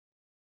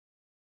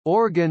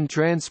Organ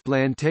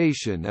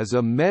transplantation is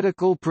a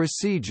medical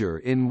procedure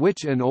in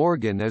which an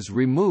organ is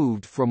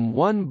removed from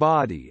one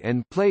body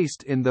and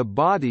placed in the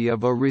body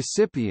of a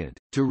recipient,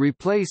 to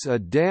replace a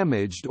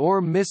damaged or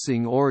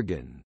missing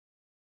organ.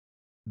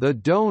 The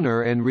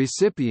donor and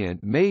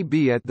recipient may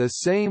be at the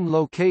same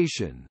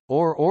location,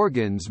 or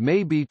organs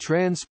may be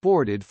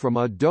transported from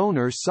a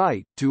donor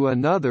site to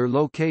another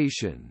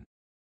location.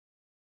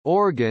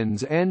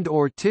 Organs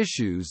and/or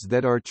tissues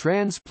that are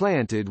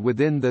transplanted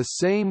within the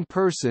same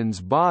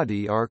person's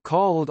body are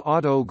called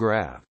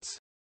autografts.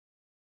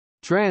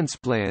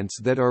 Transplants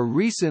that are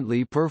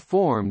recently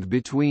performed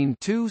between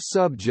two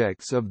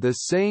subjects of the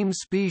same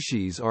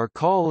species are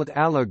called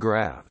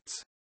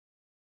allografts.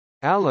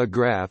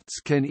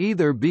 Allografts can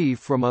either be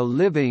from a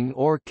living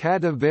or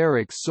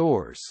cadaveric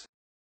source.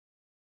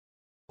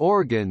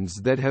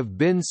 Organs that have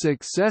been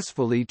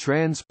successfully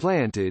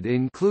transplanted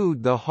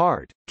include the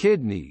heart,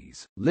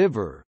 kidneys,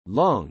 liver,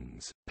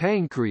 lungs,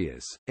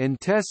 pancreas,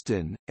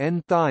 intestine,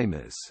 and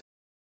thymus.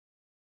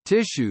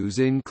 Tissues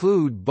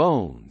include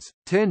bones,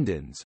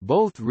 tendons,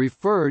 both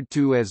referred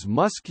to as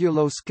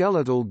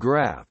musculoskeletal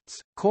grafts,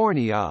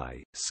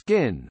 corneae,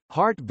 skin,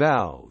 heart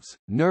valves,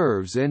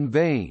 nerves and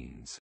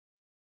veins.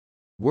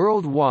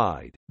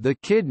 Worldwide, the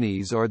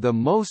kidneys are the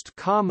most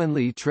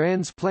commonly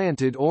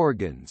transplanted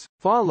organs,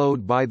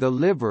 followed by the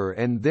liver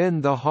and then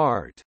the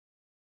heart.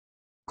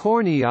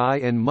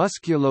 Corneae and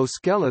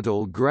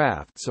musculoskeletal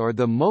grafts are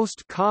the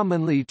most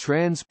commonly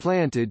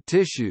transplanted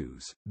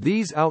tissues.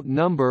 These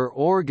outnumber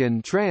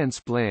organ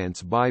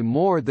transplants by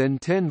more than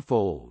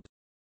tenfold.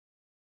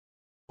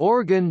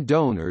 Organ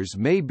donors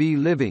may be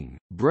living,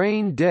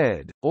 brain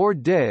dead, or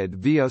dead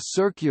via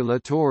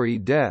circulatory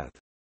death.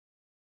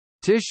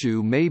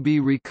 Tissue may be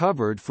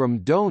recovered from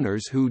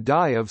donors who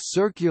die of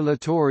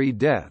circulatory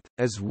death,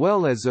 as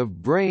well as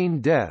of brain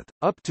death,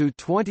 up to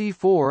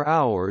 24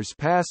 hours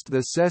past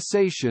the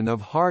cessation of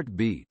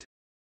heartbeat.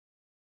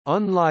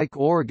 Unlike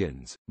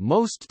organs,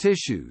 most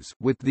tissues,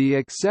 with the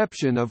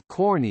exception of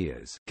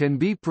corneas, can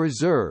be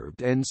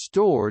preserved and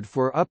stored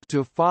for up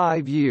to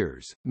 5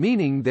 years,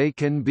 meaning they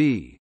can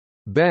be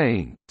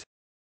banked.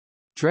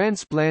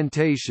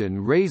 Transplantation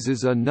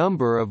raises a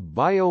number of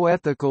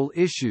bioethical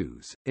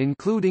issues,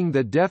 including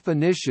the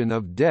definition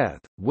of death,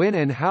 when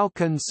and how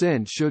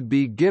consent should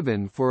be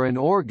given for an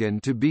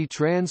organ to be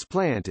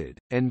transplanted,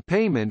 and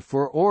payment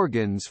for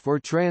organs for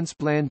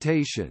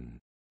transplantation.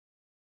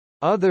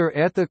 Other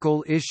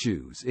ethical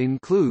issues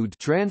include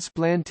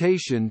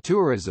transplantation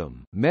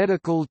tourism,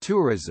 medical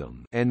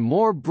tourism, and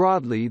more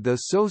broadly the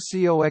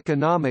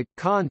socio-economic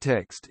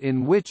context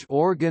in which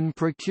organ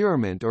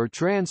procurement or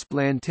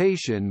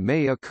transplantation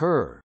may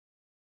occur.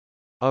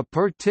 A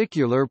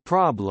particular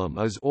problem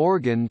is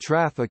organ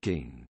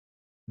trafficking.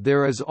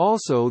 There is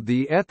also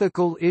the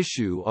ethical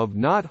issue of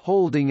not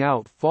holding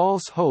out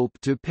false hope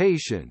to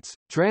patients.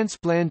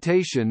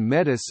 Transplantation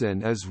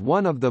medicine is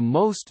one of the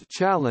most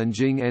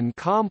challenging and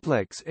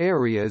complex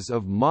areas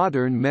of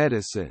modern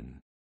medicine.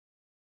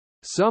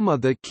 Some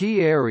of the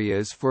key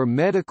areas for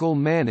medical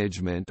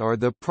management are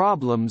the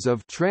problems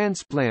of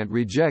transplant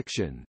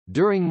rejection,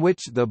 during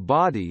which the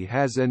body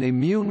has an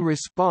immune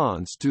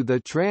response to the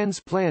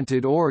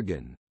transplanted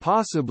organ,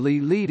 possibly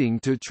leading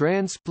to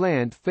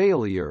transplant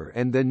failure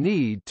and the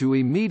need to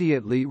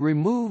immediately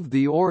remove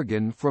the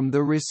organ from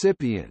the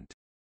recipient.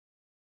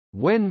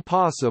 When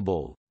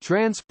possible,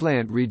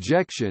 transplant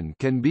rejection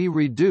can be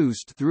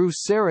reduced through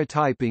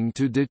serotyping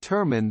to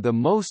determine the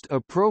most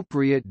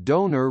appropriate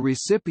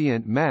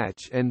donor-recipient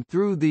match and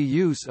through the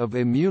use of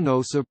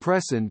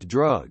immunosuppressant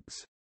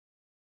drugs.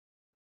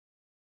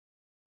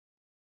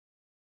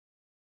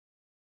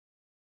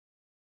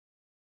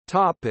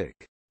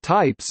 Topic: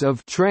 Types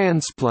of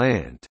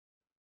transplant.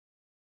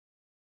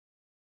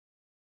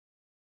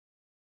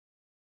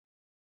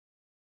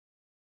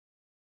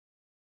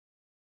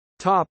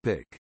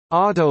 Topic: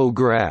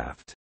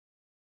 Autograft.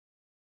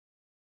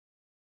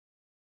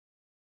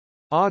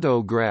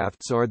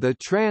 Autografts are the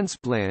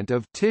transplant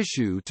of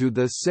tissue to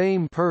the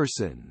same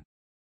person.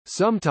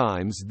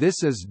 Sometimes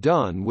this is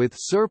done with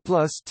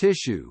surplus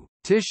tissue,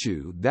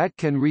 tissue that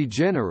can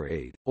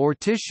regenerate, or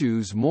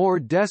tissues more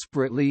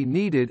desperately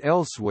needed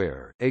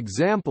elsewhere.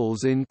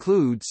 Examples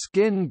include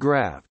skin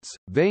grafts,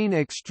 vein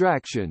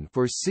extraction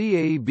for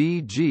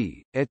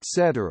CABG,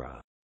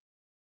 etc.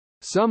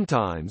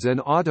 Sometimes an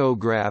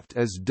autograft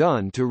is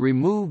done to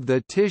remove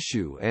the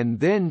tissue and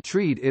then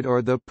treat it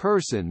or the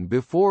person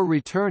before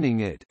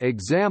returning it.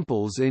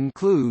 Examples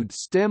include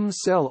stem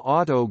cell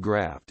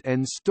autograft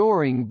and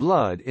storing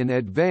blood in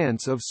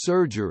advance of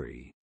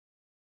surgery.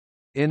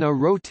 In a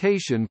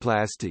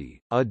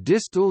rotationplasty, a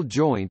distal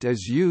joint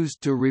is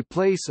used to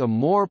replace a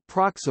more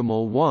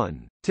proximal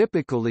one.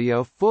 Typically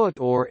a foot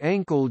or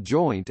ankle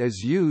joint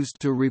is used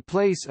to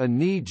replace a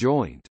knee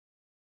joint.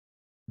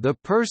 The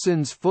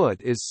person's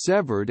foot is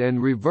severed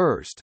and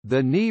reversed,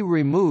 the knee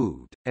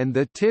removed, and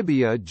the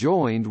tibia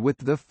joined with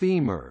the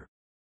femur.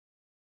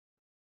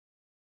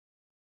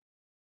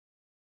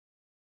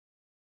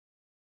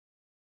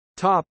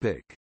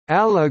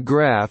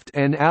 Allograft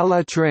and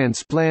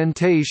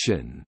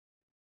allotransplantation.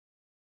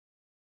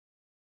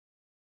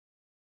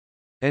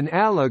 An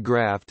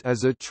allograft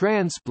is a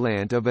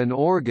transplant of an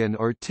organ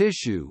or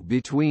tissue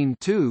between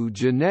two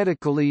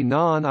genetically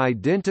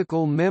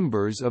non-identical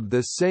members of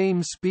the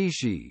same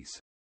species.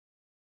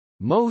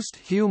 Most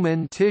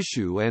human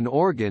tissue and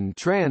organ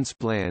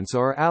transplants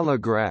are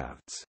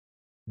allografts.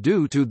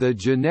 Due to the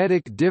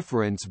genetic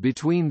difference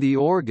between the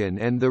organ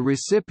and the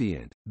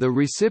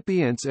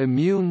recipient's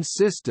immune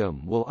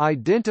system will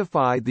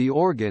identify the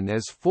organ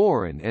as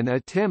foreign and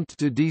attempt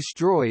to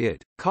destroy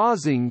it,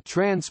 causing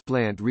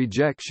transplant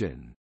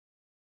rejection.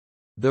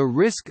 The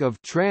risk of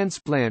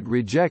transplant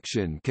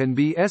rejection can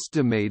be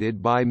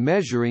estimated by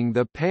measuring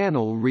the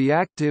panel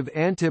reactive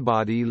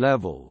antibody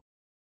level.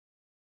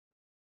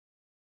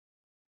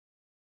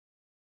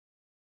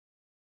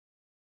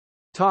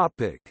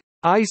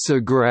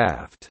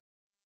 Isograft.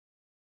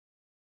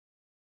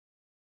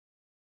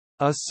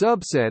 A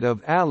subset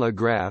of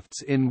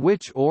allografts in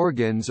which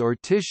organs or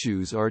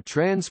tissues are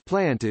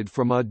transplanted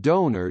from a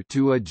donor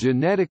to a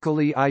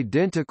genetically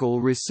identical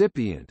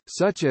recipient,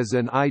 such as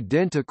an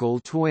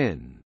identical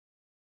twin.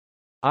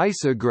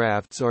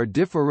 Isografts are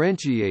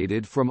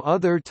differentiated from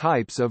other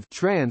types of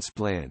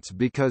transplants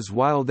because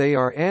while they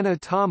are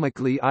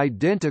anatomically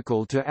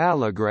identical to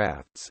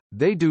allografts,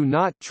 they do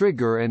not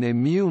trigger an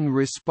immune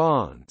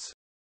response.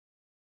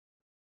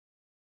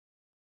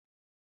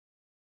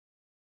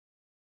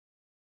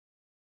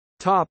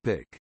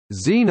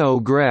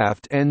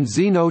 Xenograft and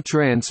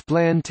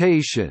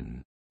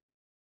xenotransplantation.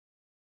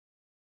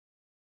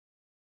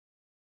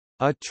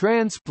 A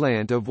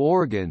transplant of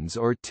organs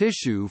or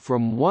tissue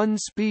from one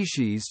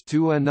species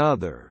to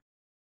another.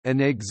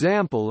 An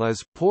example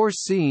is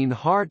porcine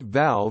heart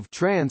valve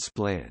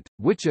transplant,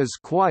 which is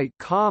quite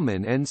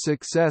common and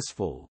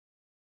successful.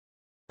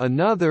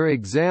 Another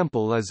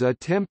example is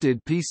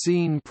attempted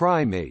piscine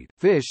primate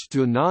fish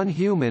to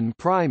non-human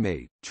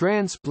primate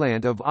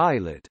transplant of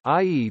islet,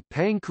 i.e.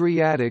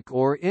 pancreatic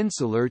or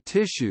insular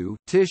tissue.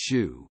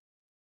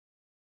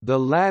 The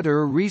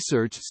latter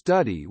research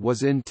study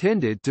was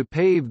intended to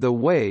pave the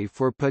way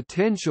for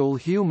potential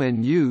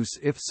human use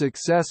if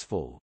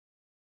successful.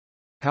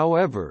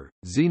 However,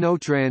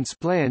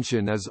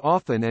 xenotransplantation is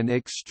often an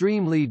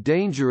extremely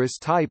dangerous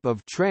type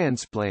of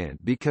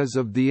transplant because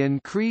of the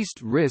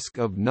increased risk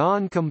of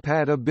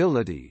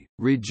non-compatibility,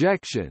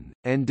 rejection,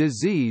 and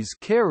disease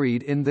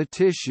carried in the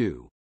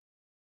tissue.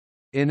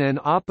 In an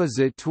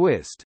opposite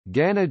twist,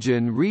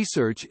 Ganogen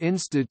Research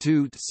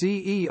Institute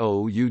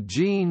CEO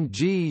Eugene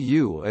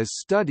Gu is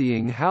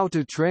studying how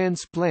to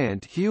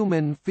transplant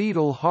human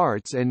fetal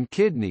hearts and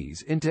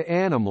kidneys into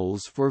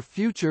animals for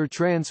future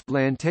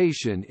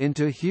transplantation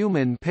into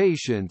human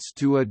patients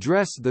to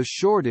address the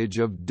shortage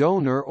of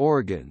donor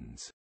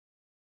organs.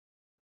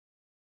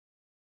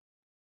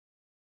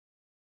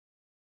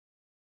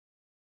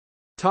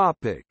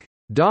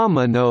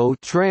 Domino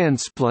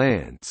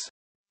transplants.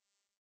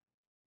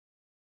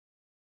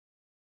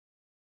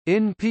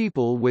 In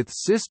people with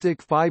cystic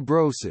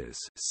fibrosis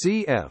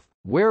 (CF),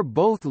 where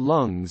both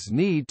lungs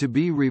need to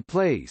be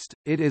replaced,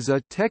 it is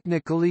a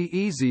technically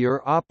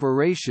easier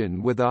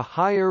operation with a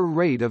higher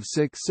rate of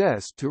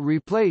success to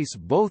replace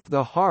both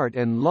the heart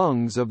and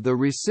lungs of the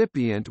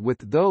recipient with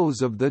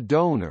those of the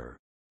donor.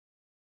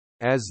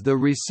 As the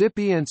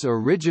recipient's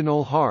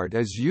original heart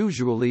is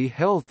usually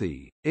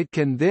healthy, it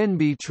can then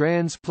be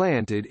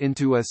transplanted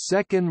into a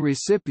second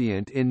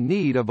recipient in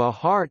need of a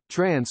heart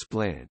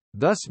transplant,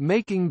 thus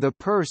making the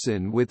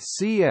person with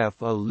CF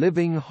a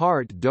living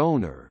heart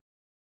donor.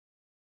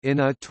 In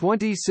a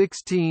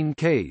 2016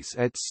 case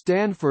at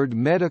Stanford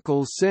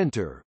Medical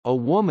Center, a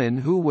woman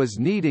who was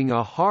needing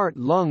a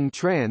heart-lung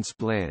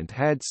transplant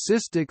had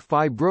cystic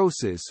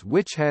fibrosis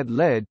which had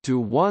led to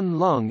one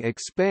lung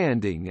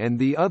expanding and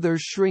the other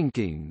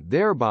shrinking,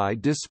 thereby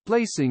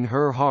displacing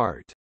her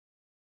heart.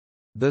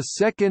 The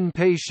second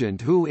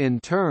patient who in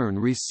turn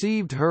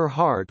received her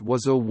heart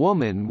was a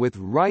woman with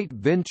right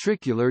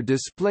ventricular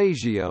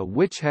dysplasia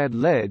which had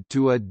led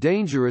to a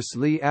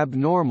dangerously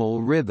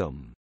abnormal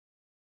rhythm.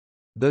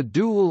 The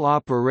dual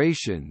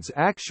operations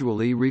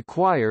actually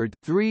required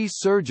 3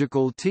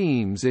 surgical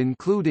teams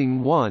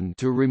including one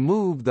to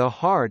remove the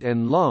heart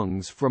and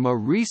lungs from a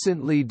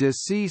recently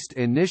deceased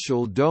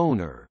initial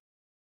donor.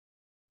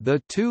 The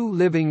 2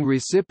 living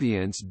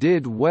recipients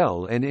did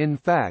well and in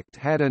fact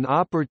had an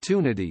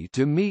opportunity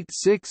to meet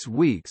 6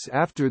 weeks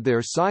after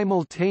their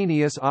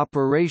simultaneous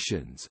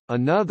operations.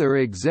 Another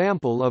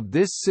example of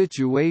this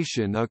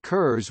situation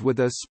occurs with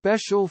a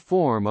special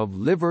form of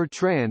liver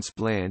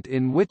transplant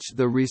in which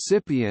the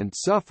recipient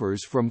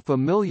suffers from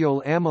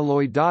familial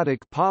amyloidotic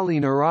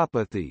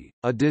polyneuropathy,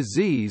 a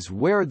disease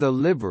where the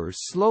liver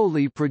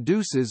slowly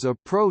produces a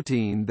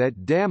protein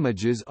that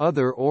damages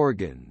other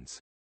organs.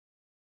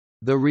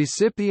 The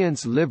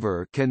recipient's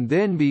liver can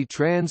then be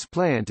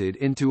transplanted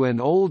into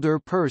an older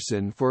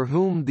person for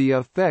whom the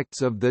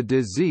effects of the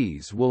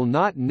disease will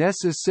not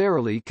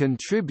necessarily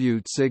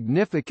contribute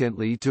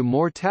significantly to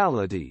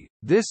mortality,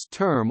 This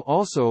term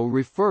also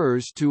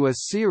refers to a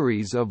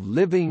series of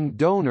living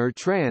donor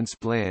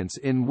transplants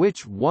in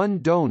which one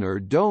donor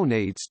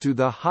donates to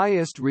the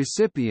highest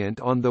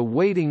recipient on the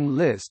waiting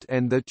list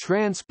and the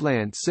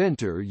transplant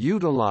center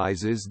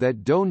utilizes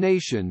that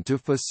donation to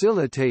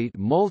facilitate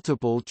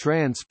multiple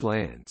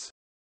transplants.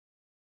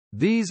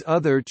 These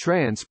other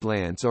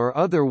transplants are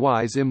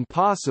otherwise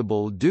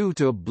impossible due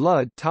to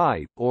blood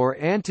type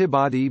or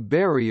antibody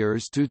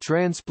barriers to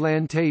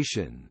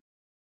transplantation.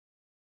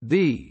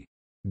 The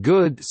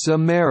Good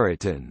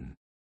Samaritan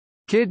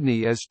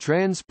kidney is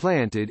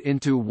transplanted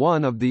into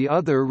one of the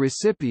other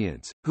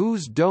recipients,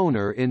 whose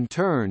donor in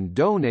turn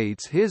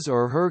donates his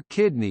or her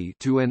kidney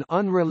to an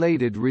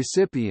unrelated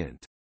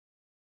recipient.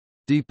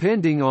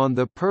 Depending on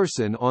the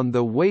person on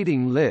the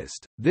waiting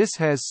list, this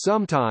has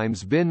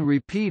sometimes been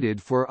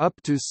repeated for up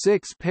to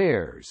 6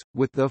 pairs,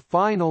 with the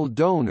final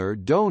donor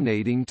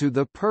donating to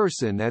the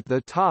person at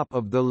the top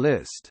of the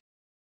list.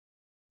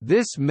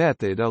 This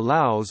method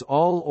allows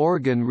all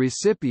organ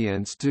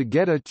recipients to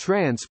get a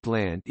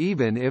transplant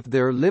even if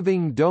their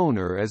living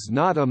donor is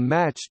not a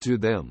match to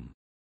them.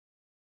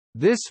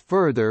 This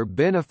further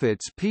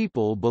benefits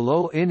people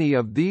below any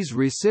of these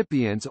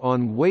recipients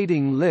on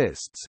waiting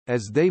lists,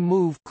 as they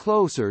move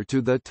closer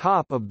to the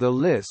top of the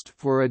list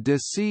for a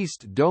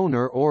deceased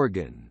donor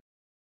organ.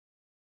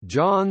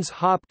 Johns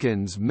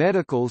Hopkins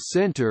Medical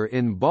Center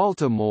in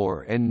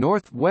Baltimore and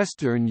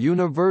Northwestern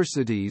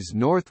University's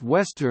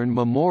Northwestern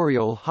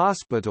Memorial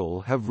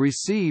Hospital have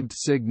received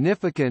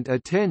significant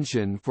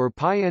attention for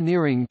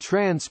pioneering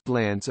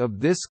transplants of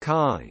this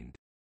kind.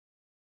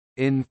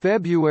 In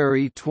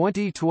February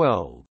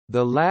 2012,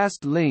 the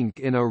last link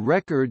in a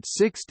record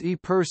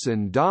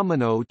 60-person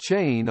Domino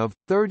chain of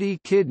 30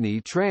 kidney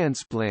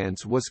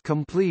transplants was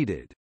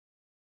completed.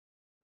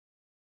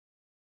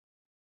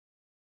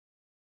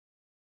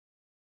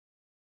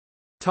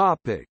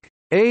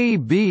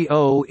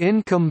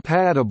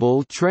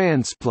 ABO-incompatible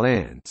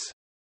transplants.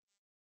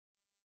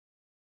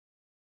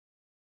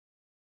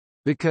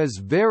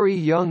 Because very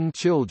young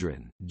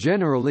children,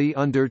 generally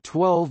under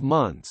 12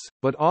 months,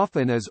 but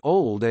often as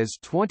old as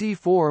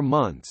 24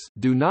 months,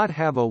 do not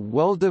have a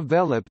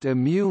well-developed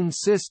immune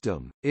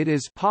system, it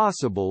is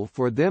possible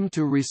for them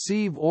to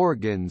receive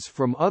organs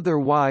from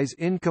otherwise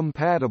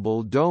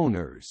incompatible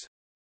donors.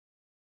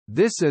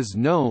 This is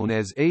known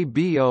as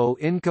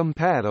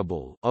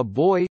ABO-incompatible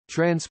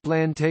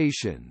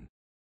transplantation.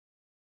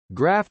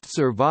 Graft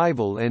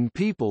survival and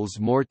people's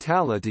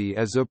mortality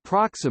is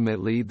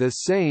approximately the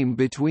same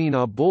between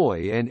a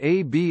boy and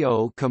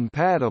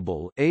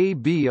ABO-compatible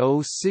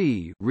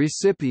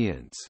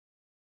recipients.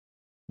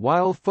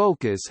 While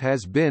focus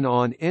has been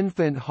on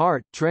infant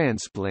heart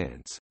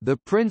transplants, the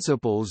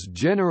principles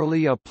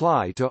generally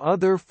apply to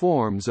other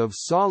forms of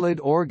solid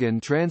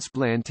organ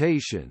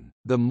transplantation.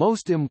 The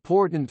most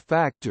important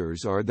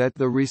factors are that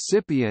the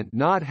recipient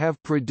not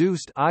have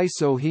produced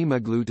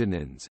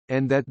isohemagglutinins,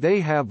 and that they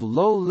have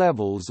low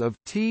levels of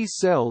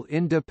T-cell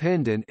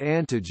independent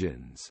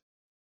antigens.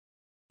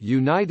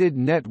 United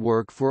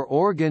Network for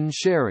Organ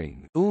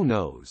Sharing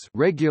 (UNO's)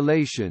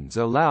 regulations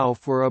allow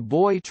for a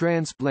boy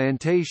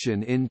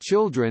transplantation in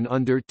children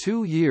under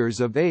 2 years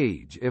of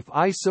age if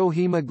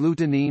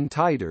isohemagglutinin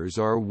titers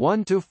are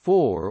 1 to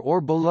 4 or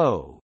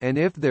below, and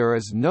if there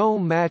is no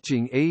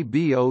matching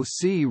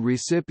ABO-C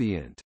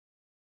recipient.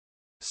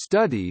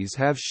 Studies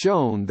have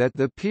shown that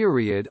the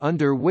period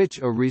under which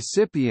a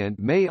recipient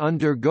may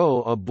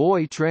undergo a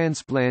boy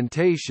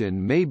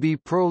transplantation may be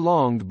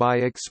prolonged by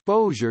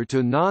exposure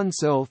to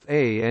non-self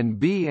A and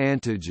B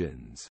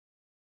antigens.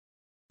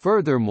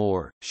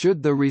 Furthermore,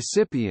 should the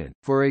recipient,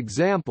 for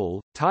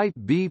example, type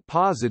B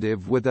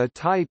positive with a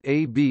type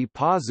AB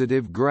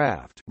positive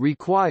graft,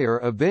 require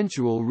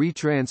eventual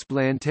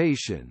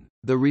retransplantation,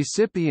 the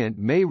recipient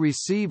may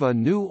receive a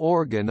new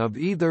organ of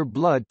either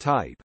blood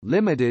type.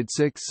 Limited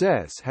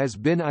success has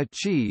been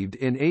achieved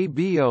in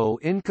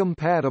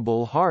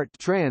ABO-incompatible heart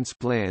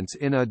transplants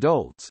in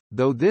adults,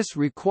 though this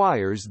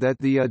requires that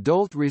the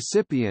adult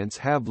recipients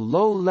have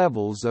low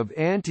levels of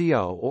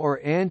anti-A or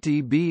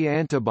anti-B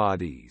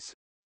antibodies.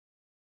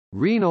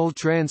 Renal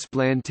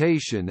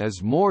transplantation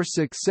is more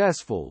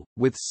successful,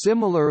 with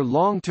similar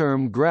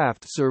long-term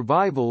graft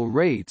survival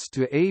rates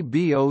to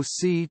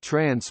ABO-C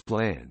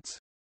transplants.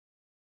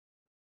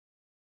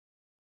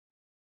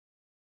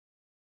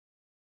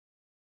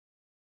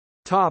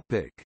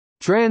 Topic: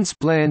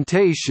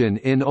 Transplantation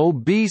in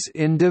obese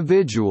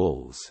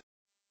individuals.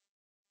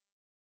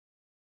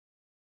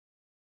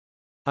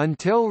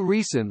 Until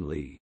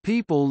recently,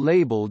 people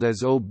labeled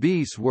as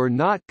obese were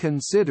not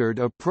considered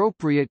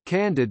appropriate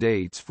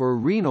candidates for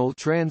renal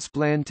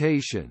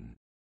transplantation.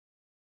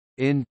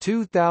 In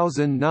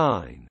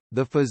 2009,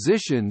 the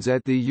physicians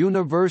at the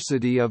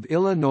University of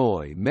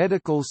Illinois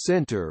Medical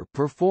Center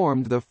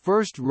performed the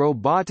first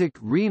robotic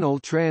renal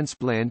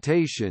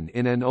transplantation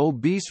in an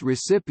obese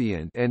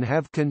recipient and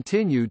have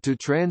continued to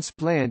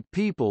transplant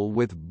people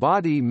with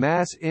body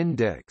mass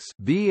index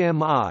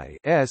 (BMI)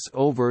 s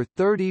over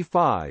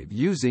 35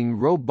 using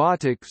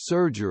robotic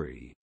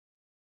surgery.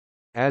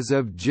 As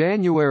of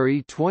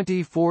January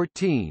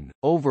 2014,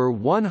 over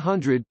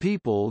 100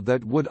 people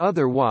that would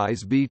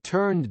otherwise be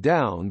turned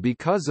down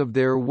because of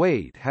their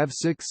weight have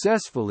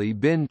successfully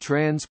been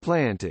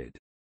transplanted.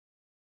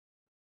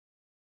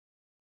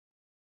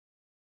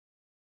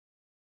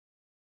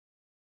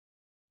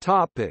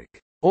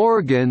 Topic: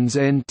 Organs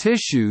and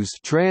tissues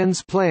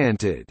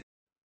transplanted.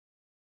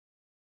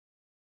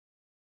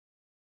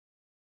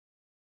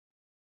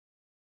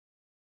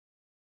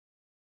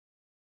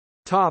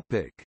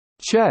 Topic: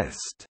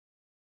 Chest.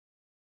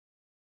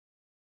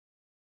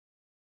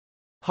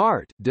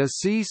 Heart,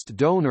 deceased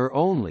donor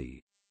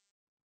only.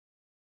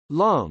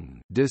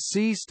 Lung,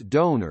 deceased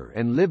donor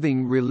and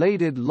living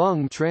related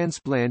lung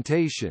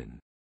transplantation.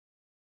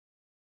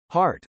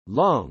 Heart,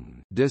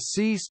 lung,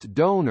 deceased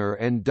donor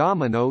and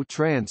Domino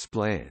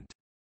transplant.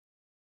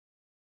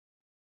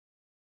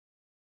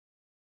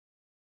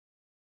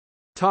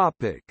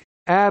 Topic: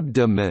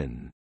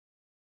 Abdomen.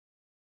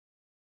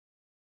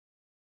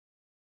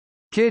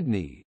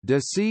 Kidney,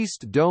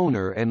 deceased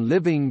donor and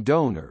living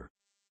donor.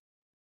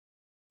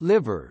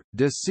 Liver,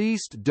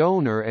 deceased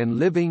donor and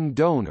living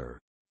donor.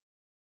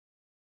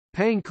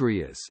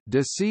 Pancreas,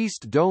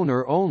 deceased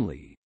donor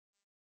only.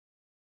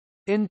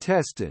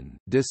 Intestine,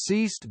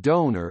 deceased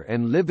donor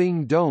and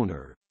living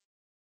donor.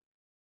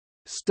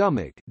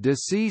 Stomach,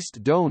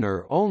 deceased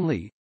donor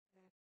only.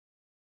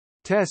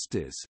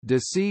 Testis,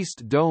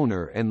 deceased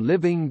donor and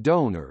living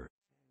donor.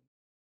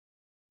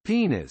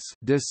 Penis,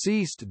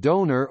 deceased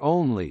donor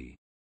only.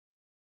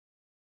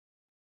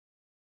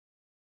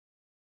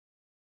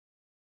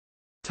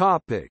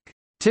 Topic: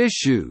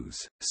 Tissues,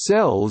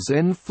 cells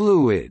and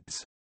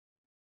fluids.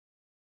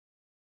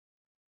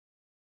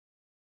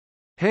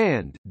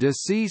 Hand,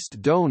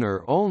 deceased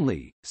donor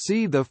only,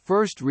 see the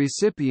first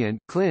recipient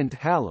Clint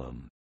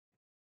Hallam.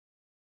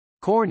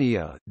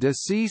 Cornea,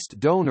 deceased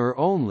donor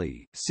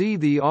only, see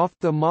the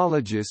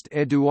ophthalmologist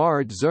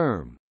Eduard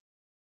Zerm.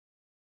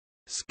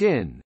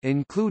 Skin,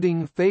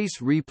 including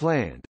face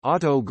replant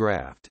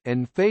autograft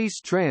and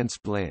face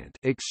transplant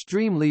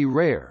extremely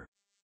rare.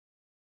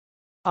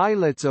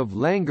 Islets of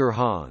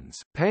Langerhans,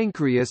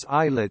 pancreas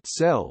islet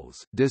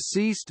cells,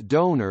 deceased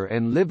donor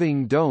and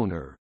living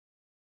donor.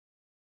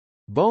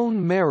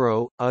 Bone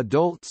marrow,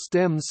 adult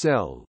stem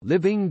cell,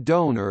 living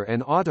donor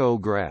and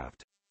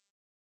autograft.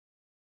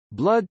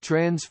 Blood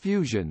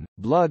transfusion,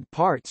 blood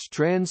parts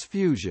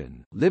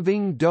transfusion,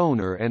 living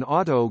donor and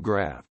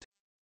autograft.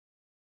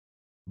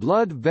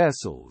 Blood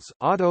vessels,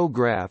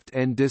 autograft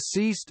and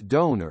deceased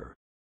donor.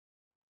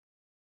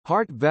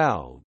 Heart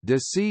valve,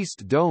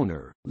 deceased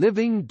donor,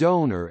 living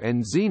donor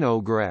and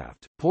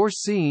xenograft,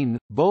 porcine,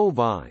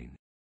 bovine.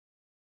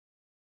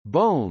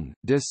 Bone,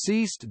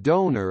 deceased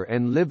donor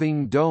and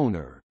living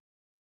donor.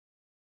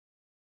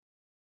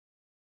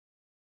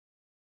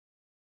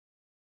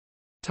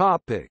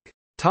 Topic: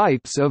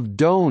 Types of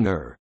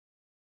donor.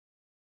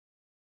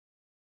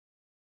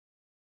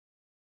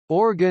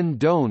 Organ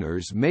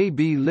donors may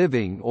be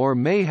living or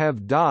may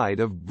have died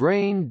of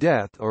brain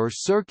death or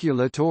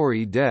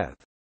circulatory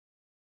death.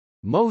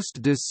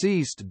 Most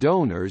deceased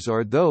donors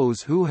are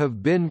those who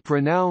have been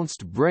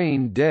pronounced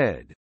brain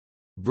dead.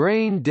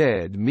 Brain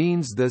dead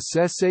means the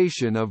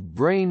cessation of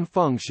brain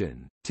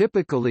function,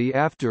 typically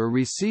after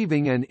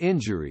receiving an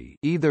injury,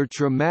 either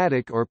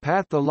traumatic or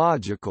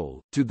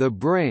pathological, to the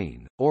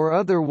brain, or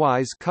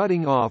otherwise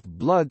cutting off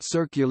blood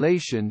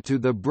circulation to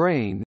the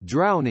brain,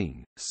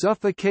 drowning,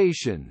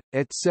 suffocation,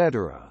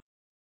 etc.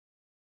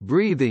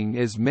 Breathing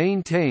is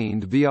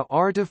maintained via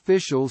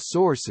artificial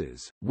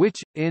sources,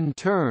 which, in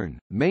turn,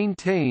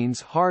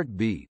 maintains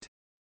heartbeat.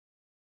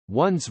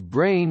 Once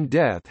brain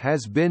death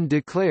has been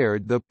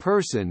declared, the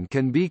person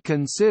can be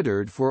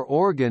considered for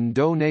organ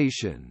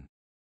donation.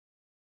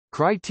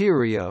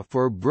 Criteria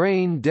for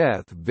brain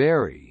death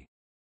vary.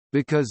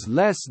 Because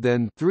less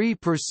than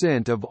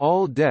 3% of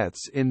all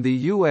deaths in the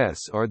U.S.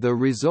 are the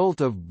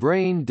result of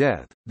brain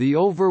death, the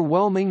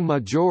overwhelming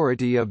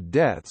majority of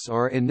deaths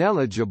are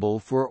ineligible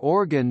for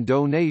organ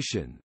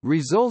donation,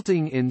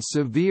 resulting in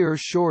severe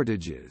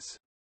shortages.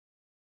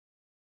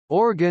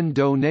 Organ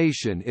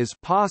donation is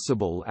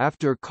possible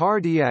after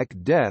cardiac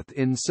death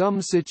in some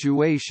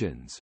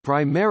situations,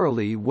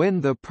 primarily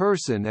when the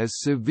person is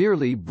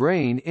severely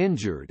brain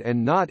injured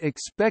and not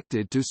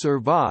expected to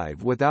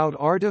survive without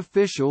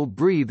artificial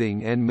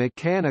breathing and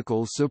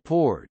mechanical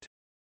support.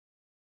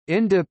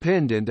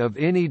 Independent of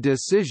any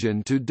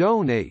decision to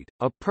donate,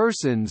 a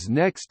person's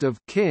next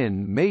of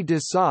kin may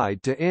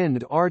decide to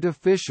end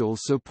artificial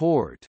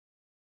support.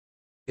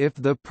 If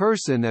the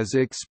person is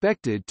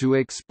expected to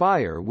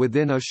expire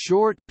within a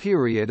short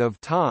period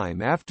of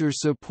time after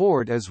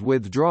support is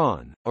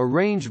withdrawn,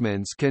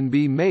 arrangements can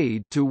be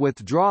made to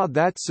withdraw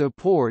that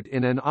support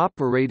in an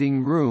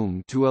operating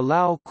room to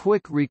allow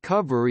quick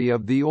recovery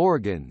of the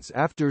organs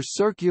after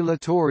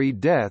circulatory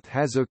death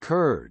has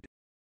occurred.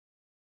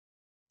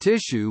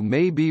 Tissue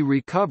may be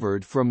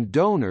recovered from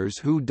donors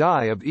who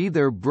die of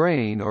either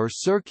brain or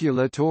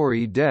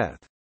circulatory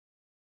death.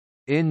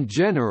 In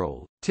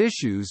general,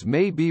 tissues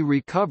may be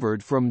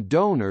recovered from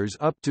donors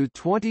up to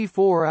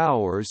 24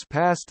 hours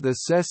past the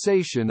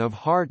cessation of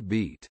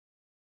heartbeat.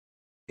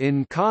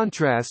 In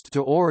contrast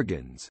to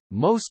organs,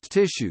 most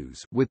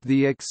tissues with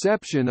the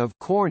exception of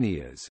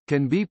corneas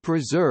can be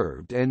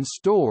preserved and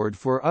stored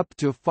for up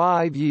to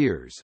 5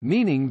 years,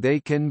 meaning they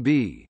can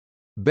be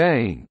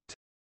banked.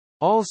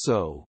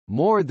 Also,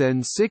 more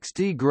than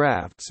 60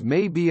 grafts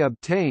may be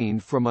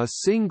obtained from a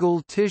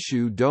single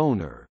tissue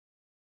donor.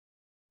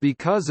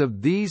 Because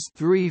of these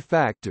three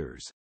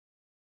factors,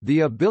 the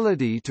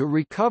ability to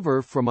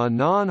recover from a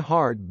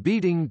non-heart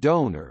beating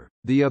donor,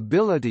 the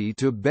ability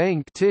to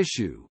bank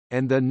tissue,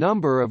 and the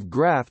number of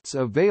grafts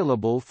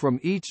available from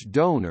each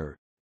donor,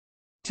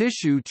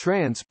 tissue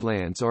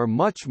transplants are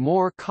much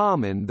more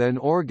common than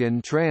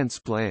organ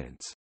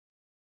transplants.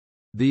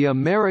 The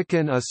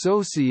American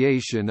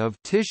Association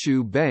of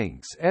Tissue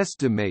Banks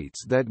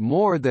estimates that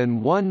more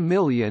than 1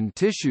 million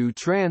tissue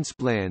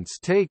transplants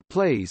take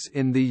place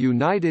in the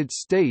United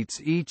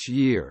States each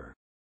year.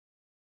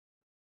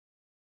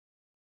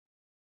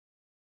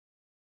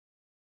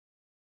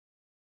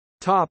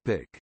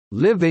 Topic: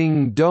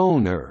 Living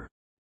donor.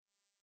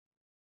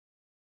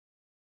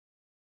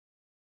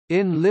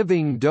 In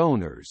living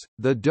donors,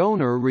 the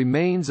donor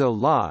remains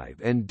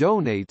alive and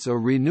donates a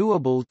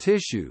renewable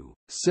tissue,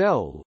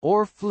 cell,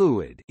 or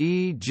fluid,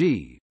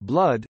 e.g.,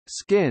 blood,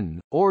 skin,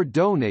 or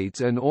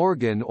donates an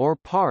organ or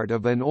part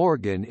of an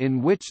organ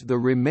in which the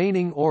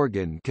remaining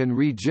organ can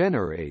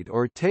regenerate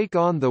or take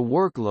on the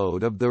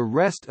workload of the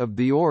rest of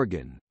the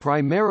organ,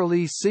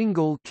 primarily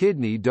single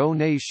kidney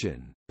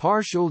donation,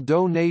 partial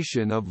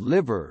donation of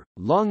liver,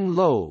 lung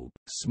lobe,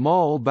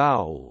 small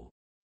bowel.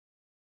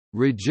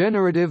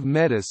 Regenerative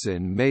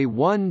medicine may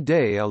one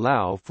day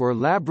allow for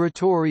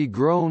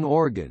laboratory-grown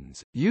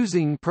organs,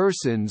 using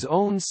persons'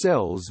 own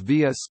cells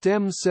via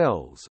stem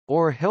cells,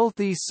 or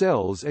healthy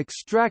cells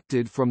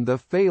extracted from the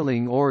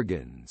failing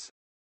organs.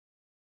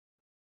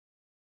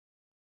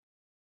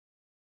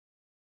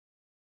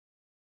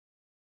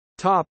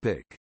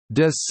 Topic: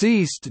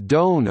 Deceased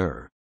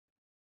donor.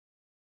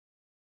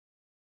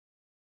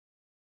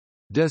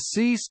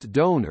 Deceased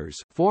donors,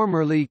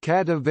 formerly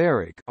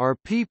cadaveric, are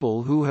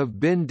people who have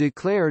been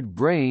declared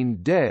brain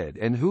dead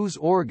and whose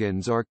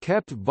organs are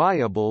kept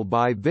viable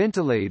by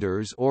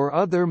ventilators or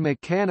other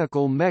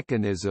mechanical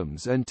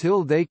mechanisms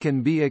until they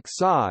can be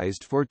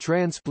excised for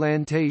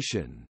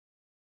transplantation.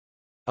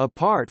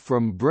 Apart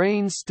from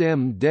brain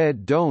stem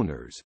dead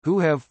donors, who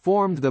have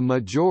formed the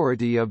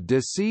majority of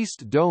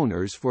deceased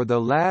donors for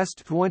the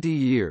last 20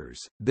 years,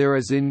 there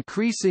is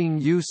increasing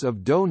use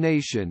of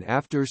donation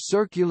after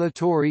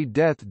circulatory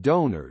death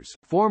donors,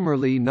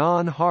 formerly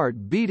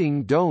non-heart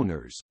beating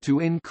donors, to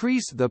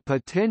increase the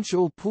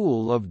potential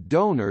pool of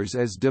donors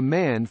as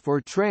demand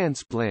for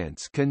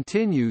transplants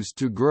continues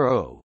to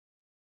grow.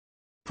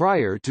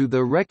 Prior to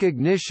the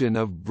recognition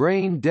of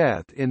brain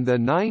death in the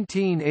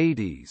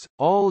 1980s,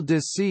 all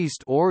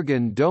deceased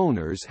organ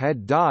donors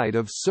had died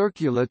of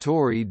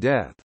circulatory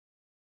death.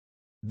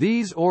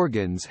 These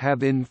organs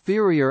have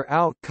inferior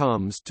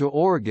outcomes to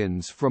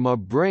organs from a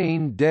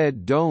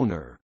brain-dead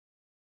donor.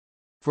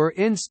 For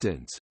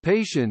instance,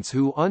 patients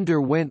who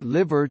underwent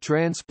liver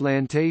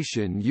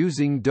transplantation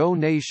using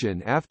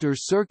donation after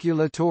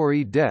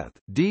circulatory death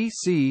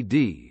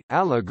 (DCD)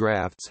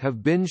 allografts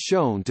have been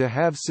shown to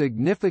have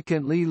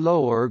significantly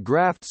lower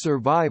graft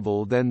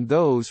survival than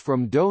those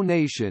from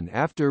donation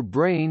after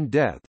brain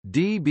death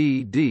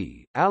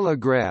 (DBD)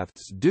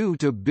 allografts due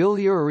to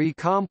biliary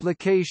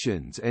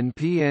complications and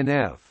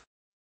PNF.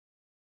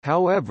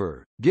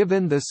 However,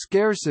 given the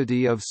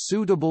scarcity of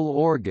suitable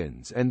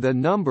organs and the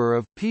number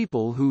of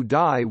people who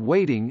die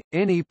waiting,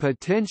 any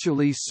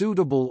potentially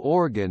suitable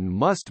organ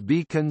must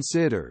be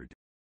considered.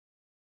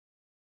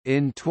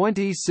 In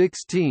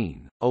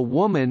 2016, a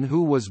woman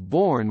who was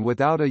born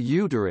without a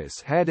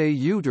uterus had a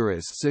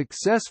uterus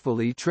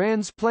successfully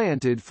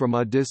transplanted from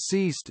a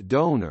deceased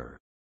donor.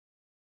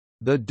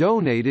 The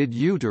donated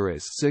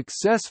uterus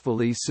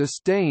successfully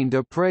sustained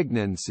a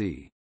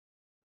pregnancy.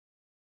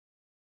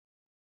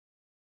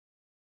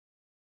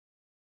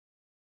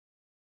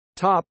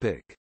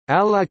 Topic: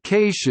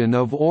 Allocation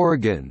of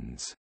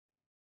organs.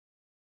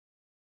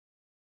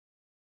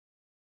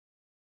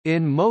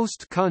 In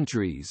most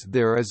countries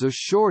there is a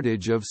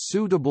shortage of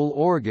suitable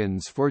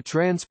organs for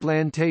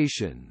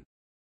transplantation.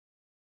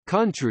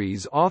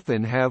 Countries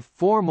often have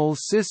formal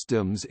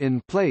systems in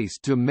place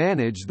to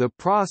manage the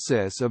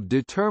process of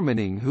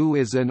determining who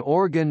is an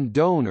organ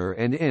donor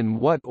and in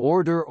what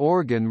order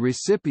organ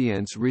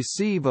recipients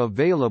receive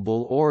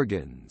available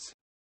organs.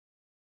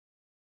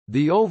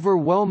 The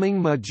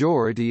overwhelming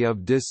majority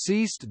of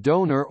deceased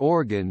donor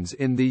organs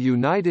in the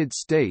United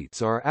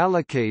States are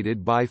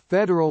allocated by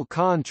federal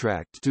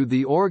contract to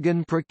the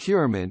Organ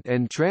Procurement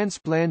and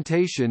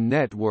Transplantation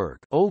Network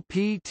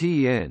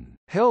 (OPTN),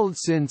 held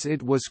since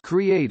it was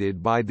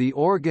created by the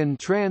Organ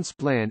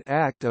Transplant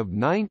Act of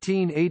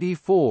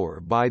 1984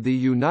 by the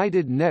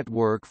United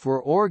Network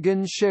for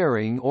Organ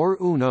Sharing or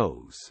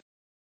UNOS.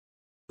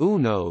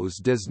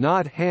 UNOS does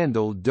not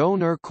handle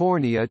donor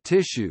cornea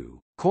tissue.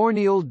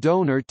 Corneal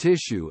donor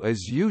tissue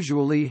is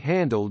usually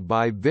handled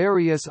by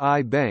various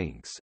eye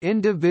banks,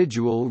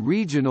 individual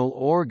regional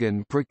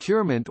organ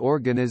procurement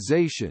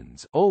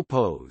organizations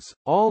 (OPOs).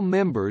 All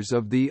members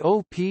of the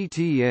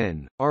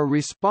OPTN are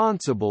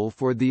responsible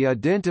for the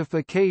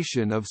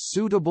identification of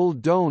suitable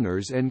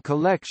donors and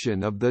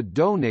collection of the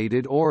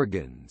donated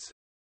organs.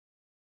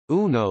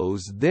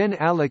 UNOS then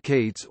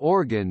allocates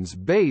organs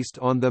based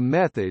on the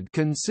method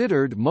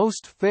considered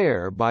most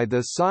fair by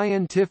the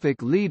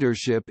scientific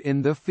leadership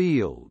in the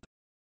field.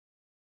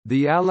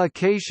 The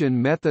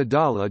allocation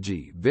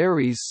methodology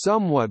varies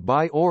somewhat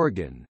by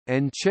organ,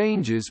 and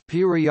changes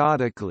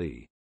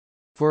periodically.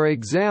 For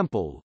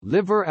example,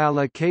 liver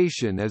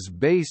allocation is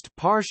based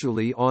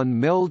partially on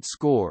MELD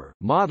score,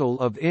 model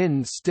of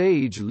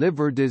end-stage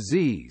liver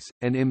disease,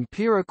 an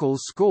empirical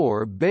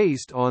score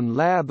based on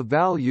lab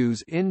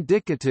values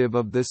indicative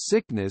of the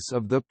sickness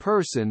of the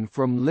person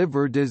from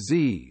liver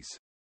disease.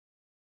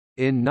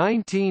 In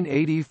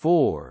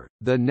 1984,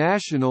 the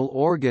National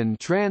Organ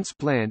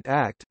Transplant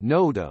Act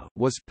 (NOTA)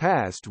 was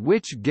passed,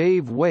 which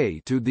gave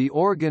way to the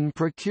Organ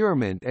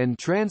Procurement and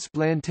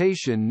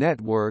Transplantation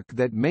Network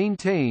that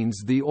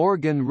maintains the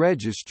organ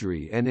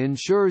registry and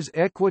ensures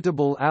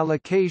equitable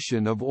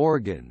allocation of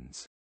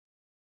organs.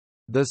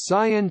 The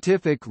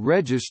Scientific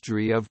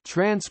Registry of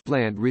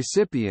Transplant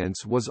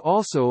Recipients was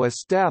also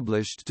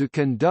established to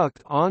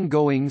conduct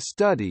ongoing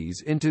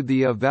studies into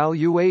the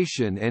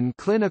evaluation and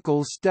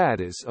clinical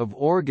status of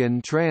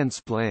organ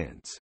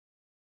transplants.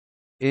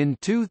 In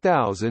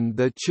 2000,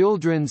 the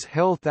Children's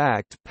Health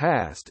Act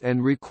passed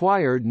and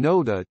required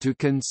NOTA to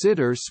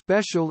consider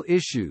special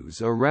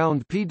issues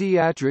around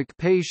pediatric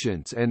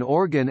patients and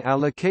organ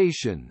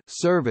allocation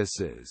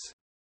services.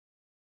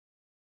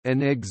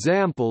 An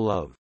example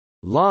of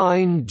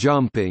line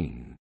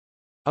jumping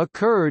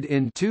occurred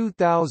in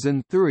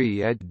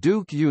 2003 at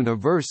Duke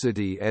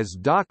University as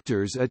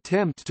doctors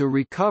attempt to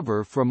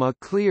recover from a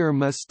clear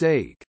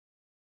mistake.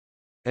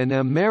 An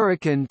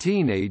American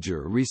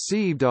teenager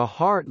received a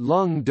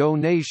heart-lung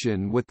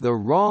donation with the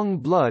wrong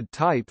blood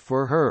type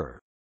for her.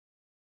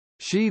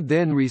 She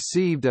then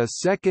received a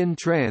second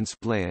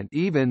transplant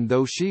even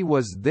though she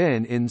was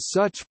then in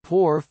such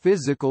poor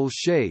physical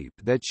shape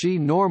that she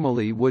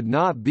normally would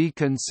not be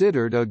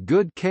considered a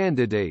good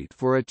candidate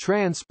for a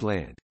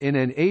transplant. In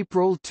an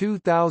April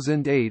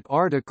 2008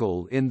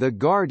 article in The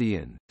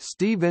Guardian,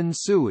 Stephen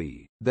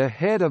Suey, the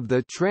head of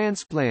the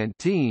transplant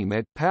team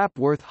at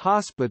Papworth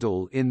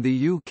Hospital in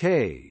the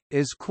UK,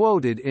 is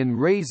quoted in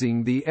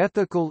raising the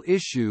ethical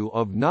issue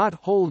of not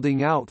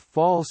holding out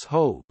false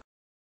hope.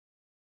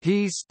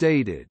 He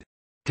stated,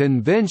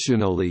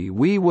 "Conventionally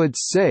we would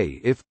say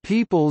if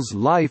people's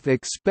life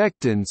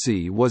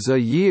expectancy was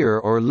a year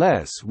or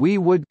less we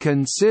would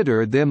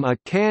consider them a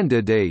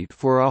candidate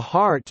for a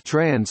heart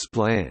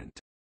transplant.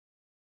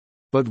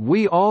 But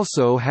we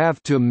also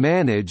have to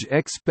manage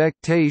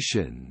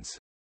expectations.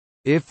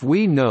 If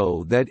we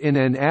know that in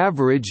an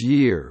average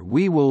year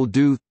we will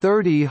do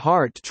 30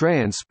 heart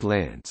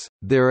transplants,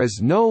 there is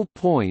no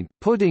point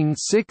putting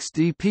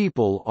 60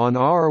 people on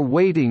our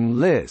waiting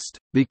list,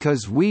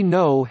 because we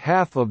know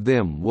half of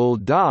them will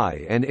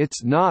die and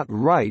it's not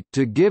right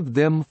to give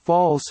them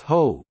false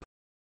hope."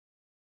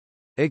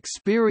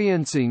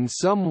 Experiencing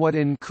somewhat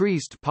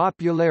increased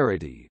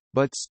popularity,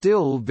 but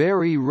still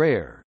very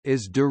rare,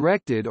 is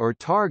directed or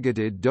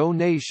targeted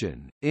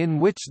donation, in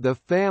which the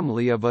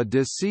family of a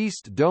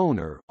deceased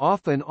donor,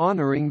 often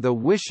honoring the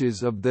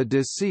wishes of the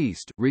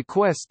deceased,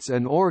 requests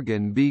an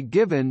organ be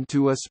given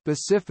to a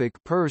specific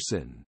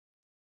person.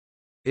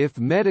 If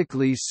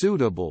medically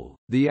suitable,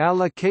 the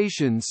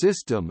allocation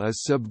system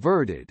is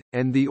subverted,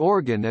 and the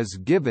organ is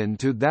given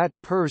to that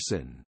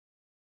person.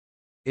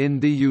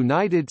 In the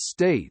United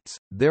States,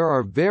 there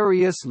are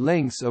various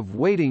lengths of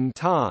waiting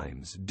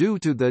times due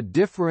to the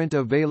different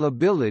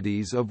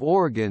availabilities of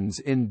organs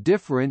in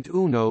different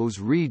UNOS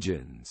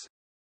regions.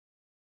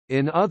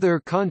 In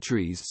other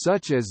countries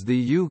such as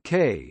the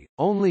UK,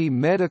 only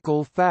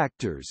medical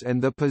factors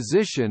and the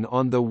position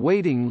on the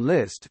waiting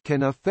list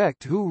can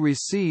affect who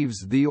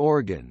receives the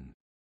organ.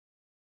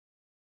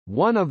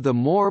 One of the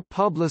more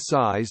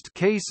publicized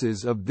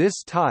cases of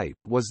this type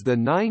was the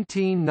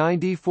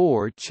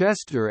 1994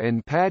 Chester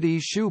and Patty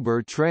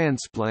Schuber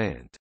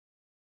transplant.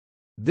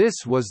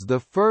 This was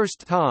the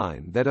first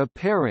time that a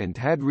parent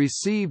had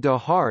received a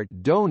heart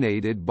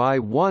donated by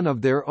one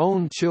of their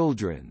own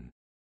children.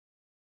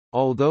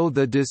 Although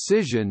the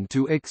decision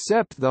to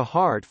accept the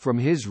heart from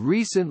his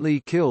recently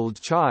killed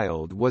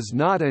child was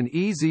not an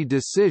easy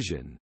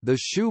decision, the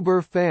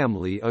Schuber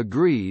family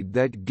agreed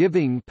that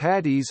giving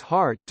Patty's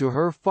heart to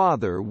her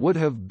father would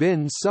have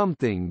been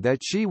something that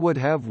she would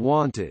have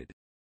wanted.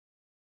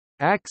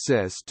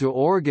 Access to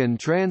organ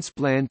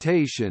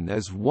transplantation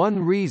is one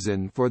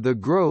reason for the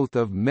growth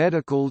of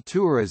medical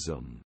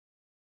tourism.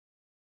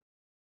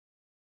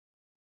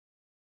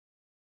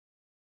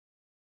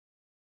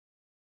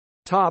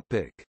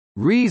 Topic: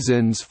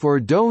 Reasons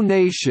for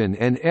donation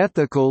and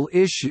ethical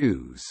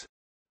issues.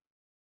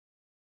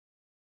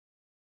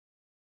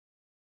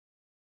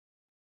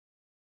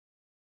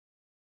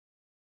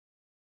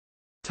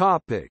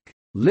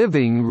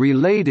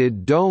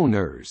 Living-related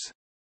donors.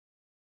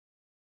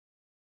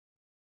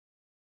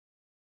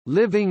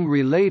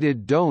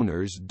 Living-related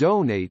donors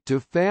donate to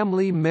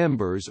family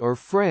members or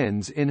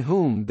friends in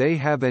whom they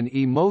have an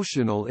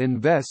emotional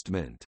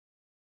investment.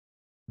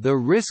 The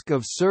risk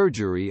of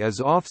surgery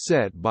is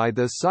offset by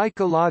the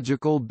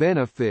psychological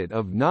benefit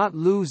of not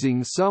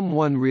losing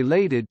someone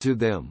related to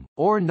them,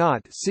 or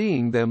not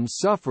seeing them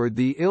suffer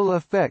the ill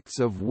effects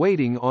of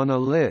waiting on a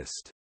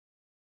list.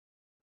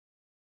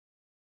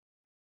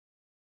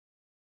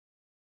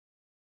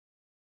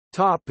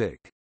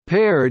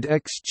 Paired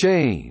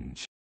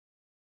exchange.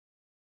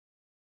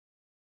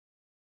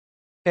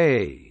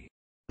 A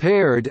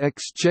paired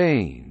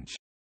exchange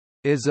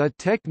is a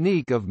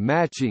technique of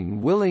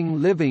matching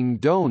willing living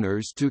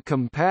donors to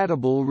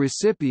compatible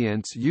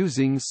recipients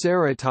using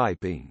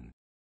serotyping.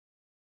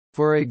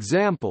 For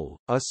example,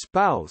 a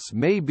spouse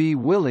may be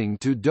willing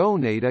to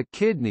donate a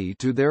kidney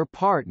to their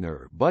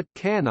partner but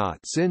cannot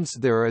since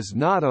there is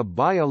not a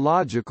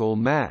biological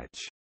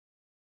match.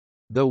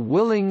 The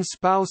willing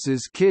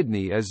spouse's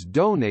kidney is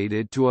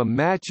donated to a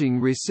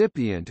matching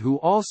recipient who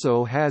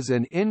also has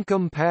an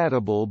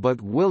incompatible but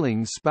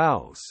willing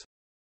spouse.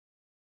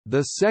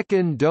 The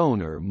second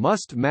donor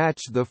must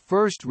match the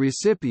first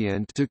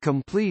recipient to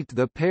complete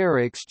the pair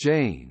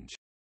exchange.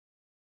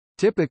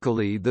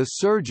 Typically the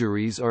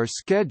surgeries are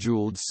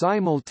scheduled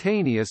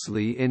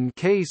simultaneously in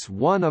case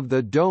one of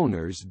the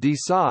donors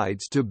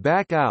decides to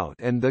back out,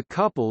 and the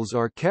couples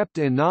are kept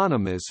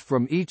anonymous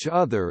from each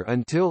other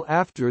until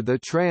after the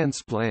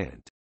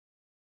transplant.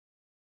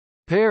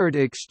 Paired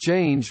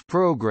exchange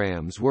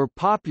programs were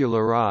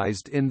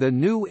popularized in the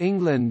New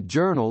England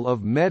Journal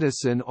of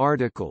Medicine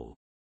article,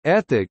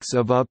 "Ethics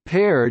of a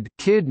Paired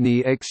Kidney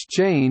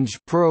Exchange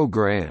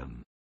Program,"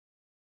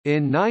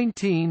 in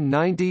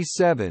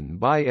 1997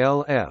 by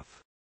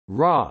L.F.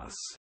 Ross.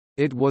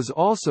 It was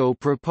also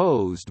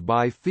proposed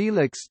by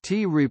Felix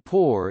T.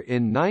 Rapport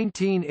in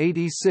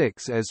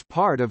 1986 as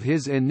part of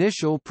his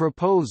initial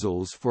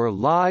proposals for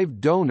live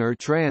donor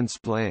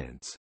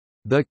transplants.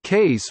 The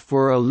Case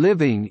for a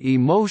Living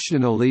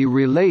Emotionally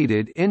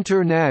Related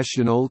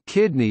International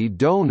Kidney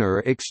Donor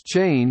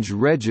Exchange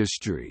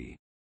Registry.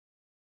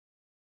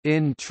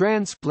 In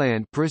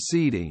transplant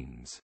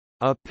proceedings,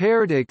 a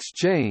paired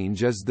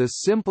exchange is the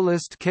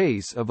simplest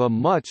case of a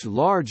much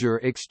larger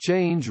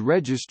exchange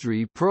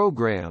registry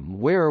program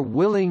where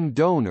willing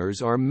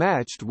donors are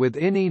matched with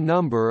any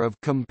number of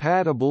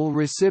compatible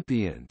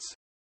recipients.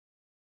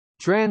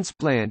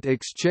 Transplant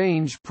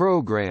exchange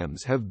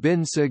programs have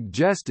been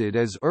suggested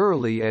as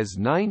early as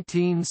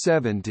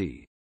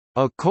 1970.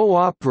 A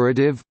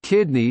cooperative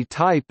kidney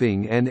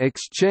typing and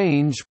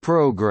exchange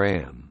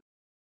program.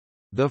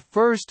 The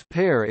first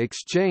pair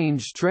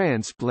exchange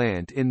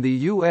transplant in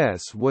the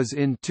U.S. was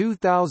in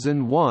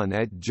 2001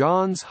 at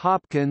Johns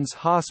Hopkins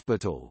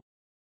Hospital.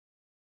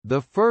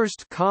 The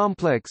first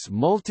complex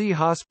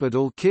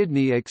multi-hospital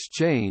kidney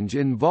exchange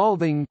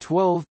involving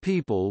 12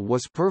 people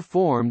was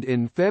performed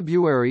in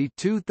February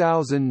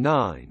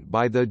 2009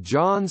 by the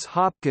Johns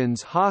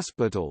Hopkins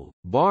Hospital,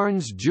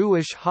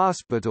 Barnes-Jewish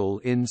Hospital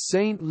in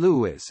St.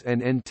 Louis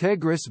and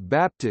Integris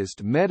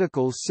Baptist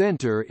Medical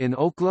Center in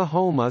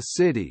Oklahoma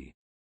City.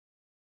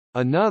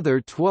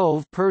 Another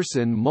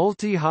 12-person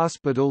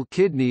multi-hospital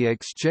kidney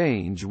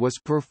exchange was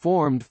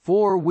performed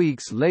 4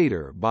 weeks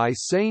later by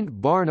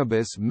St.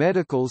 Barnabas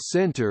Medical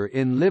Center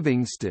in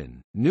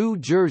Livingston, New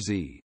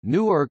Jersey,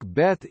 Newark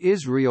Beth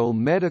Israel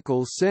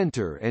Medical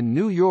Center and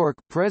New York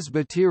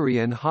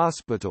Presbyterian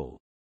Hospital.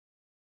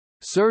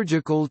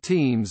 Surgical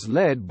teams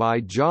led by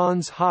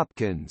Johns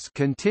Hopkins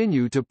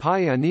continue to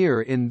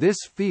pioneer in this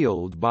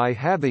field by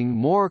having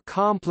more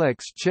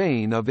complex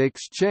chain of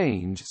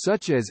exchange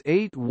such as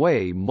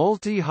 8-way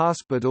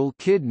multi-hospital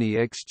kidney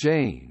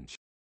exchange.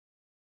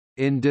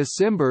 In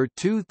December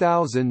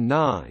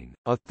 2009,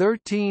 a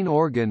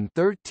 13-organ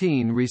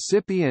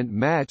 13-recipient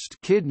matched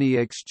kidney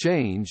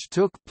exchange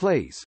took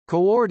place,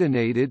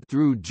 coordinated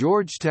through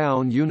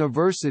Georgetown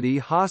University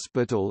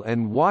Hospital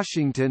and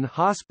Washington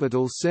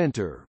Hospital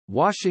Center,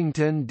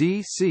 Washington,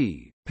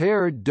 D.C.,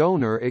 paired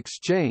donor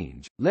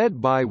exchange,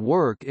 led by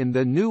work in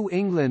the New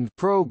England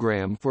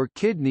Program for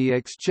Kidney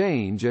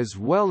Exchange as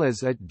well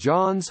as at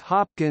Johns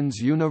Hopkins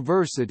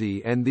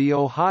University, and the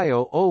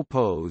Ohio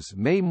OPOs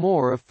may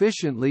more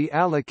efficiently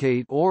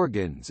allocate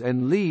organs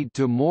and lead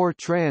to more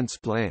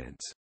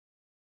transplants.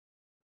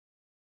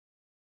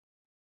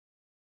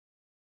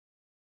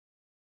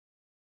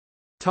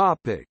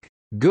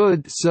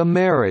 Good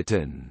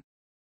Samaritan.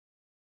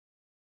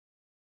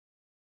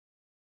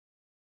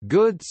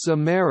 Good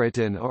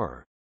Samaritan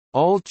or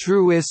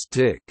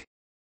altruistic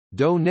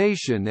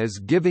donation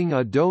is giving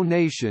a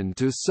donation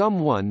to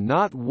someone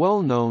not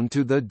well known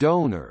to the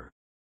donor.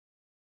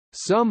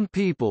 Some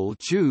people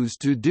choose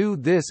to do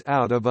this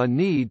out of a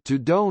need to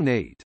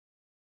donate.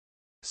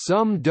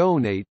 Some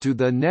donate to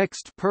the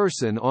next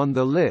person on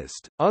the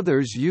list,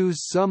 others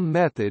use some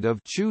method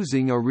of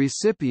choosing a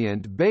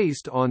recipient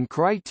based on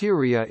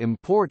criteria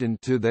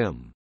important to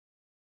them.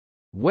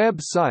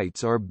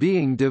 Websites are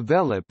being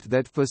developed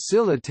that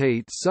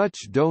facilitate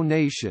such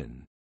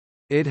donation.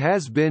 It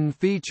has been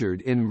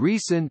featured in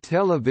recent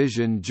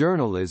television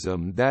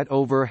journalism that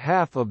over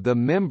half of the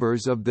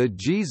members of the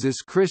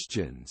Jesus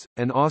Christians,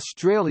 an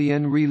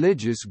Australian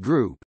religious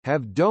group,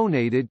 have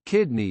donated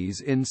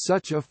kidneys in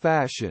such a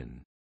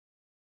fashion.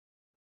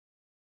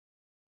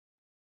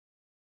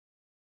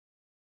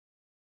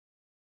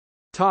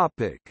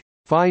 Topic: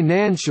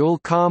 Financial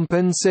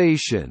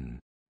compensation.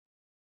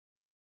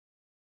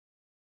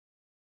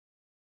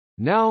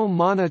 Now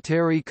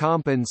monetary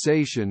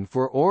compensation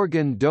for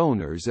organ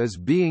donors is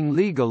being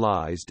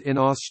legalised in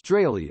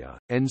Australia,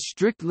 and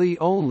strictly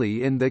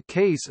only in the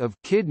case of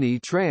kidney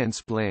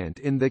transplant.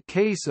 In the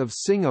case of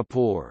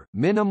Singapore,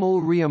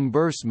 minimal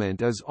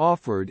reimbursement is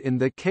offered in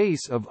the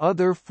case of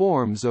other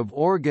forms of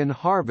organ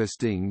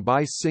harvesting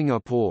by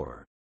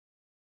Singapore.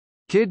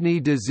 Kidney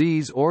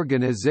disease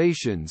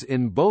organizations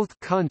in both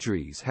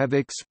countries have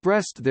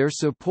expressed their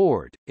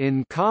support.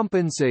 In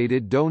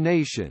compensated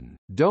donation,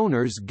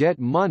 donors get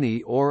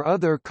money or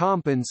other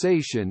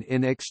compensation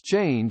in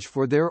exchange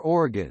for their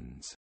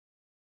organs.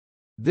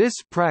 This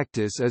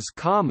practice is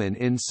common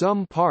in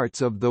some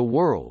parts of the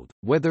world,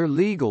 whether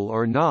legal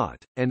or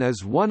not, and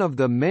is one of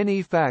the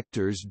many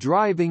factors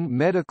driving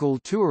medical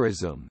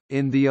tourism.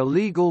 In the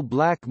illegal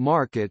black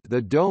market,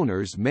 the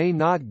donors may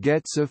not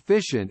get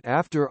sufficient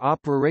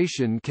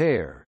after-operation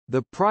care.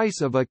 The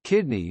price of a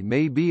kidney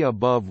may be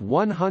above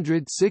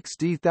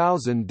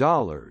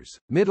 $160,000.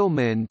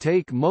 Middlemen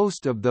take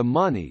most of the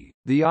money.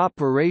 The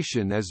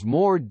operation is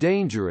more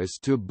dangerous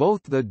to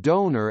both the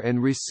donor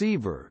and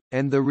receiver,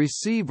 and the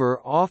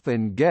receiver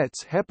often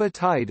gets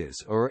hepatitis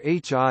or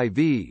HIV.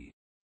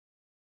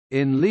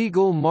 In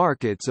legal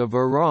markets of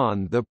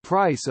Iran, the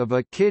price of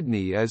a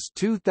kidney is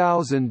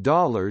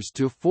 $2,000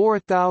 to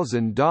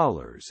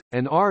 $4,000.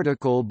 An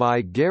article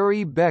by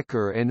Gary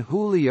Becker and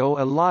Julio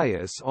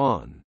Elias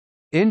on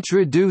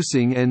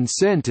Introducing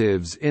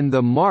Incentives in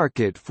the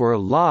Market for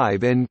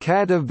Live and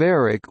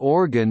Cadaveric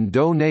Organ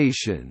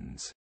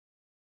Donations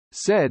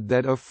said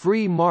that a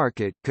free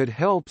market could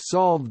help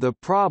solve the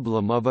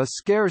problem of a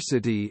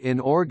scarcity in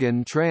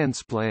organ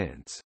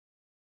transplants.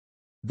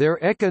 Their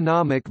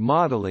economic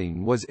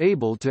modeling was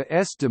able to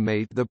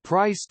estimate the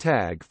price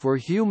tag for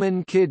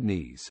human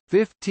kidneys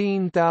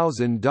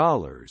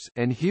 $15,000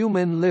 and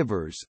human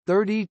livers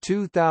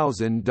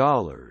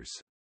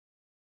 $32,000.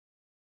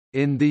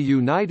 In the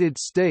United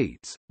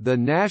States, the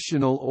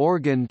National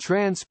Organ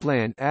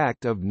Transplant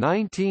Act of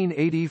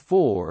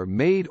 1984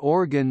 made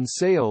organ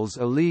sales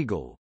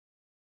illegal.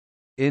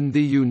 In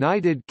the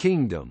United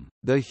Kingdom,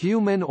 the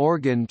Human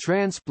Organ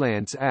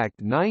Transplants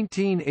Act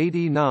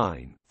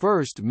 1989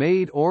 first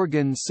made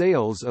organ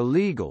sales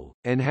illegal,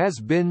 and has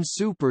been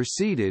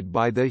superseded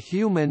by the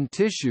Human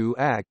Tissue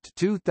Act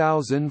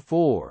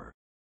 2004.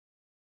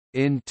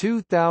 In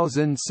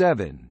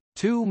 2007,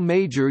 two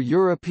major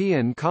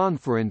European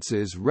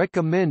conferences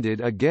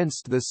recommended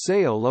against the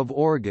sale of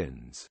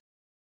organs.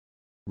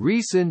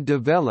 Recent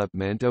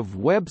development of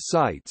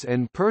websites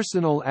and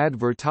personal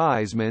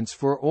advertisements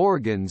for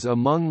organs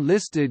among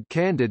listed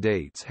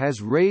candidates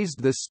has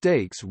raised the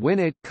stakes when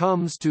it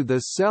comes to the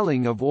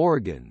selling of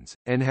organs,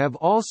 and have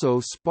also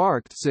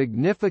sparked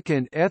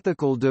significant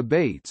ethical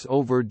debates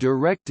over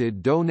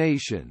directed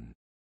donation,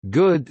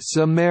 Good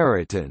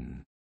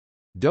Samaritan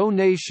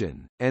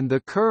donation, and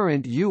the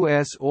current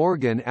U.S.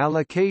 organ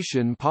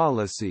allocation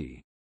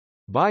policy.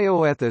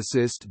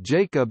 Bioethicist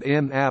Jacob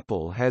M.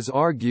 Apple has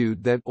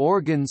argued that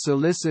organ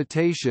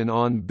solicitation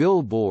on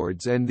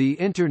billboards and the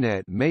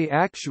Internet may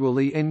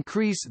actually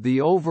increase the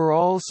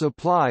overall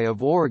supply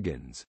of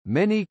organs.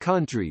 Many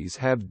countries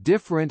have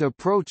different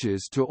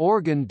approaches to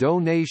organ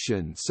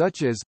donation,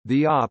 such as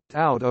the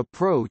opt-out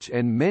approach,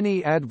 and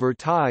many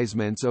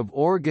advertisements of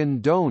organ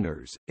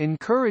donors,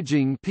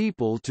 encouraging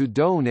people to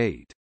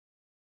donate.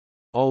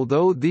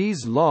 Although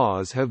these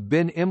laws have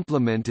been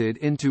implemented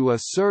into a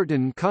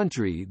certain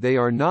country, they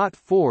are not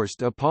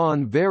forced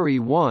upon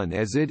everyone,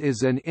 as it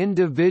is an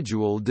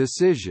individual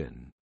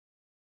decision.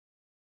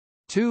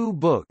 2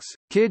 books,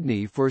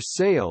 Kidney for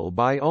Sale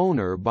by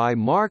Owner by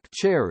Mark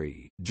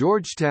Cherry,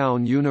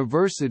 Georgetown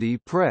University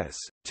Press,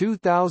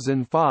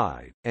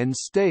 2005, and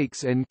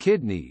Steaks and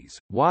Kidneys,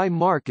 Why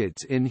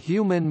Markets in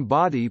Human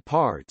Body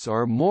Parts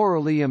Are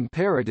Morally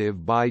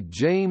Imperative by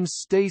James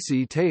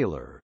Stacy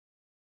Taylor.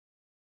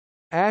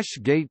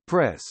 Ashgate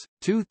Press,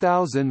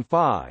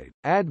 2005,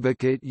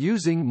 Advocate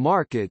Using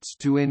Markets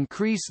to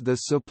Increase the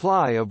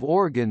Supply of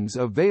Organs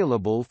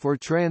Available for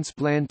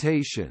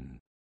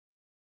Transplantation.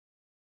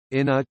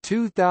 In a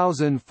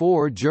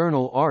 2004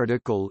 journal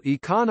article,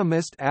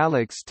 economist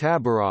Alex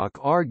Tabarrok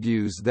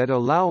argues that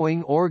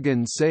allowing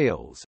organ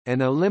sales,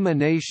 and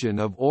elimination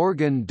of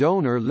organ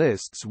donor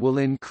lists will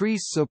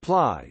increase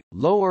supply,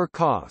 lower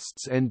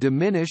costs, and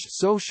diminish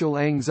social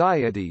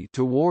anxiety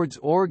towards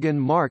organ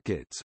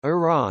markets.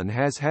 Iran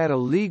has had a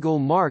legal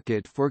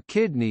market for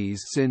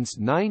kidneys since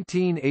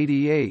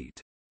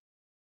 1988.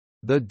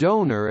 The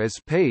donor is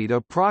paid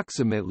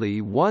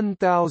approximately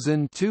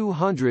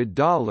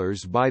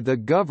 $1,200 by the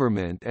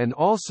government and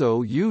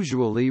also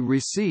usually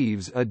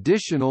receives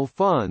additional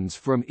funds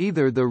from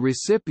either the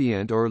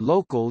recipient or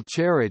local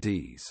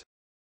charities.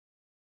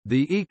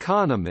 The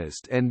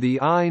Economist and the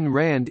Ayn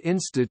Rand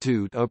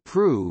Institute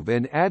approve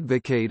and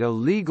advocate a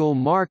legal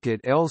market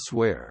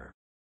elsewhere.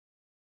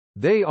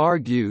 They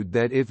argued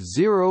that if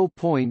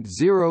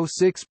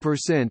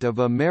 0.06% of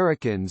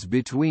Americans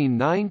between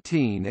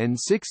 19 and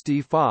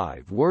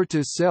 65 were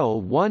to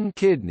sell one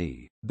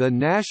kidney, the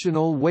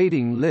national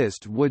waiting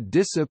list would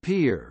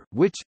disappear,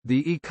 which,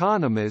 The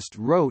Economist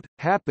wrote,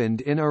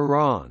 happened in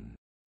Iran.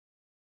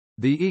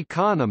 The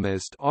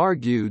Economist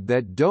argued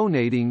that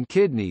donating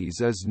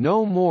kidneys is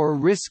no more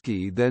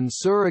risky than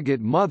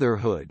surrogate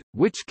motherhood,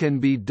 which can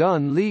be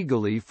done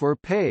legally for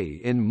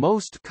pay in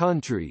most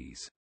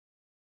countries.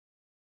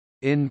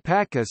 In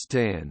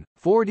Pakistan,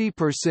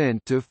 40%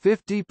 to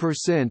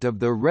 50% of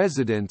the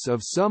residents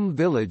of some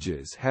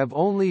villages have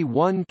only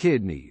one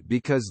kidney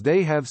because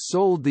they have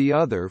sold the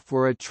other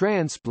for a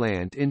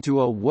transplant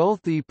into a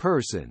wealthy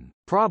person,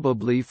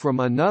 probably from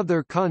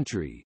another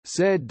country,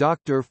 said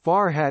Dr.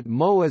 Farhat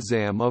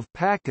Moazzam of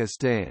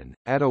Pakistan,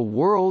 at a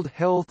World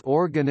Health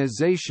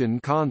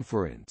Organization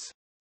conference.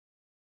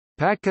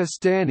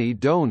 Pakistani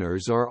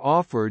donors are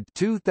offered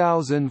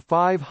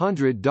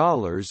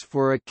 $2,500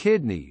 for a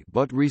kidney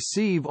but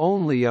receive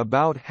only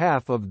about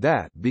half of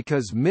that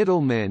because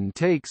middlemen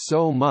take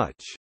so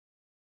much.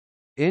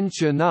 In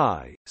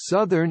Chennai,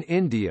 southern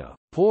India,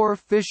 poor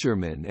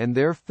fishermen and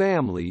their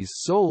families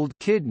sold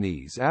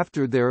kidneys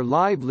after their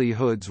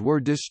livelihoods were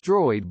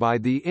destroyed by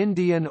the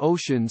Indian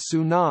Ocean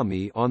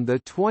tsunami on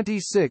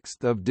 26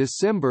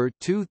 December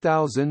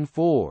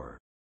 2004.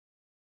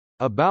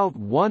 About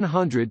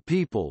 100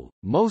 people,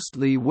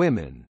 mostly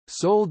women,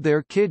 sold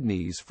their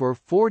kidneys for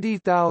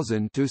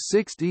 40,000 to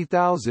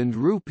 60,000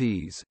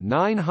 rupees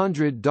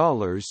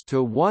 $900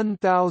 to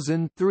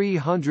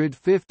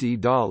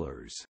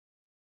 $1,350.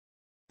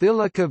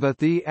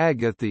 Thilakavathi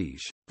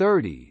Agathish,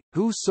 30,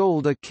 who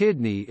sold a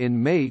kidney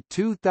in May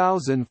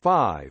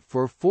 2005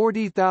 for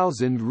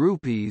 40,000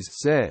 rupees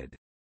said,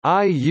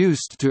 "I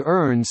used to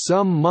earn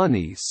some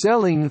money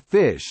selling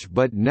fish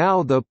but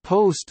now the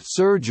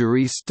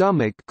post-surgery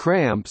stomach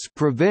cramps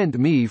prevent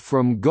me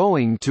from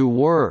going to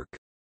work."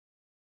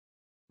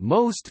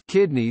 Most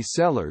kidney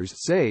sellers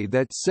say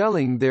that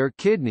selling their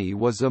kidney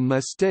was a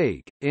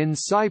mistake. In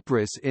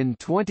Cyprus in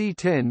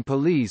 2010,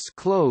 police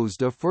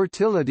closed a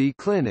fertility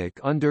clinic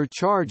under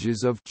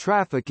charges of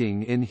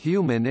trafficking in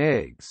human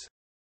eggs.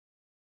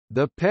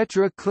 The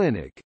Petra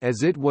Clinic,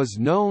 as it was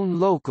known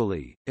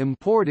locally,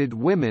 imported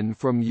women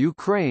from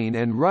Ukraine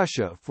and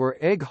Russia for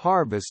egg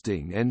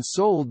harvesting and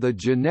sold the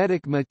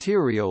genetic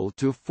material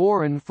to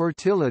foreign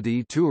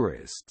fertility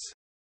tourists.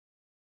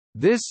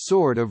 This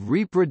sort of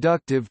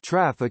reproductive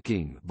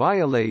trafficking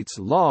violates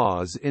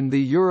laws in the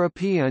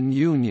European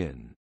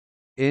Union.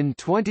 In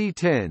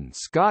 2010,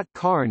 Scott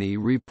Carney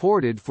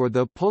reported for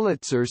the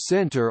Pulitzer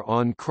Center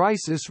on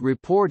Crisis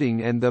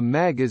Reporting, and the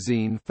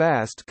magazine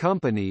Fast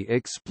Company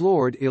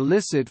explored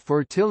illicit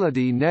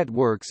fertility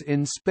networks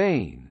in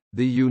Spain,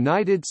 the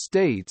United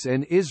States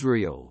and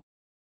Israel.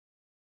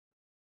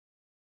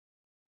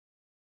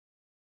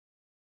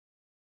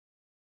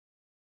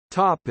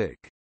 Topic: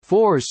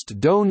 Forced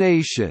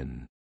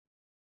donation.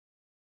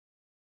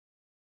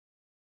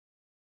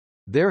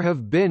 There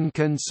have been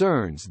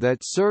concerns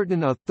that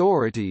certain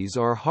authorities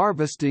are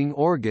harvesting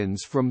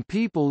organs from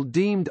people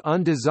deemed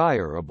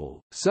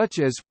undesirable, such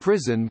as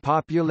prison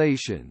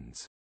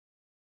populations.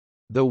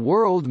 The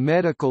World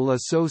Medical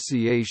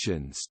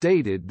Association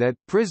stated that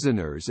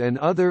prisoners and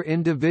other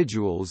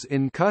individuals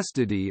in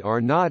custody are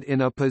not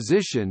in a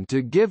position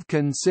to give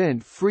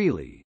consent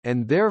freely,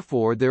 and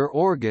therefore their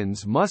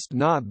organs must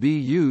not be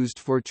used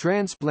for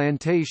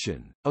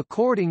transplantation.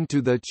 According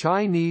to the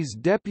Chinese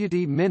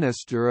Deputy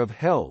Minister of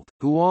Health,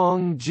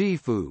 Huang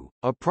Jifu,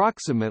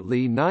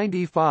 approximately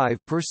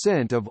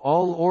 95% of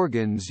all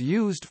organs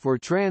used for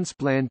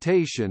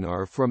transplantation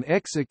are from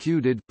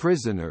executed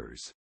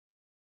prisoners.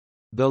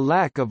 The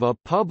lack of a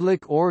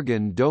public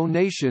organ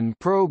donation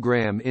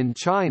program in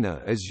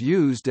China is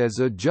used as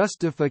a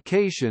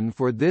justification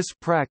for this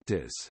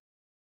practice.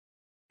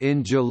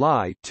 In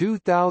July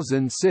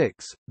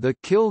 2006, the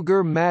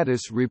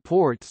Kilger-Mattis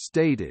report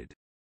stated,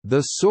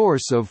 "The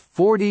source of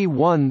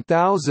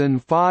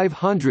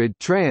 41,500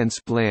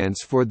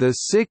 transplants for the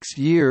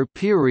 6-year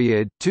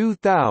period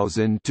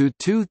 2000 to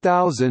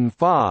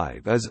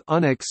 2005 is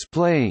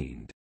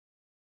unexplained."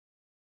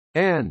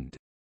 And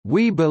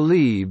 "We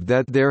believe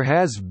that there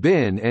has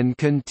been and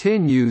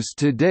continues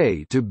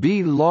today to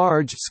be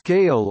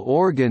large-scale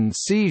organ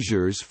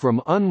seizures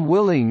from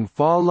unwilling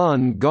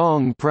Falun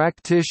Gong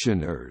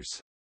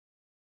practitioners."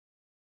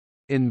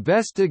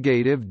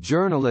 Investigative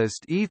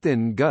journalist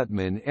Ethan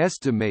Gutman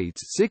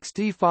estimates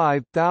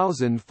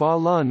 65,000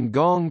 Falun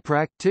Gong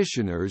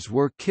practitioners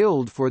were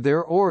killed for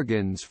their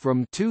organs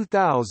from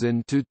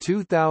 2000 to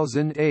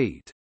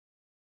 2008.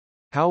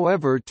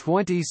 However,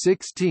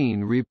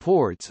 2016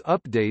 reports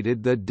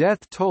updated the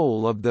death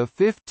toll of the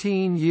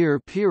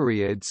 15-year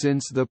period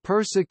since the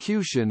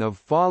persecution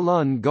of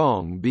Falun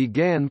Gong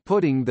began,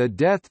 putting the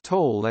death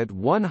toll at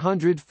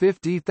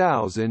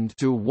 150,000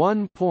 to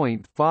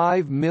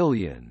 1.5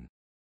 million.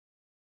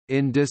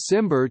 In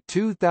December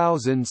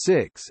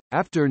 2006,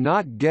 after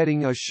not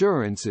getting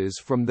assurances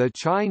from the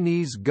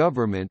Chinese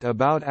government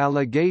about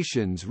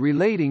allegations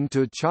relating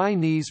to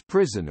Chinese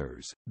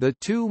prisoners, the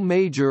two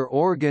major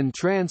organ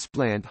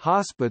transplant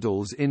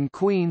hospitals in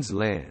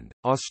Queensland,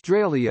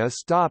 Australia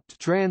stopped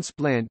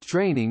transplant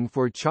training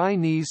for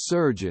Chinese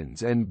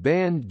surgeons and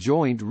banned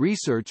joint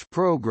research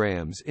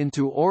programs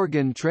into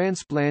organ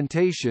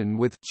transplantation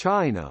with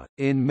China.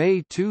 In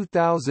May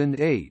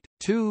 2008,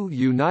 two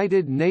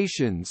United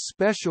Nations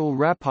special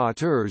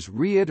rapporteurs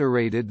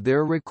reiterated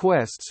their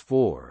requests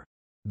for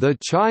the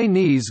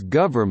Chinese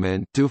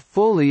government to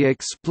fully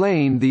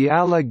explain the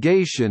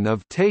allegation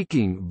of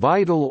taking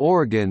vital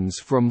organs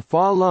from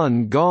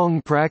Falun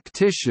Gong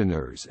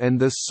practitioners and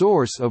the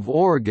source of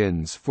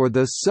organs for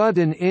the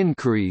sudden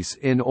increase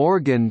in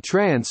organ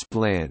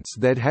transplants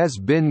that has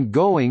been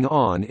going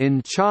on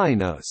in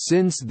China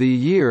since the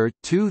year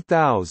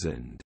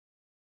 2000.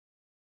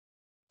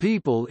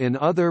 People in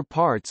other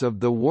parts of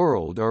the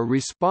world are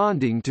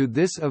responding to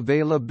this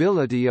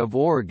availability of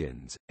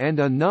organs, and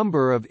a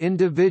number of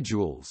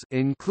individuals,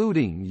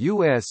 including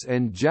US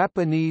and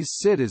Japanese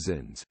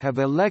citizens, have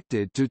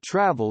elected to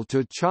travel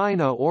to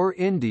China or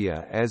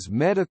India as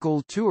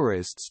medical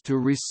tourists to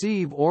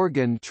receive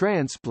organ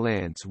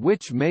transplants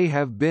which may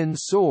have been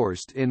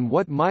sourced in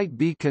what might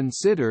be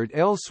considered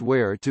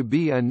elsewhere to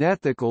be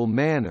unethical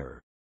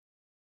manner.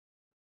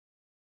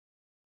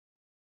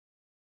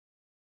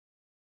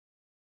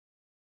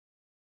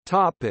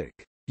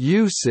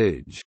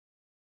 Usage.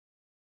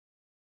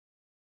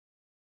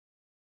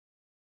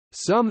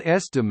 Some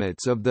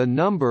estimates of the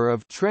number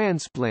of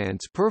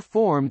transplants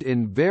performed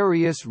in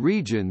various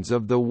regions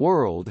of the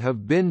world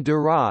have been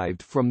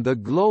derived from the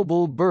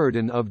Global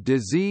Burden of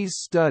Disease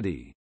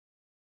study.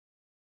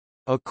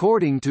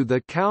 According to the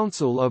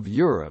Council of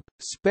Europe,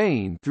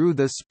 Spain through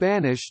the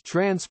Spanish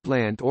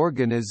Transplant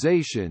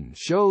Organization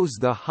shows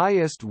the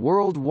highest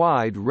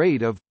worldwide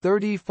rate of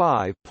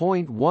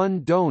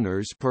 35.1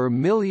 donors per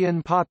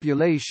million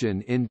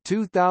population in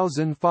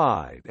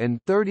 2005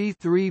 and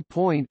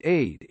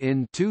 33.8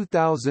 in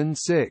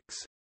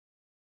 2006.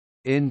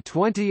 In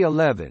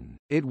 2011,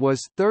 it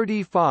was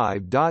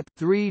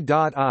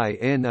 35.3.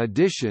 In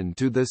addition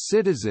to the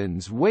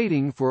citizens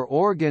waiting for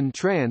organ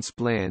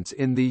transplants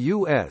in the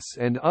US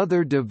and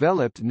other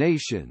developed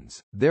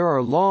nations, there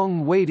are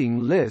long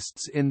waiting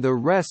lists in the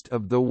rest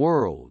of the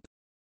world.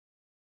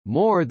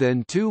 More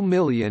than 2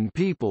 million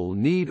people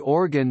need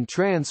organ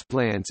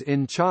transplants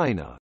in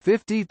China,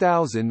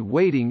 50,000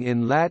 waiting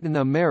in Latin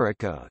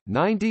America,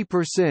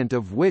 90%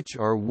 of which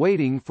are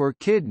waiting for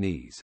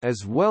kidneys,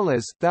 as well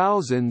as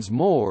thousands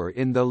more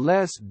in the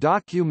less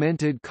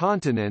documented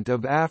continent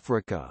of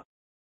Africa.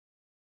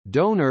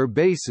 Donor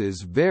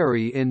bases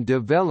vary in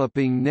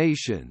developing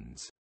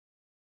nations.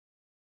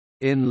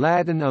 In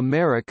Latin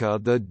America,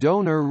 the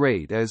donor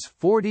rate is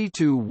 40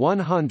 to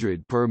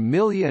 100 per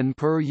million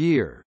per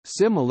year,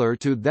 similar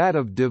to that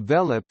of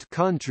developed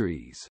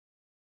countries.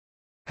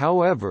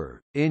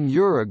 However, in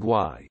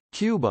Uruguay,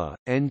 Cuba,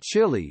 and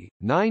Chile,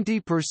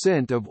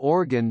 90% of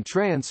organ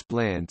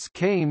transplants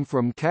came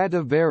from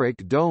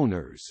cadaveric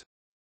donors.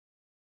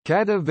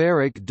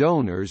 Cadaveric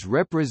donors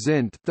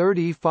represent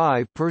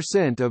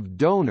 35% of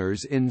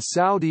donors in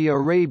Saudi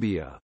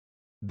Arabia.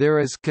 There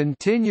is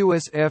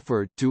continuous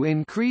effort to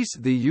increase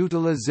the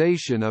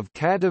utilization of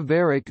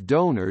cadaveric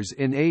donors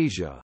in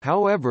Asia,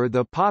 however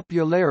the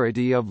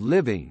popularity of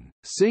living,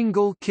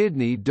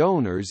 single-kidney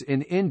donors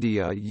in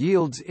India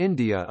yields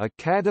India a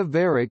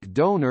cadaveric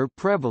donor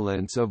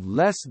prevalence of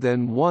less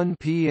than 1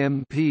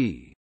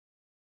 pmp.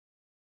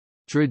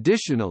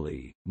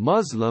 Traditionally,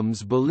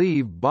 Muslims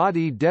believe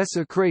body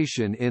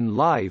desecration in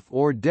life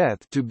or death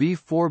to be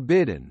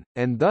forbidden,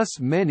 and thus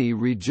many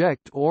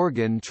reject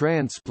organ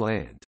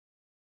transplant.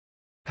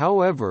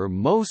 However,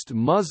 most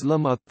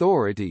Muslim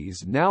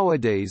authorities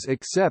nowadays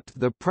accept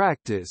the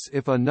practice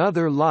if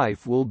another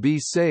life will be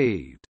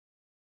saved.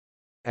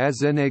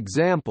 As an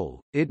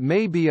example, it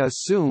may be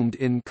assumed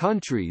in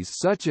countries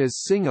such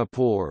as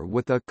Singapore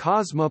with a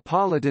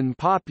cosmopolitan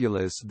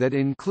populace that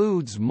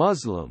includes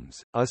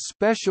Muslims, a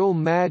special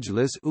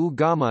Majlis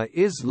Ugama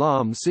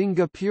Islam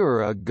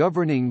Singapura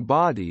governing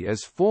body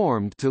is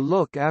formed to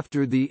look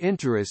after the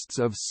interests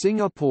of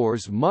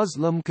Singapore's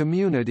Muslim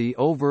community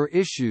over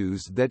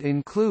issues that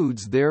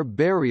includes their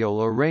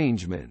burial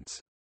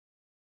arrangements.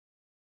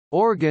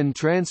 Organ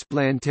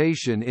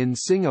transplantation in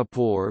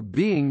Singapore,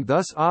 being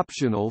thus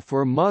optional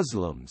for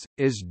Muslims,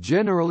 is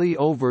generally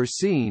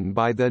overseen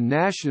by the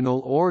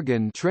National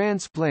Organ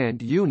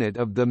Transplant Unit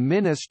of the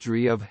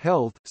Ministry of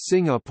Health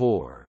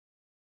Singapore.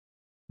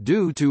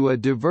 due to a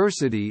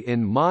diversity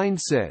in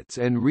mindsets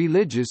and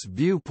religious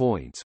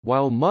viewpoints,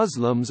 while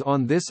Muslims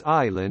on this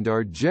island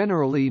are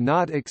generally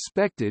not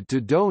expected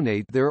to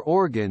donate their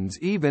organs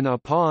even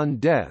upon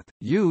death.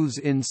 Youths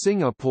in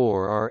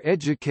Singapore are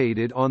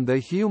educated on the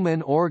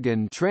Human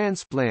Organ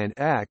Transplant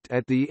Act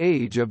at the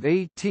age of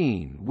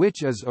 18,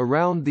 which is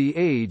around the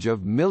age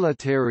of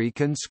military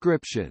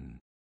conscription.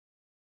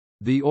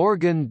 The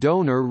Organ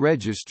Donor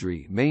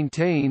Registry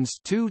maintains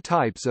two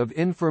types of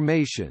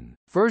information.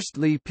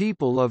 Firstly,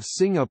 people of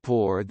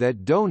Singapore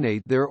that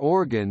donate their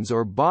organs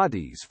or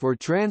bodies for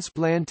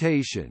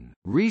transplantation,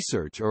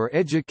 research or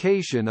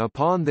education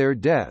upon their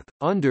death,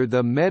 under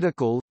the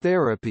Medical,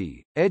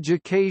 Therapy,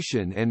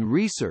 Education and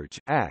Research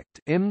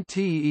Act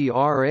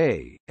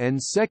 (MTERA),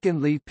 and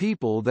secondly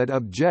people that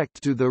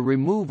object to the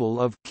removal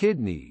of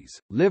kidneys,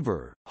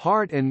 liver,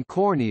 heart and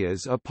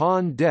corneas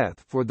upon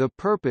death for the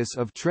purpose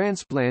of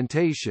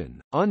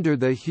transplantation, under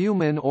the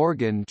Human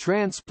Organ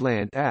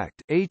Transplant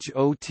Act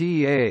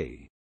 (HOTA).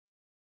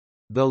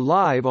 The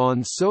Live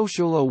on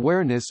Social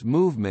Awareness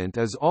movement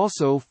is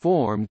also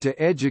formed to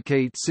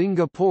educate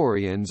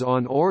Singaporeans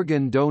on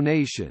organ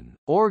donation.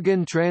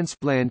 Organ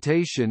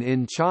transplantation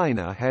in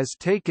China has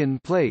taken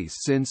place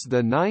since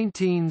the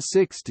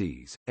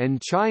 1960s,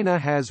 and China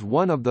has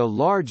one of the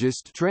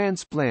largest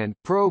transplant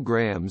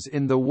programs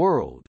in the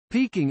world,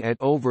 peaking at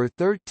over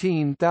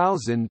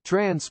 13,000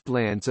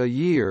 transplants a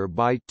year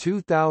by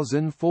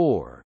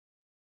 2004.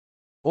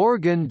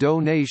 Organ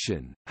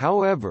donation,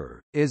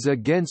 however, is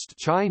against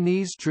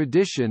Chinese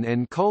tradition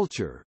and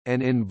culture,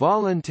 and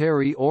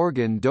involuntary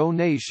organ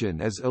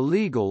donation is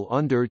illegal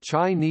under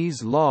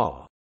Chinese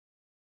law.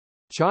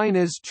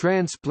 China's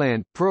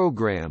transplant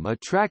program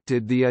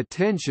attracted the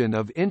attention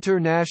of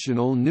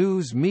international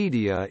news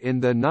media in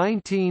the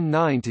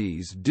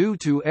 1990s due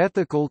to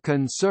ethical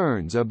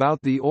concerns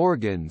about the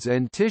organs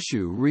and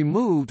tissue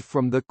removed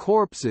from the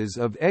corpses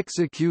of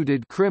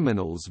executed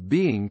criminals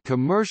being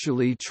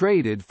commercially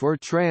traded for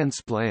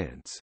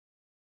transplants.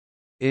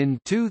 In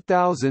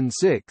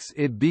 2006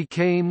 it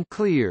became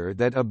clear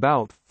that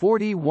about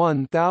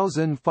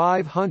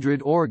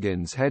 41,500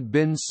 organs had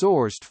been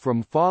sourced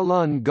from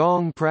Falun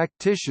Gong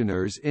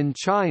practitioners in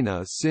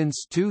China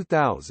since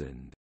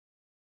 2000.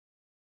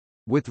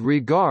 With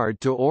regard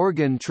to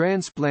organ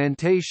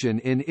transplantation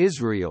in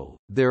Israel,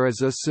 there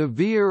is a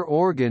severe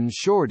organ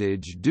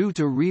shortage due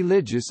to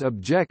religious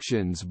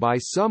objections by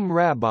some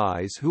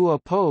rabbis who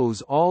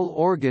oppose all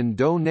organ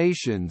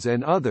donations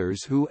and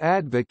others who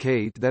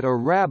advocate that a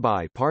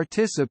rabbi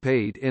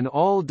participate in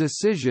all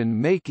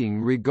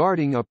decision-making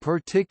regarding a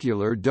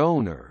particular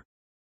donor.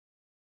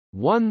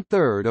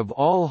 1/3 of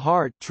all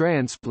heart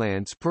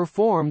transplants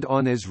performed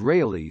on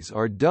Israelis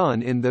are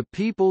done in the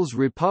People's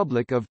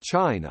Republic of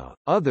China,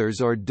 others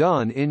are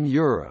done in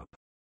Europe.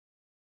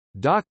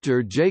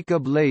 Dr.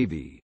 Jacob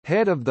Levy,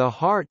 head of the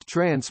Heart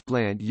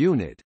Transplant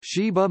Unit,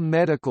 Sheba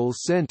Medical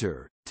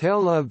Center,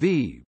 Tel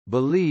Aviv,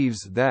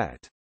 believes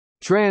that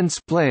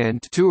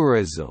transplant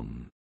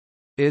tourism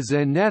is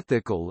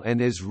unethical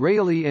and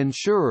Israeli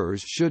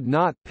insurers should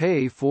not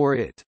pay for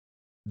it.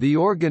 The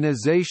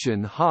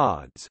organization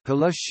HODS,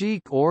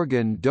 Hashik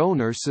Organ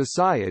Donor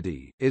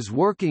Society, is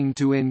working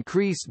to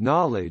increase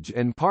knowledge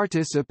and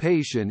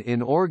participation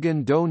in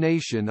organ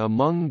donation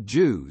among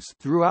Jews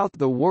throughout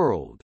the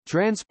world.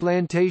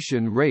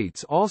 Transplantation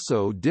rates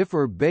also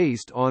differ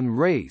based on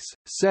race,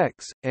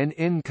 sex, and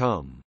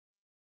income.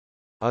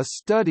 A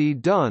study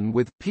done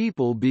with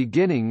people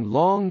beginning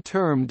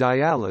long-term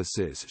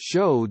dialysis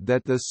showed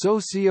that the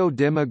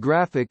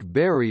socio-demographic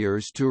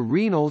barriers to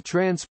renal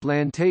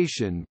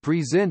transplantation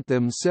present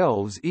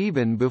themselves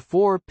even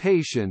before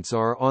patients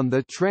are on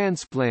the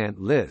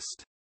transplant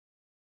list.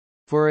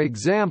 For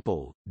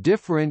example,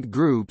 different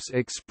groups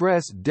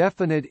express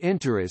definite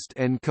interest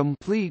and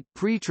complete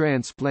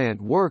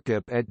pre-transplant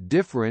workup at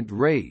different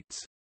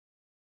rates.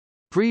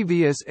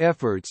 Previous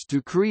efforts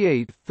to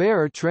create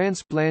fair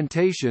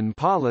transplantation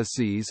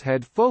policies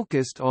had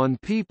focused on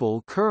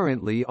people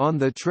currently on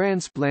the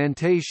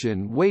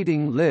transplantation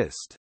waiting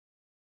list.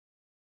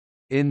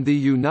 In the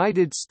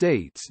United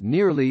States,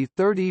 nearly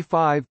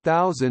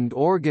 35,000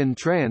 organ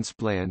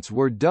transplants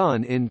were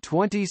done in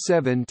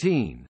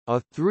 2017, a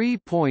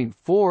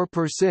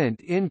 3.4%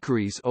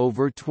 increase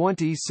over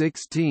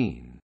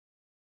 2016.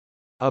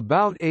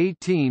 About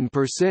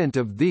 18%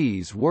 of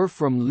these were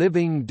from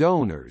living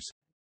donors,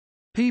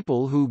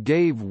 people who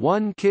gave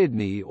one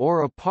kidney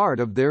or a part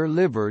of their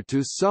liver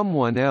to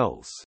someone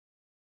else.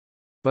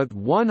 But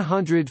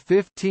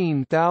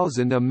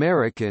 115,000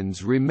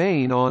 Americans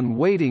remain on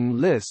waiting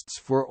lists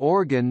for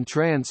organ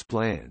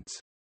transplants.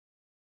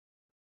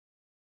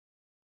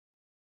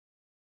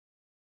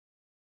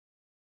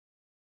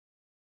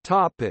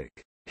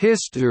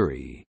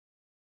 History.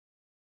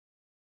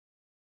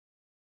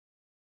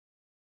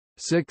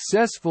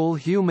 Successful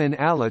human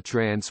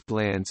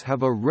allotransplants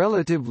have a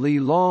relatively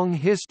long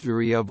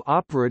history of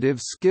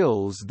operative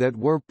skills that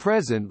were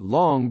present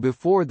long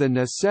before the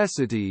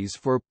necessities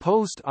for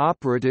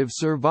post-operative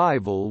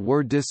survival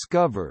were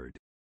discovered.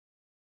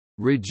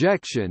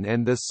 rejection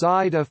and the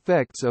side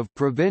effects of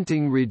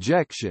preventing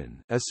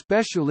rejection,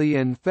 especially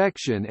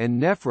infection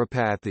and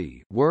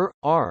nephropathy, were,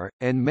 are,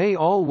 and may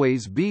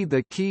always be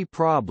the key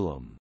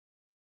problem.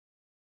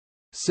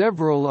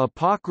 Several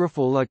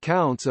apocryphal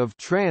accounts of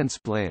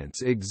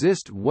transplants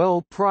exist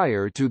well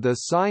prior to the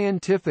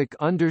scientific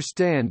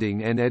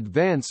understanding and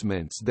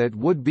advancements that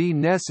would be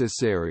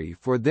necessary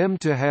for them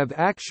to have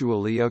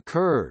actually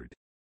occurred.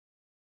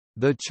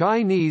 The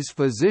Chinese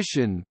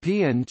physician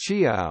Pian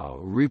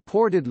Chiao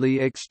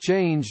reportedly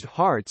exchanged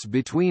hearts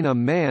between a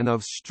man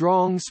of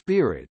strong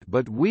spirit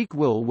but weak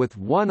will with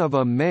one of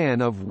a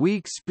man of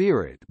weak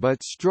spirit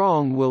but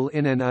strong will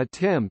in an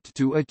attempt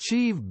to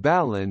achieve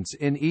balance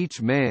in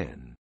each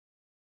man.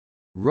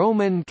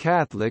 Roman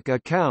Catholic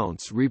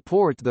accounts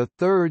report the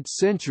 3rd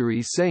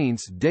century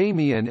saints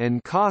Damian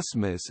and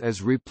Cosmas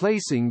as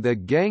replacing the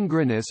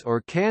gangrenous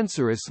or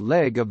cancerous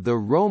leg of the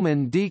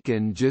Roman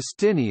deacon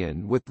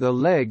Justinian with the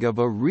leg of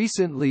a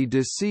recently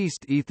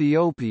deceased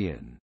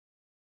Ethiopian.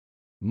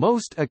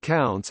 Most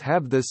accounts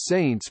have the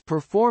saints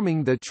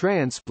performing the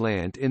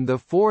transplant in the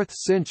 4th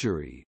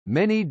century,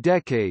 many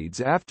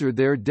decades after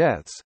their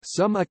deaths.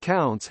 Some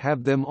accounts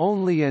have them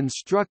only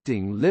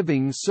instructing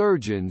living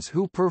surgeons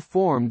who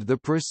performed the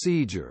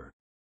procedure.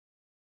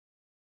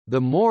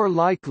 The more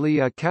likely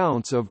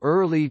accounts of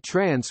early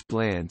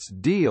transplants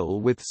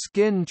deal with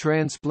skin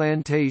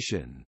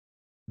transplantation.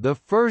 The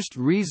first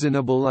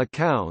reasonable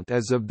account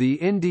is of the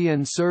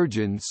Indian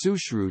surgeon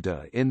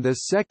Sushruta in the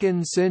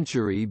 2nd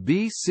century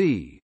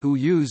BC, who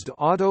used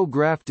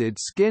autografted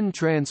skin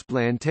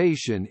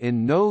transplantation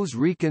in nose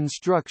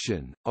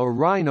reconstruction, a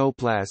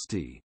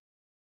rhinoplasty.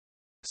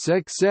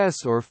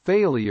 Success or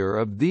failure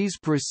of these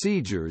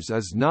procedures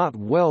is not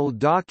well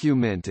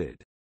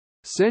documented.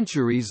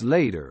 Centuries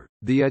later,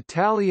 the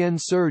Italian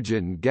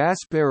surgeon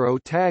Gasparo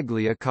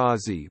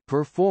Tagliacozzi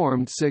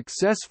performed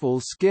successful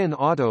skin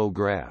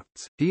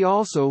autografts. He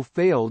also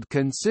failed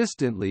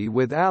consistently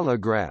with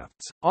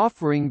allografts,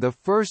 offering the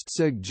first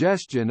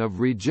suggestion of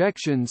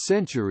rejection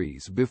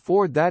centuries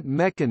before that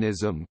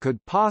mechanism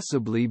could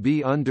possibly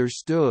be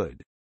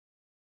understood.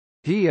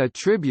 He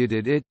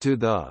attributed it to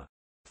the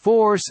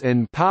force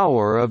and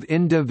power of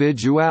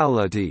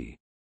individuality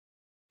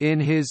in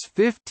his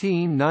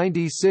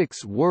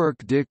 1596 work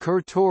De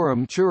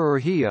Curtorum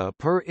Chirurgia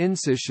per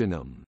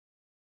Incisionum.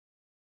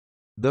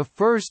 The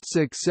first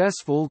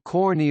successful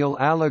corneal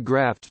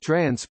allograft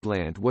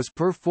transplant was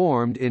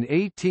performed in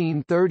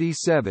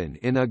 1837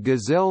 in a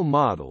gazelle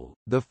model.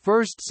 The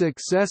first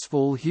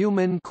successful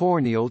human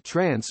corneal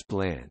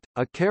transplant,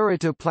 a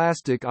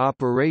keratoplastic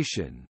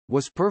operation,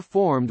 was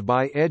performed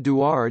by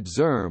Eduard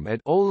Zerm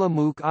at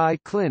Olomouc Eye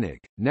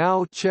Clinic,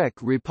 now Czech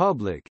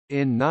Republic,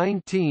 in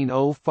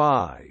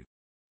 1905.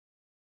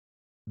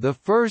 The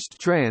first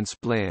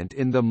transplant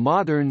in the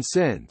modern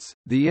sense,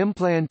 the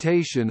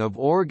implantation of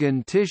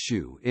organ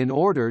tissue in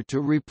order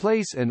to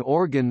replace an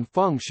organ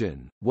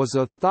function, was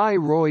a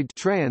thyroid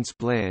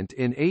transplant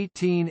in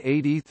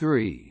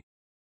 1883.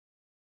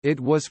 It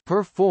was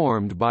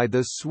performed by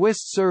the Swiss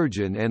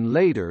surgeon and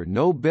later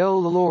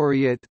Nobel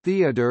laureate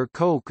Theodor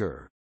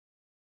Kocher.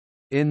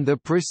 In the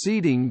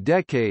preceding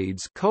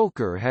decades,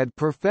 Kocher had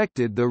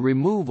perfected the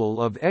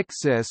removal of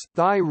excess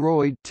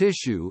thyroid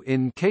tissue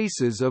in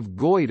cases of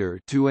goiter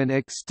to an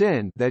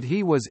extent that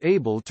he was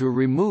able to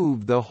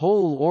remove the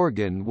whole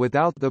organ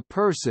without the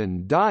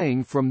person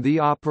dying from the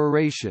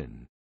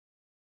operation.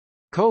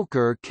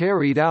 Kocher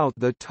carried out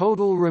the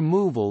total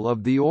removal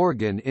of the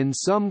organ in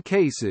some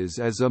cases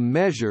as a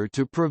measure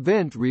to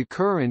prevent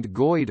recurrent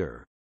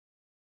goiter.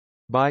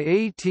 By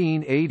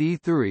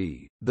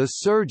 1883, the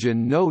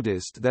surgeon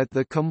noticed that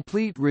the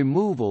complete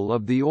removal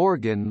of the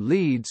organ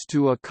leads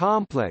to a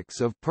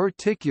complex of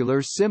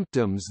particular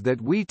symptoms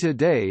that we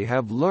today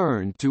have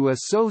learned to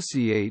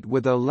associate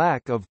with a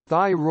lack of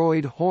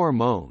thyroid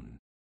hormone.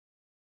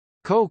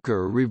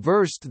 Kocher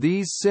reversed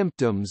these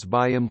symptoms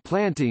by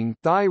implanting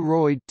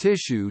thyroid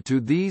tissue to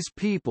these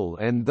people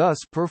and thus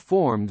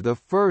performed the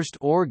first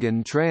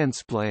organ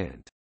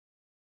transplant.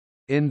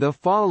 In the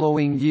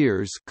following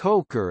years,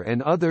 Kocher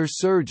and other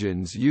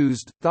surgeons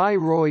used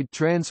thyroid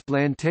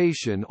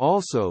transplantation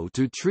also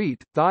to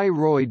treat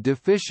thyroid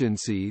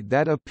deficiency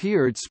that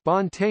appeared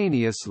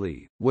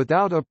spontaneously,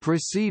 without a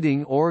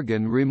preceding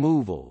organ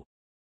removal.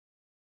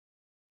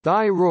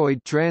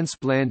 Thyroid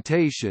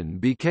transplantation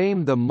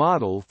became the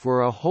model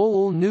for a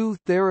whole new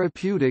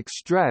therapeutic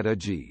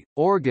strategy,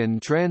 organ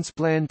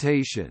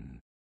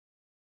transplantation.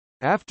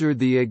 After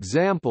the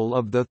example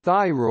of the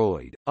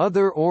thyroid,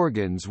 other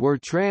organs were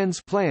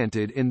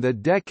transplanted in the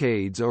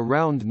decades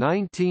around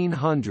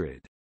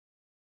 1900.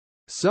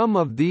 Some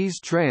of these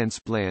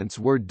transplants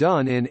were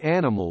done in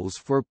animals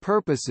for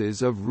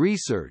purposes of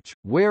research,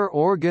 where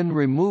organ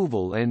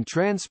removal and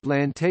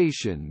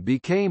transplantation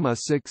became a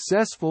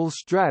successful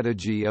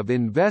strategy of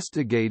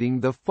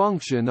investigating the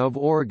function of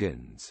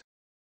organs.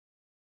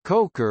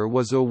 Kocher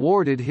was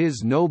awarded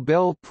his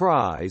Nobel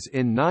Prize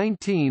in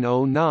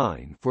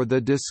 1909 for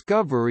the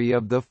discovery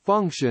of the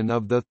function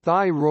of the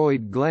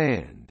thyroid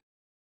gland.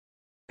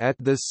 At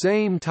the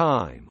same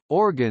time,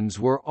 organs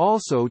were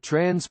also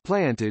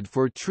transplanted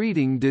for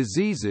treating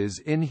diseases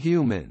in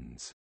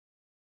humans.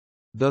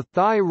 The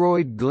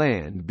thyroid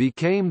gland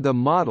became the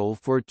model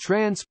for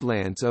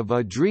transplants of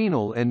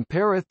adrenal and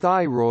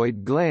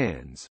parathyroid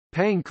glands,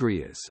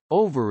 pancreas,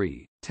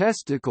 ovary,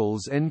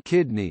 testicles and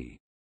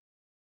kidney.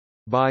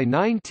 By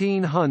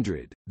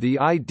 1900, the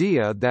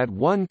idea that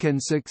one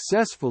can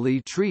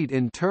successfully treat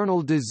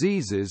internal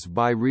diseases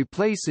by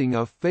replacing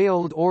a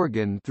failed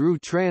organ through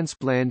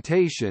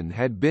transplantation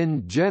had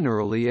been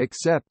generally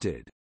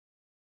accepted.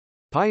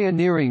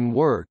 Pioneering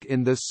work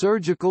in the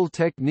surgical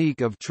technique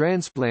of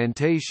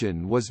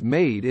transplantation was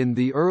made in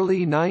the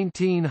early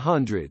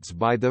 1900s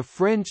by the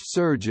French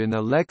surgeon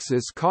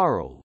Alexis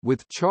Carrel,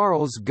 with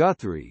Charles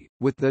Guthrie,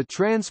 with the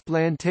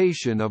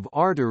transplantation of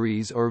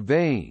arteries or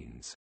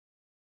veins.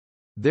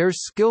 Their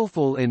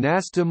skillful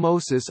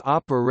anastomosis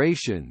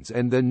operations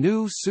and the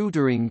new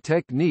suturing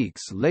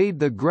techniques laid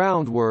the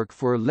groundwork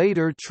for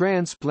later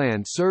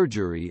transplant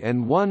surgery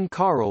and won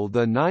Carrel the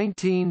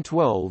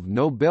 1912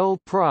 Nobel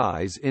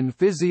Prize in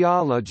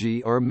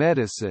Physiology or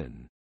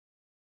Medicine.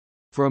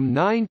 From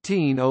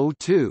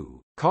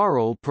 1902,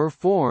 Carrel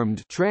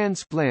performed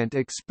transplant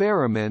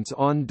experiments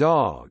on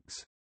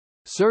dogs.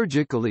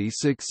 Surgically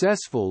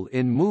successful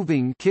in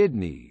moving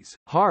kidneys,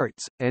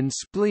 hearts, and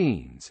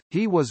spleens,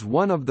 he was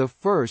one of the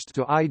first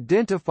to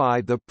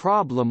identify the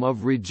problem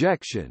of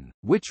rejection,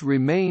 which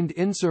remained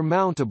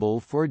insurmountable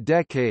for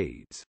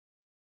decades.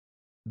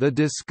 The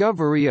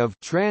discovery of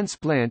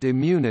transplant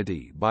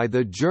immunity by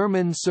the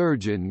German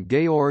surgeon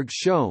Georg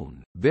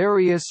Schoen,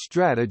 various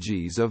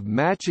strategies of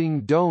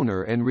matching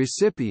donor and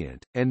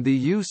recipient, and the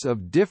use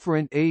of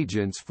different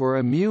agents for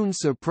immune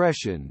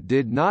suppression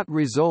did not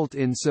result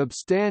in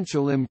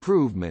substantial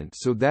improvement,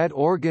 so that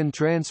organ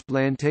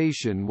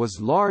transplantation was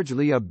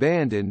largely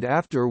abandoned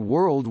after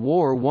World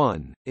War I.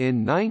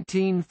 In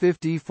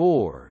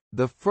 1954,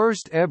 the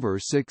first ever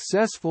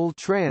successful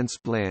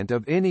transplant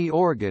of any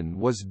organ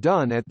was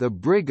done at the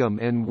Brigham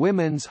and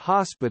Women's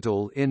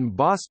Hospital in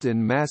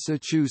Boston,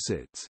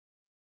 Massachusetts.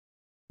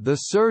 The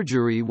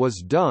surgery was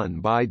done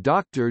by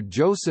Dr.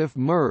 Joseph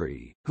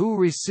Murray, who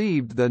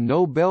received the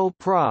Nobel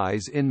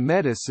Prize in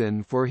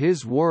Medicine for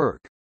his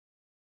work.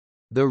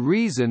 The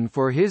reason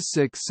for his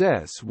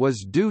success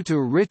was due to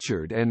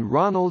Richard and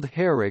Ronald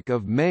Herrick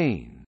of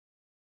Maine.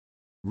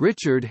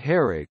 Richard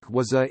Herrick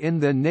was in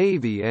the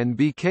Navy and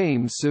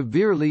became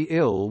severely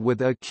ill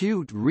with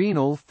acute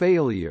renal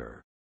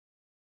failure.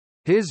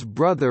 His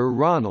brother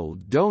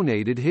Ronald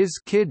donated his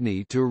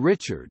kidney to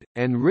Richard,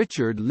 and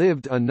Richard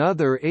lived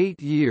another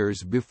 8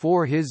 years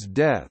before his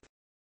death.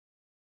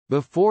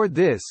 Before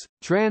this,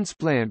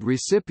 transplant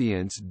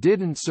recipients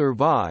didn't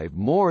survive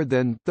more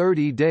than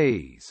 30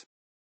 days.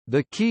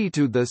 The key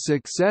to the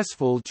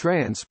successful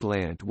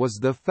transplant was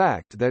the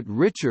fact that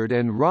Richard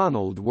and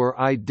Ronald were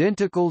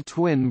identical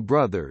twin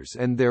brothers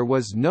and there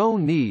was no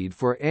need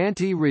for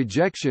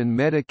anti-rejection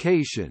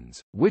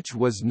medications, which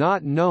was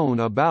not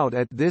known about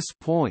at this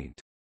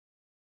point.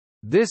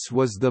 This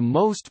was the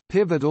most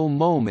pivotal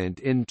moment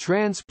in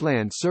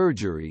transplant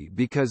surgery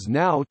because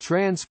now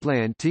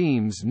transplant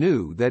teams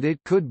knew that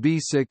it could be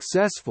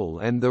successful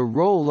and the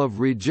role of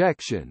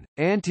rejection,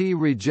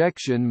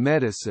 anti-rejection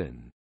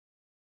medicine.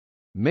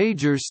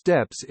 Major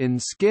steps in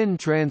skin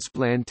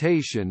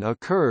transplantation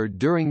occurred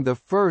during the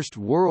First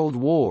World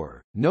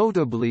War,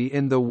 notably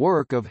in the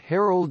work of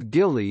Harold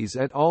Gillies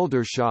at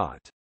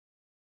Aldershot.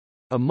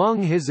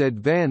 Among his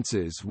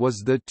advances was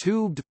the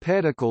tubed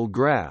pedicle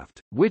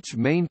graft, which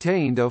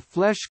maintained a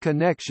flesh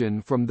connection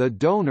from the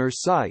donor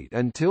site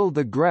until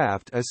the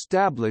graft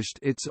established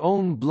its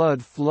own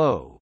blood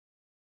flow.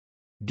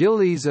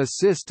 Gillies'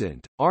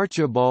 assistant,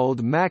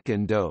 Archibald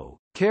McIndoe,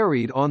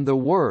 carried on the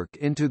work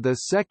into the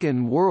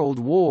Second World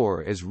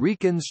War as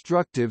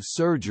reconstructive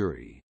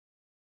surgery.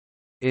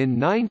 In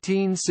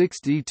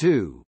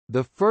 1962,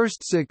 the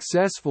first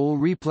successful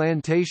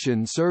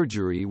replantation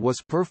surgery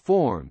was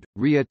performed,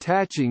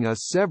 reattaching a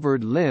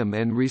severed limb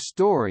and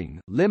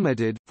restoring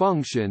limited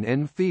function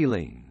and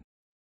feeling.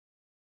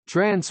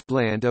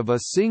 Transplant of a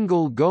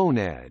single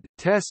gonad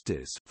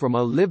testis from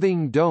a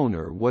living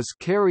donor was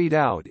carried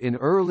out in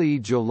early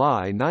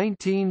July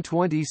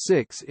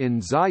 1926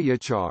 in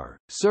Zaječar,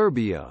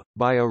 Serbia,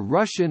 by a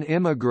Russian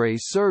émigré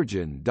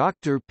surgeon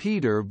Dr.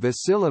 Peter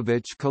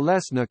Vasilyevich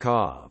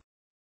Kolesnikov.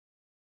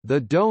 The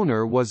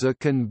donor was a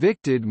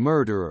convicted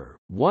murderer,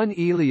 one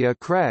Ilya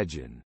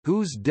Krajan,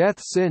 whose death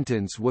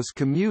sentence was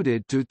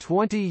commuted to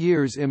 20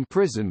 years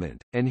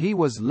imprisonment, and he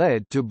was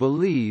led to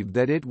believe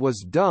that it was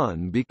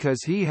done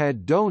because he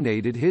had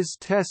donated his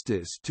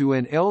testis to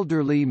an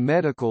elderly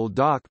medical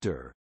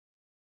doctor.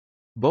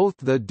 Both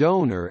the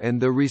donor and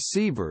the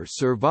receiver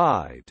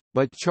survived,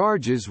 but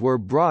charges were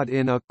brought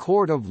in a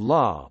court of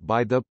law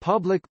by the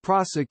public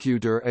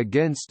prosecutor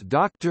against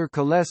Dr.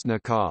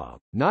 Kolesnikov,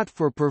 not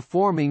for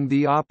performing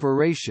the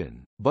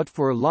operation, but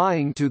for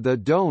lying to the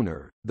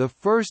donor. The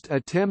first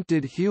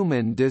attempted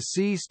human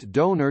deceased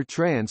donor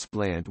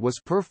transplant was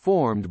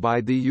performed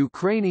by the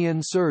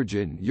Ukrainian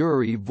surgeon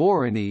Yuri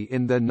Vorony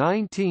in the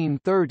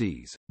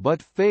 1930s,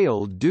 but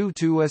failed due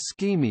to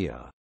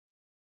ischemia.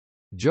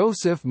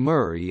 Joseph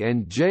Murray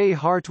and J.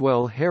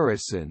 Hartwell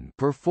Harrison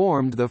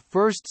performed the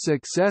first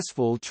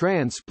successful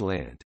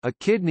transplant, a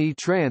kidney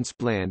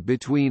transplant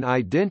between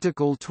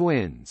identical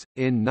twins,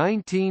 in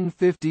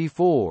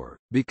 1954,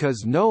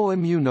 because no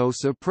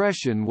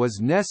immunosuppression was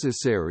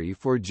necessary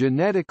for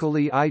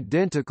genetically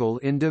identical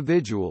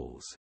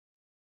individuals.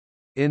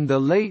 In the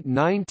late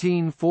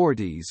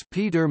 1940s,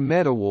 Peter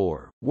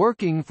Medawar,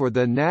 working for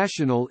the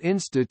National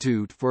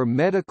Institute for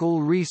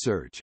Medical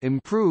Research,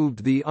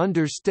 improved the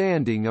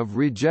understanding of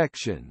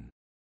rejection.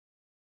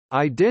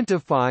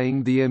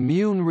 Identifying the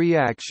immune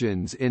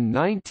reactions in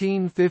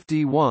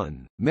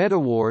 1951,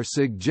 Medawar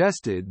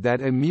suggested that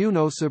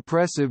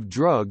immunosuppressive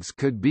drugs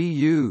could be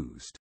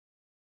used.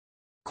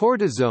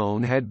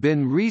 Cortisone had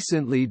been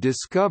recently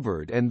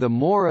discovered and the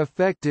more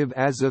effective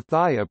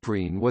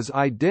azathioprine was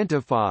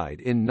identified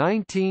in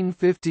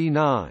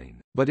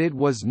 1959, but it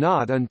was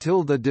not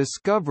until the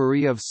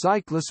discovery of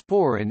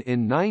cyclosporin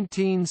in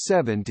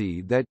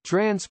 1970 that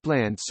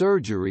transplant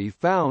surgery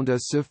found a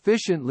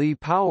sufficiently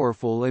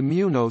powerful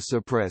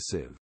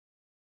immunosuppressive.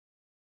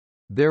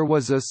 There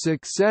was a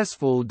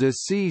successful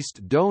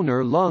deceased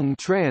donor lung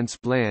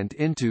transplant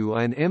into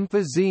an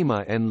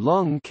emphysema and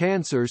lung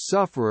cancer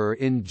sufferer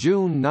in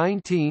June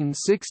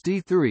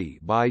 1963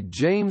 by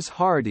James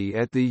Hardy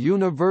at the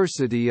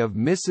University of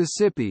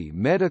Mississippi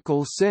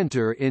Medical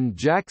Center in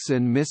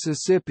Jackson,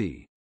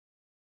 Mississippi.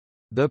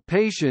 The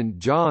patient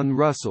John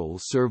Russell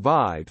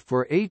survived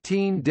for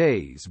 18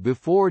 days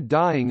before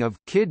dying of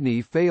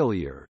kidney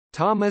failure.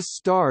 Thomas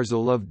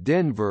Starzl of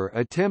Denver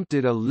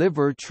attempted a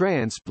liver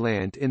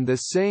transplant in the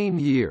same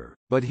year,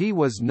 but he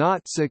was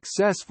not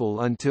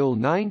successful until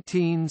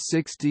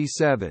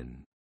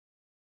 1967.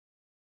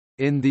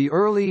 In the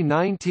early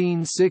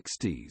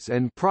 1960s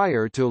and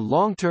prior to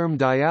long-term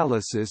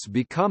dialysis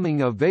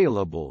becoming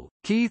available,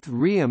 Keith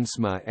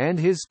Riemsma and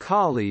his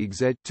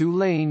colleagues at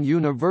Tulane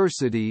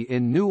University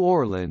in New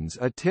Orleans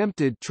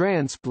attempted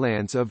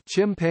transplants of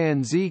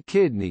chimpanzee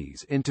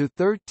kidneys into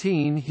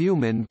 13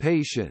 human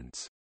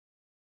patients.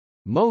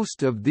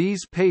 Most of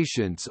these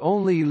patients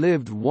only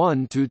lived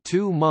 1 to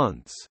 2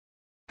 months.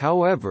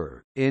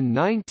 However, in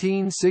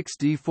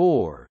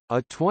 1964,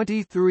 a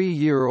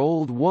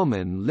 23-year-old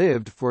woman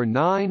lived for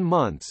 9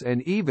 months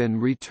and even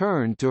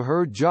returned to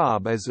her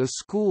job as a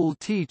school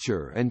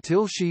teacher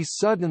until she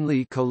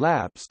suddenly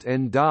collapsed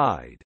and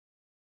died.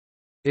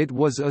 It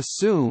was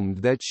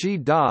assumed that she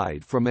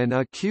died from an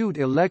acute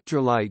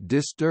electrolyte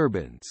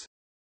disturbance.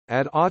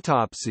 At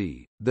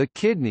autopsy, the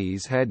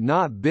kidneys had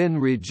not been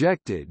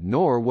rejected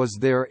nor was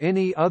there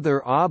any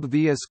other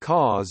obvious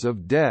cause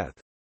of death.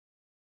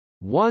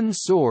 One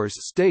source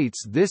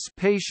states this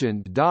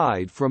patient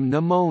died from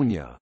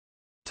pneumonia.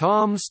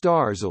 Tom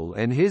Starzl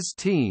and his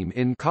team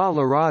in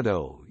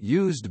Colorado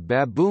used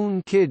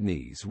baboon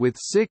kidneys with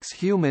 6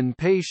 human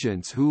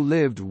patients who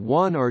lived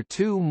 1 or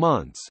 2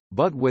 months,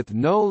 but with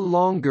no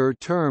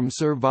longer-term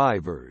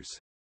survivors.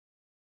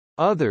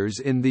 Others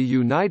in the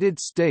United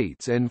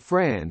States and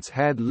France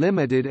had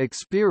limited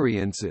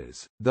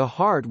experiences. The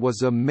heart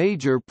was a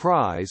major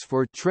prize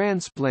for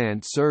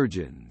transplant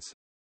surgeons.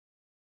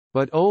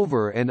 But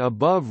over and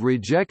above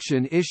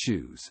rejection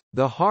issues,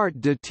 the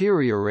heart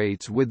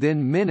deteriorates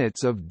within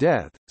minutes of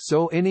death,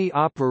 so any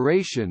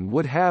operation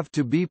would have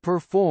to be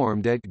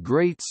performed at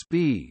great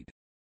speed.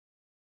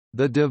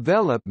 The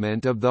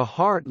development of the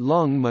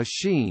heart-lung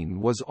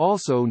machine was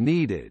also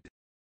needed.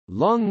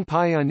 Lung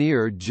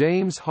pioneer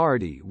James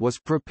Hardy was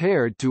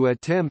prepared to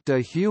attempt a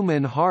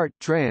human heart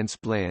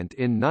transplant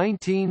in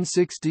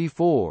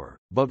 1964,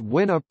 but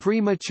when a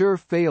premature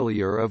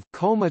failure of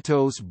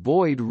comatose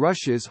Boyd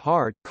Rush's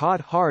heart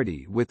caught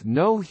Hardy with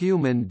no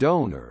human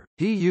donor,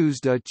 he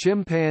used a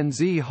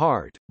chimpanzee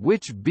heart,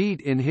 which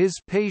beat in his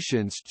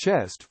patient's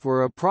chest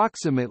for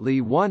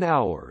approximately 1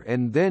 hour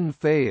and then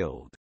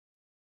failed.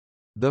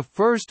 The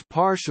first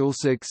partial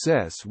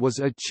success was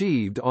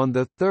achieved on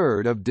 3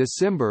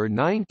 December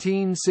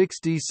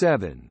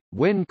 1967,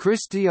 when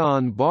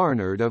Christiaan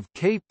Barnard of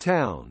Cape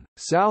Town,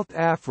 South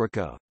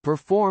Africa,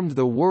 performed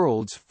the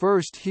world's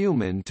first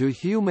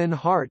human-to-human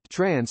heart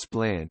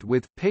transplant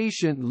with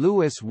patient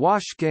Louis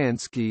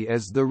Washkansky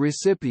as the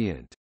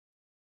recipient.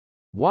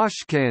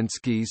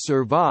 Washkansky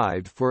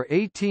survived for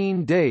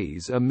 18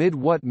 days amid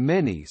what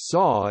many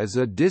saw as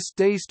a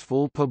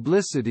distasteful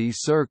publicity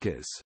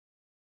circus.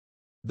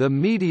 The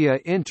media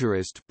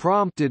interest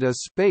prompted a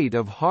spate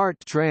of heart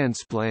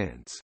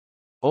transplants.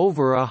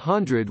 Over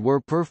 100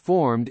 were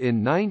performed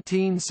in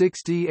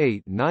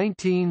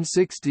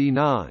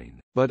 1968–1969,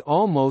 but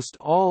almost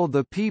all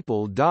the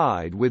people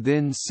died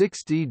within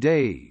 60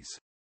 days.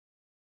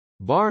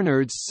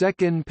 Barnard's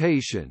second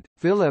patient,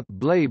 Philip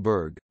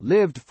Bleiberg,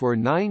 lived for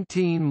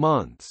 19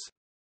 months.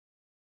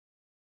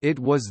 It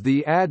was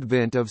the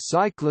advent of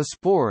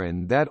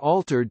cyclosporin that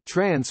altered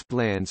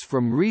transplants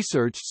from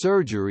research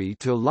surgery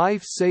to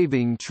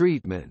life-saving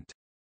treatment.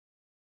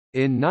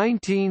 In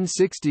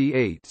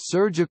 1968,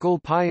 surgical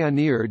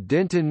pioneer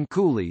Denton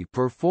Cooley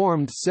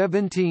performed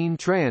 17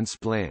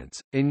 transplants,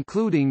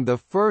 including the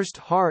first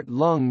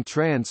heart-lung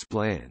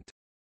transplant.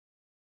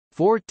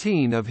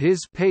 14 of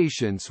his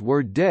patients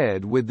were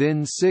dead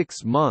within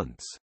 6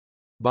 months.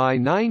 By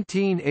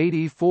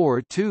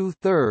 1984,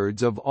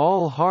 two-thirds of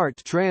all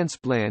heart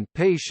transplant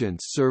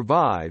patients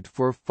survived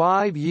for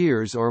 5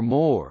 years or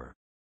more.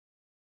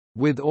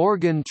 With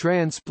organ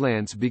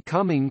transplants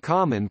becoming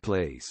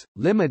commonplace,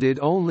 limited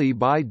only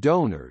by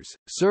donors,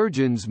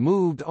 surgeons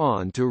moved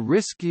on to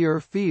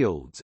riskier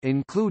fields,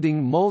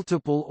 including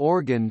multiple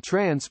organ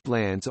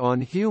transplants on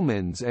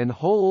humans and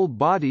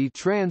whole-body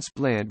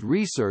transplant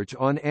research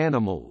on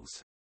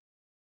animals.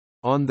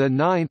 On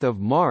 9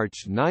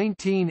 March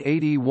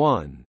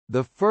 1981,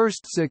 the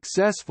first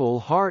successful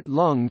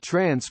heart-lung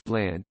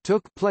transplant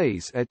took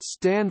place at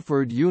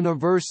Stanford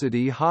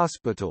University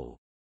Hospital.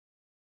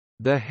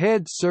 The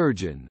head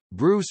surgeon,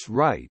 Bruce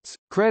Wrights,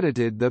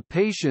 credited the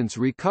patient's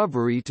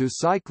recovery to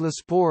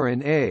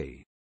cyclosporin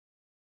A.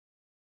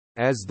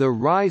 As the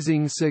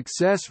rising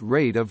success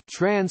rate of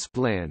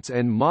transplants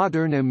and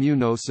modern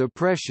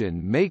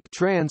immunosuppression make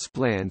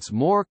transplants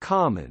more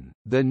common,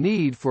 the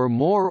need for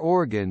more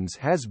organs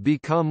has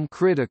become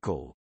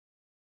critical.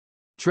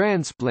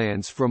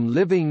 Transplants from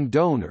living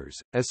donors,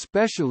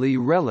 especially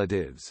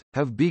relatives,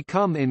 have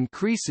become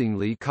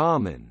increasingly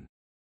common.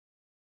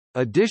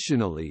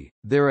 Additionally,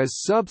 there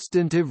is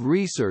substantive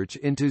research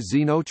into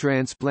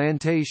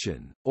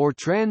xenotransplantation, or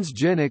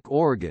transgenic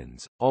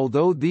organs,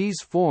 although these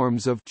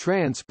forms of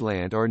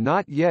transplant are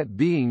not yet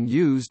being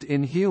used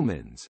in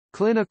humans.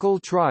 Clinical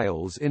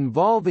trials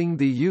involving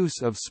the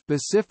use of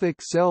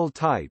specific cell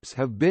types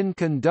have been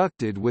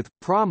conducted with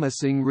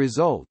promising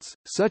results,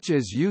 such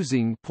as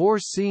using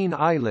porcine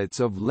islets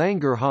of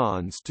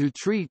Langerhans to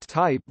treat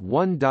type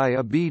 1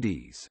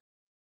 diabetes.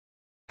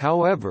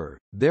 However,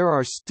 there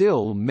are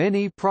still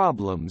many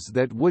problems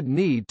that would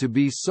need to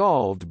be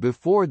solved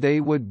before they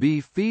would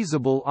be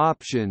feasible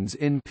options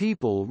in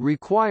people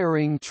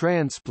requiring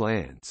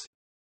transplants.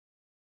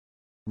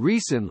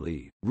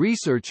 Recently,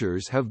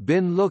 researchers have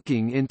been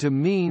looking into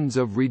means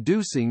of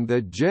reducing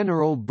the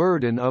general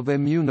burden of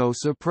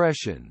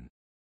immunosuppression.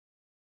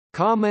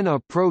 Common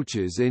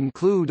approaches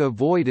include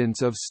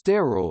avoidance of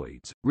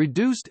steroids,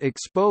 reduced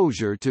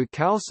exposure to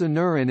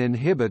calcineurin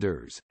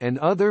inhibitors, and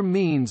other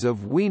means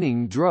of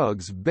weaning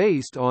drugs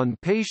based on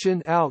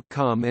patient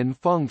outcome and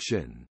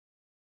function.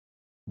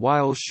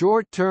 While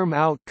short-term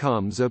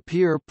outcomes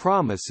appear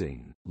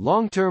promising,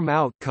 long-term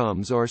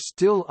outcomes are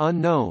still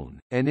unknown,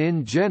 and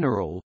in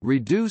general,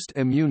 reduced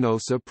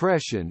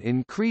immunosuppression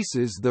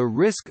increases the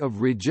risk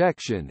of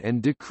rejection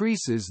and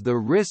decreases the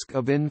risk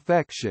of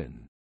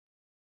infection.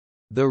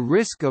 The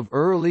risk of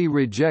early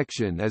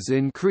rejection is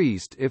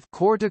increased if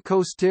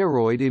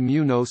corticosteroid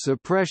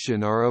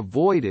immunosuppression are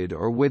avoided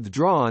or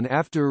withdrawn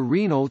after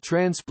renal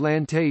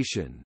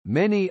transplantation.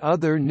 Many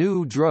other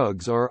new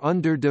drugs are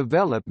under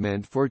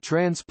development for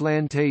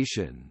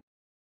transplantation.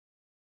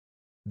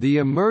 The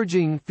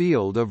emerging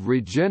field of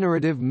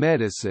regenerative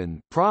medicine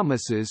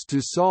promises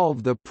to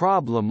solve the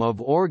problem of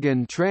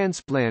organ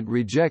transplant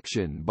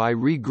rejection by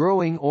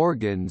regrowing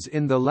organs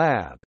in the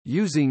lab,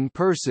 using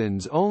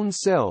persons' own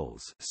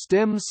cells,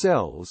 stem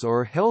cells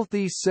or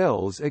healthy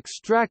cells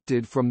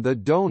extracted from the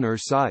donor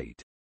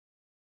site.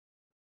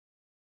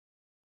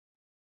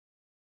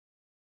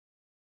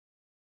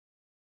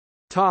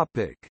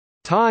 Topic: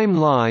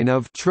 Timeline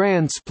of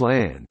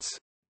transplants.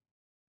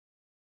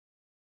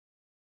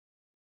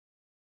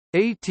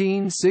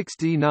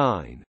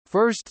 1869 –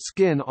 First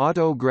skin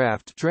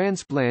autograft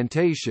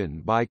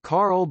transplantation by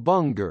Carl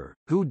Bunger,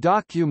 who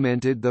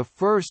documented the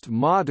first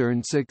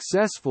modern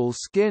successful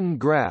skin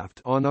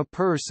graft on a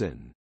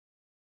person.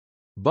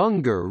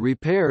 Bunger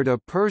repaired a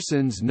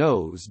person's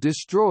nose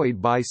destroyed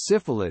by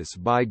syphilis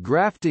by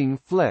grafting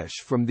flesh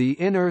from the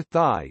inner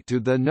thigh to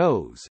the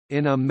nose,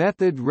 in a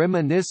method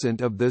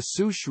reminiscent of the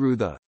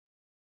Sushruta.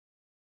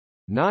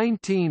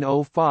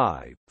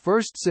 1905 –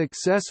 First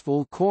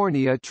successful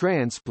cornea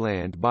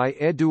transplant by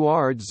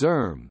Eduard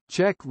Zerm,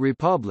 Czech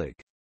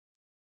Republic.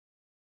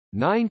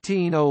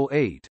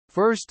 1908 –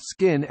 First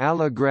skin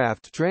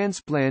allograft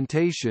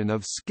transplantation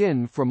of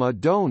skin from a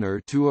donor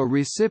to a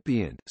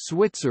recipient,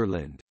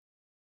 Switzerland.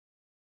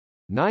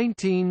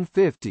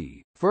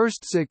 1950 –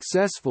 First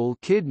successful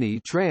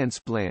kidney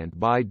transplant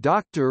by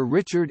Dr.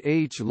 Richard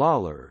H.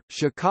 Lawler,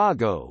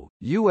 Chicago,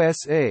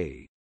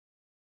 USA.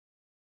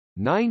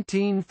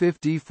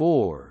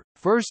 1954 –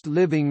 First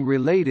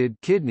living-related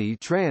kidney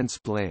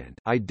transplant,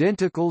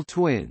 identical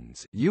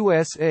twins,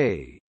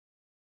 USA.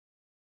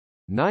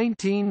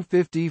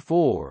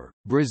 1954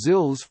 –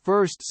 Brazil's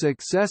first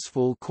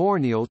successful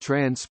corneal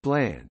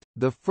transplant,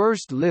 the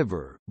first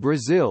liver,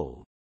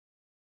 Brazil.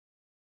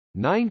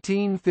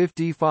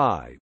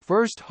 1955 –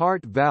 First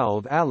heart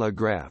valve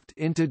allograft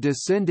into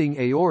descending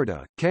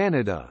aorta,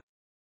 Canada.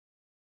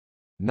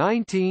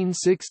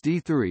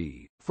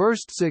 1963 –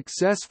 First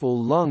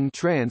successful lung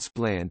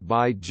transplant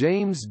by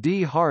James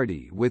D.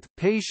 Hardy with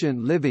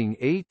patient living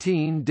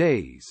 18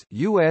 days,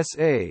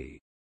 USA.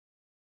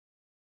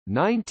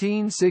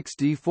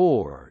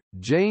 1964 –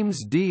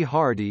 James D.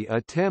 Hardy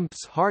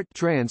attempts heart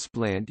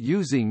transplant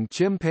using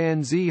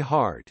chimpanzee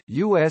heart,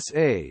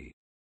 USA.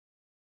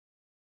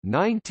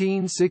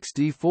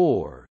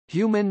 1964 –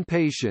 Human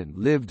patient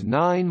lived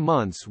 9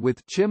 months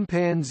with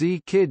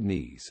chimpanzee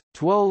kidneys,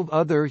 12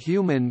 other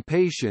human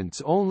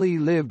patients only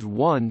lived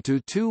 1 to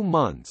 2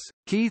 months,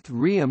 Keith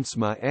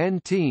Riemsma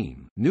and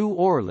team, New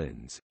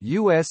Orleans,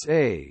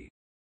 USA.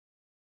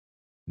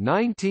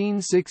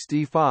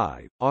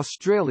 1965 –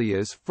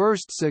 Australia's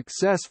first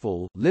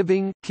successful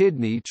living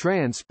kidney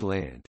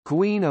transplant,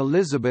 Queen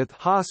Elizabeth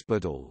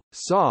Hospital,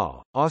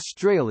 SAW,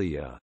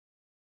 Australia.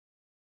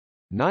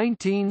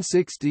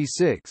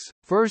 1966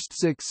 – First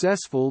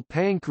successful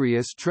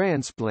pancreas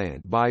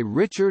transplant by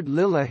Richard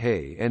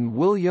Lillehei and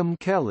William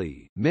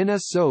Kelly,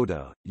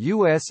 Minnesota,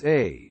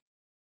 USA.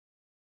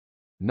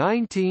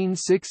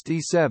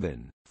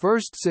 1967 –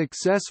 First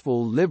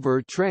successful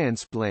liver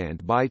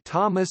transplant by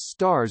Thomas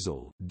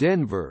Starzl,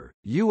 Denver,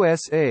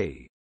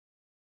 USA.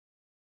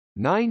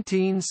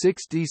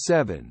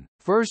 1967 –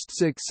 First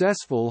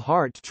successful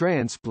heart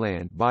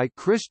transplant by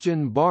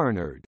Christian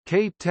Barnard,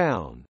 Cape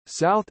Town,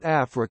 South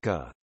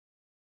Africa.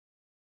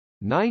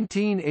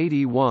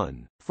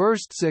 1981 –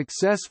 First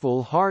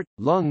successful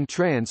heart-lung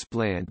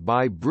transplant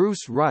by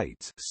Bruce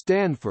Wrights,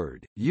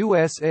 Stanford,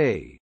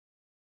 USA.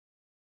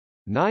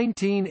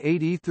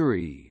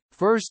 1983 –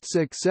 First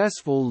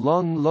successful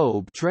lung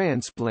lobe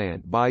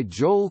transplant by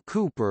Joel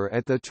Cooper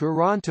at the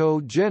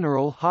Toronto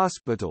General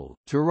Hospital,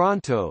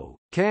 Toronto,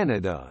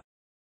 Canada.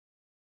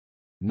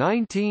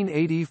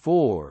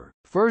 1984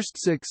 – First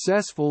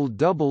successful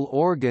double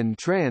organ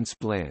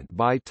transplant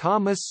by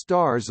Thomas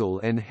Starzl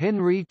and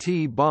Henry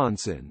T.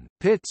 Bonson,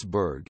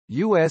 Pittsburgh,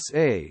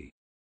 USA.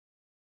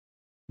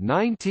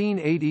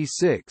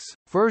 1986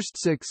 – First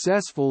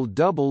successful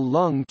double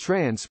lung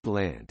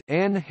transplant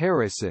Ann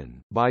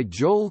Harrison by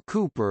Joel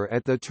Cooper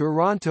at the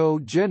Toronto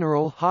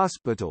General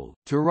Hospital,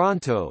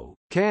 Toronto,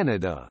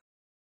 Canada.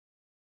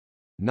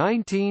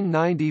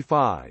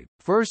 1995 –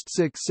 First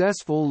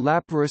successful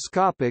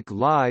laparoscopic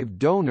live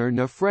donor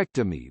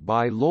nephrectomy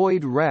by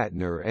Lloyd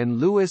Ratner and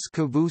Louis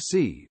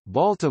Cavussi,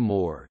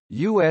 Baltimore,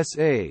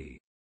 USA.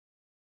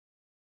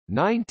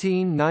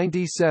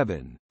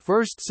 1997 –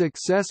 First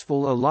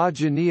successful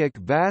allogeneic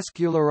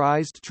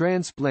vascularized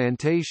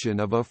transplantation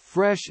of a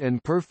fresh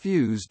and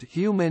perfused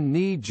human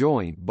knee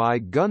joint by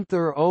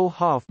Gunther O.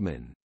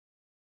 Hoffman.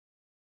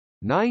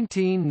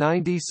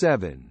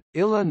 1997 –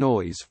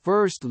 Illinois'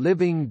 first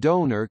living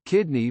donor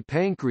kidney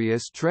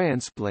pancreas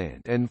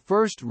transplant and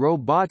first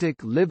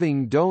robotic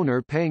living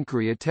donor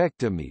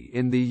pancreatectomy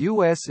in the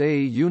USA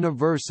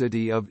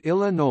University of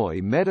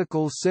Illinois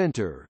Medical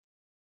Center.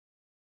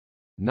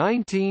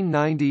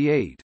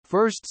 1998 –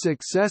 First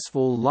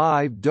successful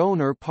live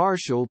donor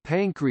partial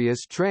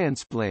pancreas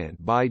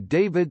transplant by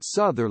David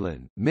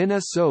Sutherland,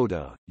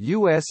 Minnesota,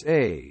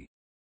 USA.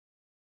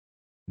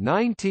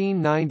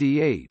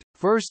 1998 –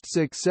 First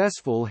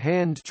successful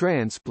hand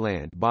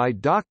transplant by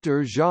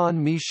Dr.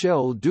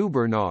 Jean-Michel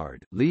Dubernard,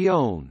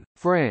 Lyon,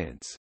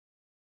 France.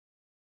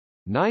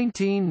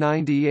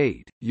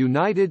 1998 –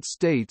 United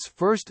States'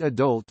 first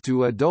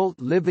adult-to-adult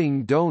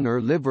living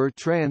donor liver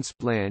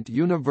transplant,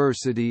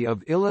 University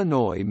of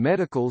Illinois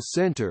Medical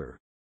Center.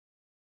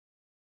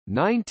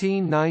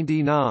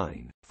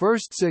 1999 –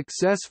 First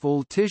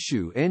successful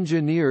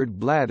tissue-engineered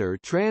bladder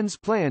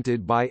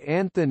transplanted by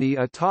Anthony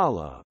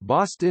Atala,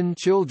 Boston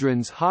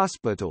Children's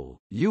Hospital,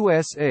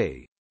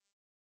 USA.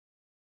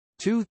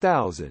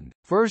 2000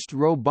 – First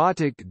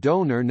robotic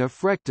donor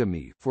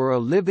nephrectomy for a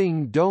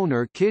living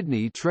donor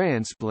kidney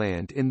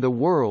transplant in the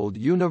world,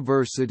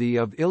 University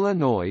of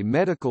Illinois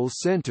Medical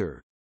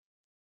Center.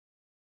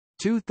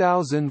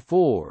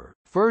 2004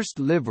 – First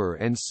liver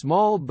and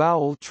small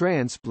bowel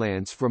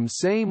transplants from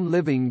same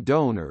living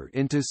donor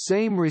into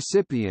same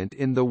recipient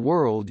in the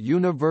world,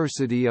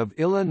 University of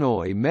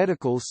Illinois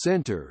Medical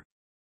Center.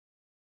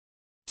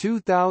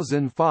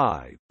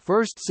 2005 –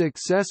 First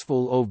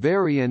successful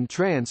ovarian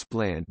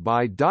transplant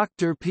by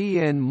Dr. P.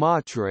 N.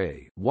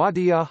 Matre,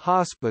 Wadia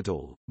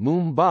Hospital,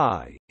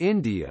 Mumbai,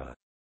 India.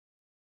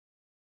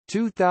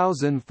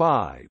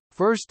 2005 –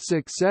 First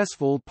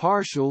successful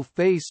partial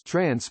face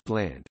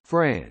transplant,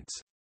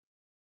 France.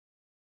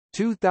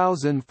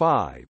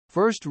 2005 –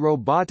 First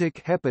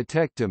robotic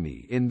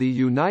hepatectomy in the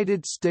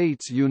United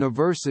States,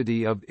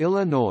 University of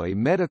Illinois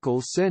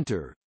Medical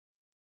Center.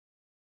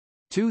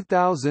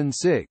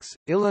 2006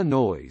 –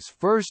 Illinois'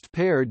 first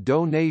paired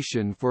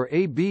donation for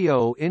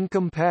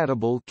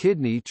ABO-incompatible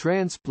kidney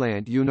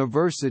transplant,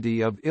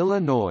 University of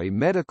Illinois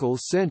Medical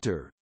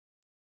Center.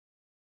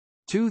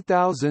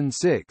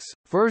 2006,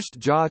 first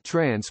jaw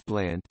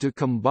transplant to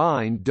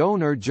combine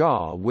donor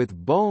jaw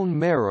with bone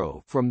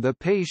marrow from the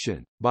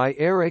patient, by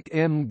Eric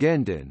M.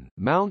 Gendon,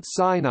 Mount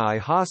Sinai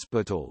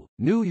Hospital,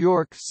 New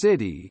York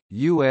City,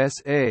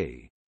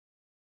 USA.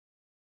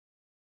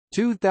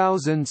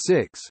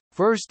 2006,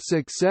 first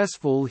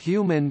successful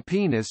human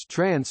penis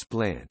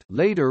transplant,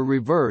 later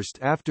reversed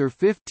after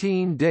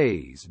 15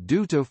 days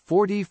due to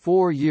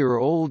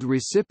 44-year-old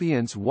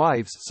recipient's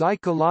wife's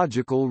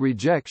psychological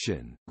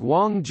rejection,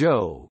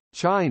 Guangzhou,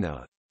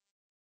 China.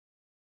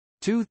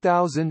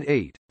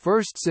 2008,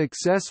 first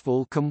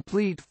successful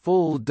complete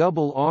full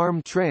double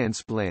arm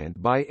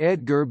transplant by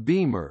Edgar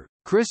Beamer,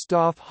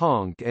 Christoph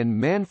Honk and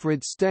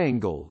Manfred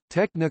Stangl,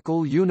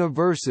 Technical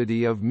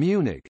University of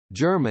Munich,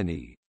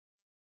 Germany.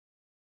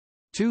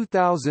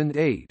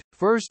 2008,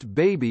 first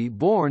baby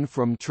born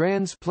from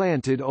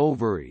transplanted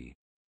ovary.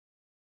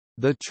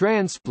 The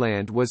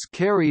transplant was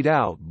carried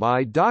out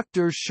by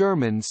Dr.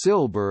 Sherman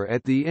Silber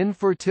at the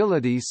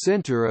Infertility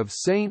Center of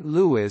St.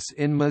 Louis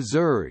in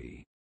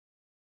Missouri.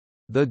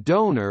 The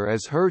donor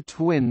is her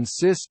twin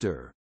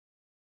sister.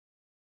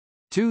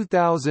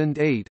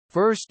 2008,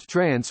 first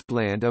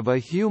transplant of a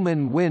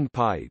human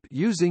windpipe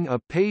using a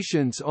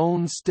patient's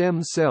own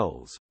stem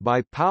cells,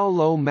 by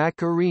Paulo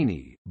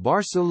Maccarini,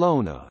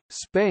 Barcelona,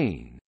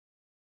 Spain.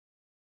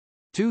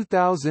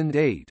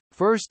 2008,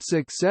 first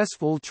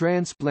successful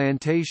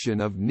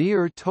transplantation of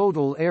near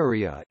total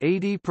area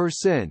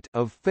 80%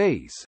 of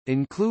face,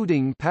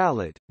 including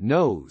palate,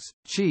 nose,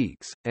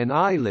 cheeks, and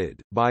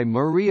eyelid, by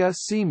Maria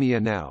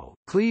Simeonow,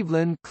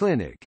 Cleveland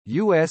Clinic,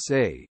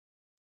 USA.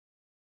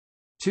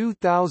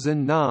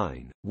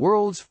 2009,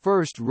 world's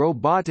first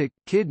robotic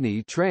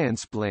kidney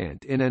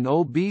transplant in an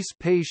obese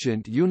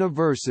patient,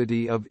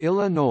 University of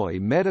Illinois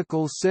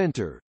Medical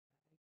Center.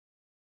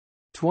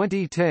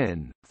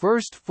 2010,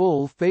 first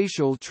full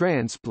facial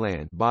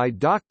transplant by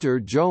Dr.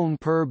 Joan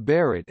Per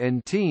Barrett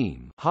and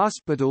team,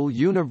 Hospital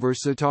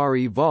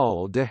Universitari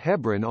Vall de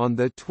Hebron on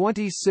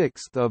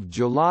 26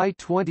 July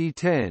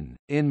 2010,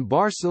 in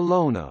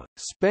Barcelona,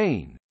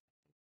 Spain.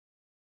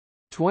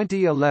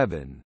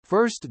 2011,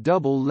 first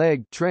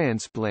double-leg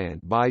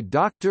transplant by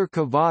Dr.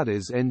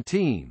 Cavadas and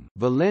team,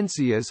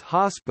 Valencia's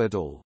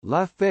Hospital,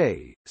 La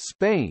Fe,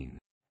 Spain.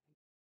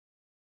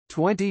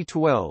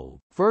 2012,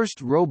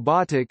 first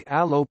robotic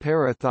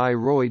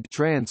alloparathyroid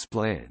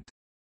transplant.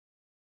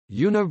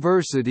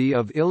 University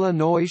of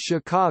Illinois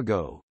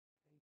Chicago.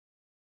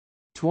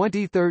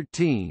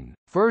 2013,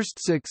 first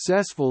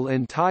successful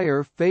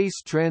entire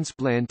face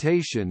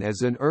transplantation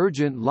as an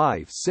urgent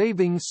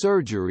life-saving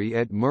surgery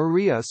at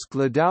Maria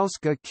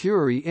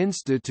Sklodowska-Curie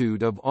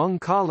Institute of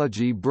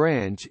Oncology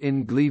branch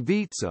in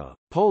Gliwice,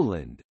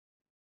 Poland.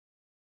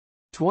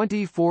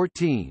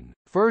 2014,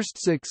 first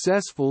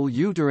successful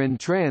uterine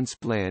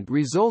transplant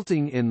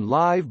resulting in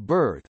live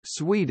birth,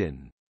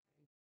 Sweden.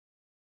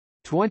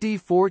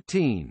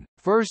 2014,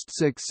 first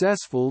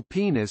successful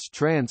penis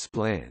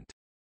transplant,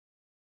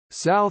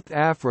 South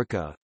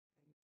Africa.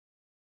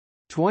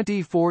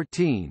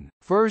 2014,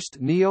 first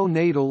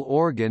neonatal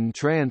organ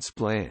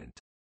transplant,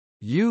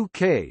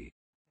 UK.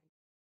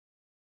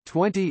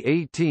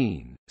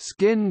 2018,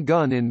 skin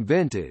gun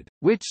invented,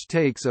 which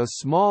takes a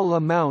small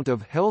amount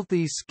of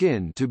healthy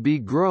skin to be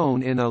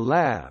grown in a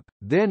lab,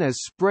 then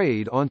is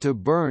sprayed onto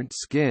burnt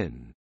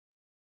skin.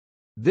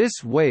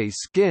 This way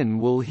skin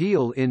will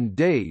heal in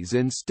days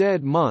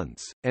instead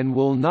months, and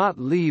will not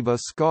leave a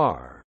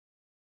scar.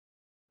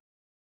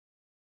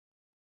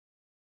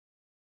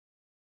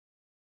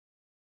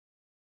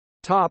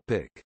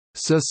 Topic: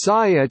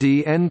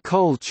 Society and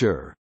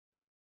culture.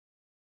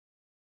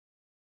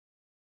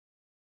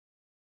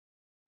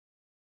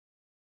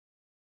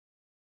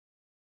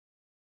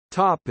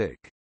 Topic: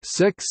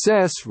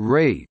 Success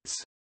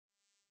rates.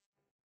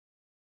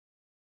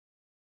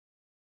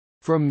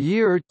 From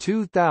year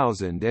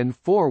 2000 and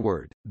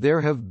forward,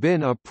 there have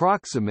been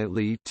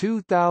approximately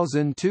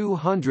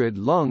 2,200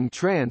 lung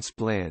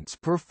transplants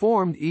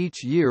performed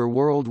each year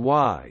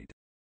worldwide.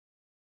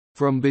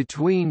 From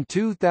between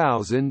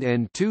 2000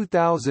 and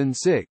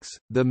 2006,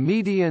 the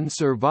median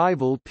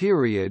survival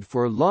period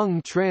for lung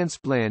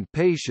transplant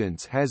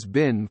patients has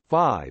been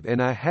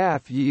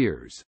 5.5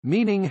 years,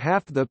 meaning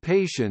half the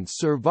patients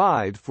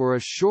survived for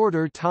a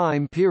shorter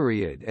time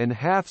period and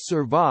half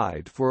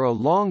survived for a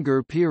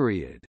longer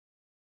period.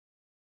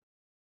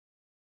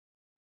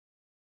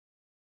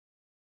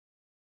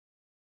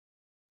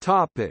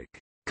 Topic: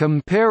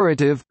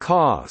 Comparative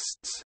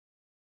costs.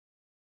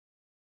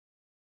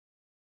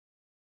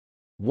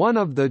 One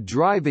of the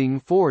driving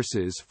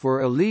forces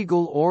for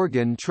illegal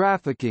organ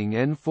trafficking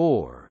and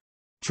for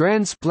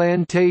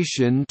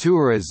transplantation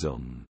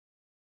tourism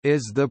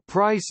is the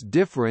price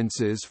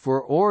differences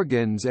for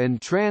organs and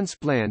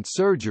transplant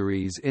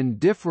surgeries in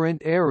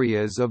different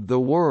areas of the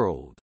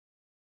world.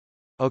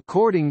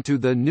 According to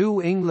the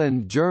New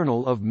England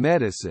Journal of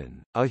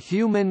Medicine, a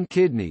human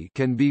kidney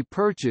can be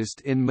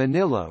purchased in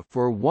Manila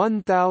for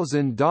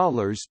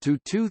 $1,000 to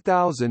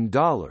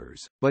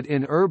 $2,000, but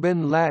in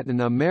urban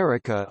Latin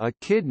America a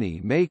kidney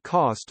may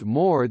cost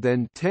more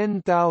than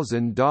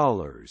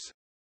 $10,000.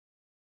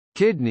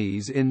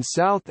 Kidneys in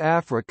South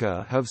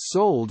Africa have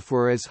sold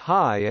for as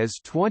high as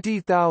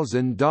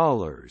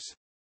 $20,000.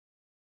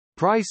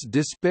 Price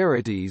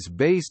disparities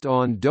based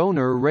on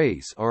donor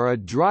race are a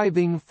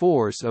driving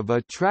force of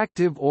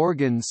attractive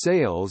organ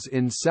sales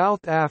in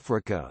South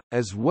Africa,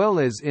 as well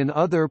as in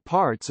other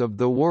parts of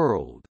the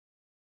world.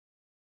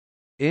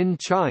 In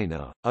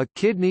China, a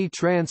kidney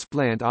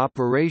transplant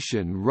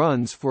operation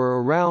runs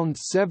for around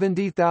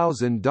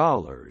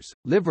 $70,000,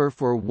 liver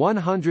for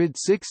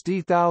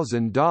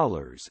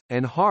 $160,000,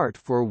 and heart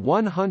for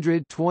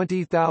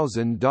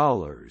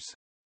 $120,000.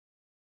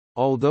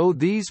 Although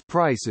these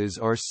prices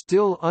are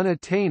still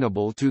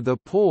unattainable to the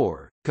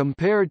poor,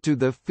 compared to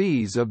the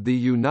fees of the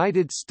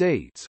United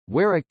States,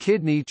 where a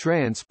kidney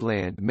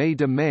transplant may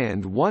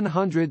demand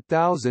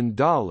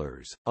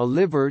 $100,000, a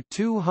liver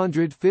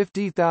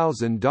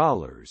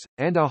 $250,000,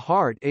 and a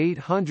heart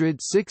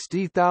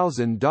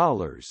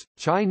 $860,000,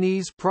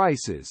 Chinese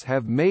prices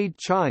have made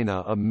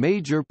China a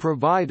major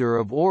provider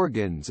of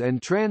organs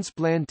and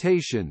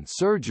transplantation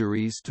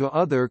surgeries to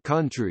other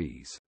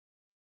countries.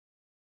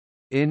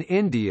 In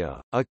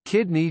India, a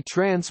kidney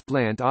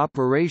transplant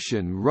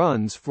operation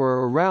runs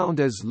for around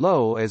as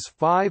low as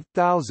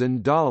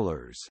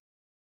 $5,000.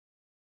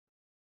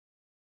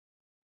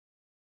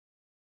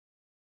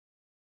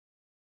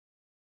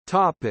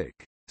 Topic: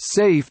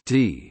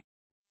 Safety.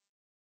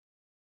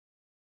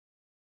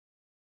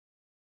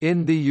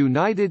 In the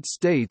United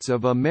States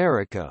of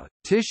America,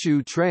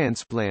 tissue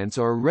transplants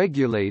are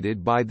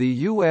regulated by the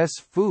U.S.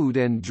 Food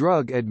and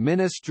Drug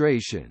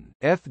Administration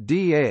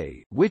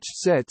 (FDA), which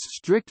sets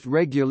strict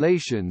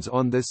regulations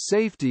on the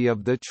safety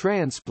of the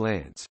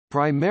transplants,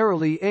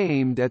 primarily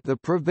aimed at the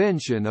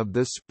prevention of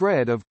the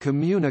spread of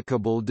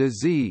communicable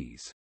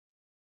disease.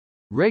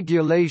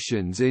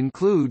 Regulations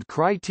include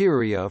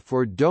criteria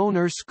for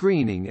donor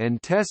screening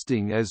and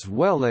testing as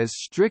well as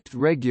strict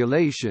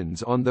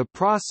regulations on the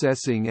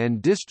processing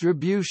and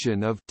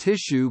distribution of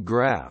tissue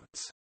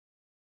grafts.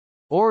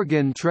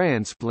 Organ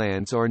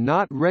transplants are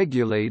not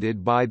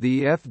regulated by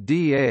the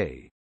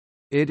FDA.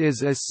 It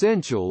is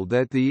essential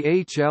that the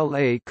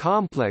HLA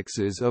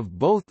complexes of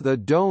both the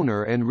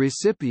donor and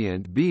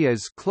recipient be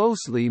as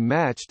closely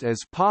matched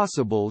as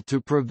possible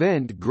to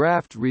prevent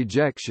graft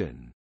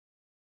rejection.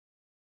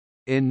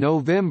 In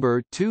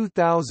November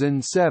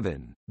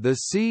 2007, the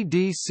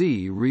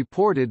CDC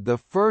reported the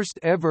first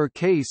ever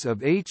case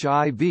of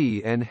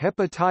HIV and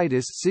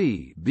hepatitis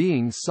C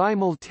being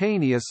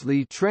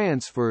simultaneously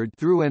transferred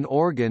through an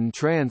organ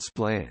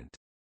transplant.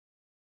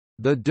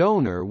 The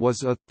donor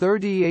was a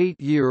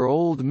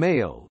 38-year-old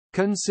male,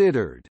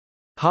 considered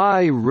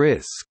high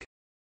risk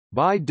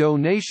by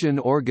donation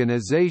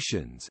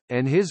organizations,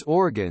 and his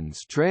organs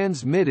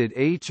transmitted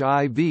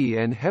HIV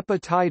and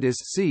hepatitis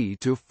C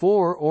to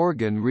 4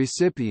 organ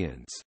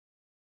recipients.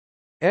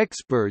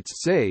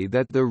 Experts say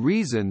that the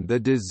reason the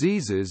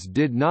diseases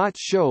did not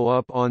show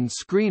up on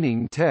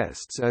screening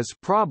tests is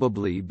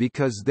probably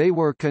because they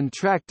were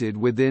contracted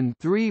within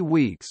 3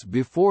 weeks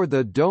before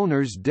the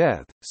donor's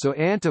death, so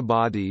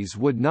antibodies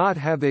would not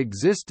have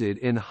existed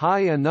in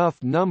high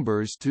enough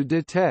numbers to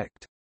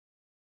detect.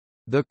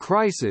 The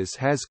crisis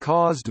has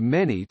caused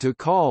many to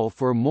call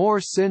for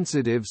more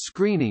sensitive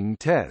screening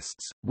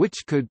tests,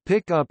 which could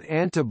pick up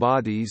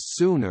antibodies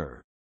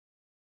sooner.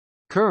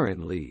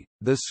 Currently,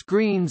 the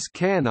screens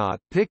cannot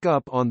pick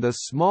up on the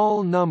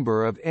small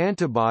number of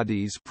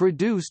antibodies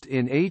produced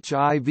in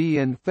HIV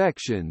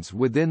infections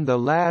within the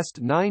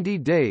last 90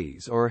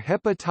 days or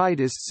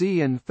hepatitis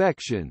C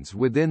infections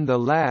within the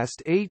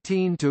last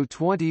 18 to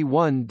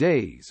 21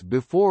 days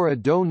before a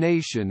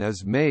donation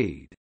is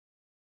made.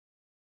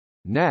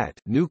 NAT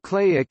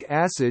nucleic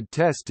acid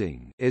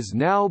testing is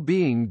now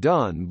being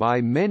done by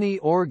many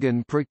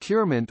organ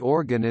procurement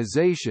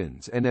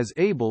organizations and is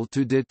able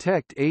to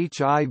detect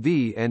HIV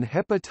and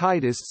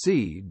hepatitis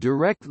C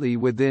directly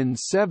within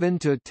 7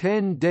 to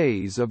 10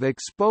 days of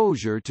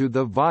exposure to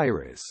the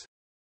virus.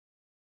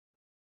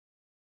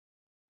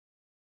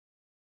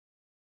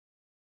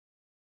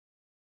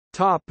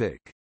 Topic: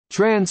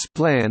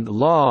 Transplant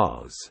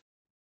laws.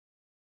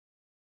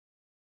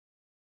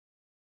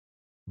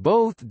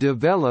 Both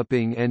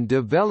developing and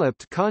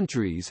developed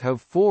countries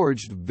have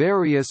forged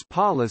various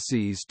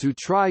policies to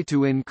try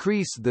to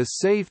increase the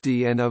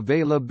safety and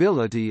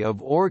availability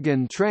of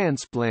organ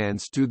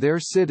transplants to their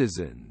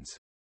citizens.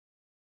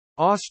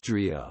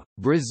 Austria,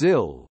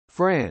 Brazil,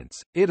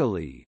 France,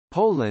 Italy,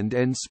 Poland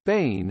and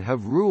Spain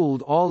have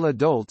ruled all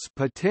adults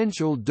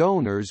potential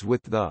donors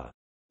with the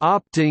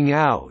opting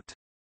out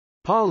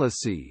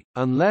policy,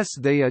 unless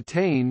they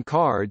attain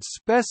cards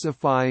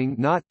specifying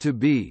not to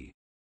be.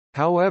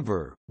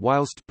 However,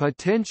 whilst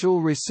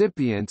potential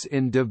recipients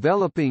in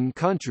developing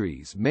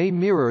countries may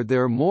mirror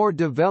their more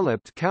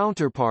developed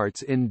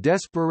counterparts in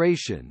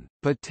desperation,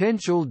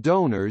 potential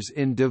donors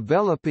in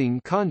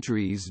developing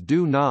countries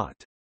do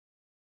not.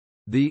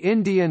 The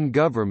Indian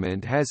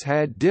government has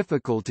had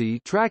difficulty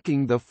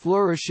tracking the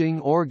flourishing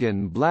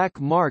organ black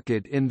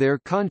market in their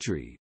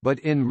country, but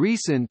in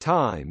recent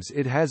times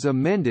it has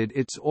amended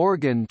its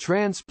organ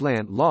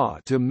transplant law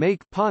to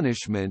make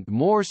punishment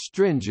more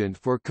stringent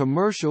for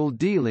commercial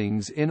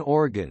dealings in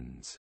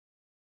organs.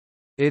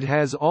 It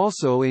has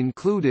also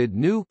included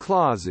new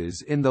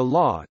clauses in the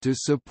law to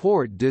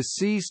support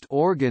deceased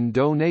organ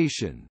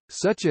donation,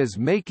 such as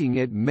making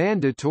it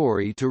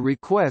mandatory to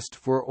request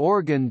for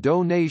organ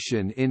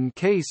donation in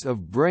case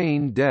of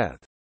brain death.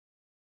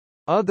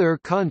 Other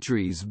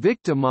countries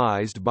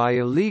victimized by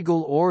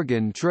illegal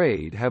organ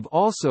trade have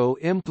also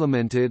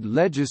implemented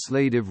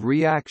legislative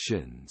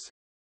reactions.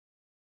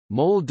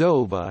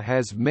 Moldova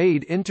has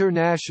made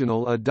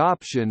international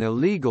adoption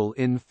illegal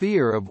in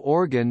fear of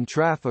organ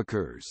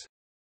traffickers.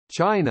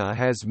 China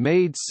has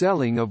made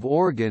selling of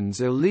organs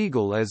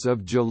illegal as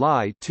of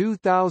July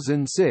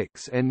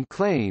 2006 and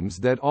claims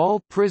that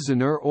all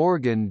prisoner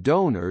organ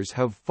donors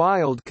have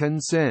filed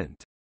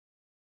consent.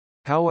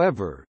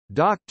 However,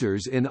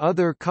 doctors in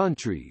other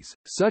countries,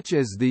 such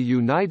as the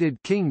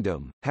United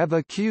Kingdom, have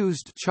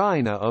accused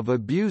China of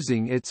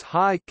abusing its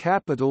high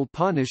capital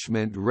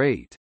punishment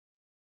rate.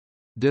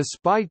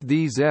 Despite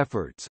these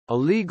efforts,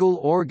 illegal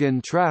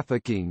organ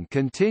trafficking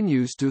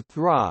continues to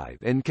thrive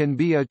and can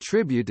be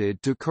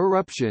attributed to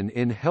corruption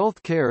in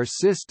healthcare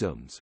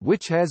systems,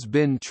 which has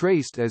been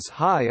traced as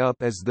high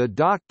up as the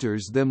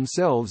doctors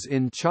themselves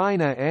in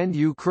China and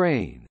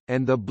Ukraine,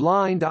 and the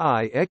blind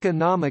eye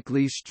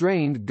economically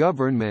strained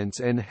governments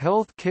and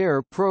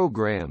healthcare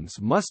programs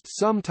must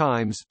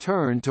sometimes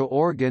turn to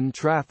organ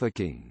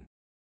trafficking.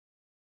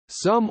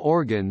 Some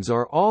organs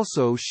are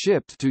also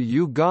shipped to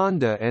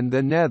Uganda and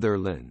the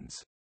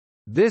Netherlands.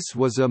 This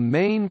was a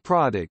main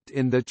product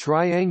in the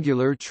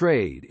triangular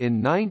trade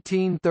in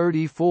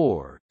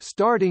 1934.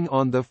 Starting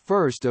on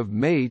 1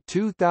 May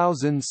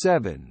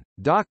 2007,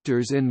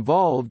 doctors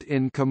involved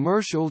in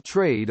commercial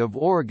trade of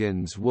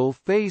organs will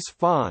face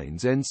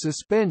fines and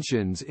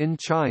suspensions in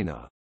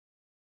China.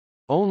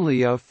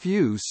 Only a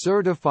few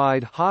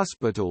certified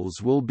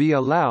hospitals will be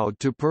allowed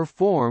to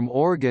perform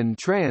organ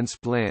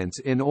transplants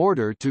in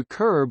order to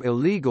curb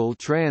illegal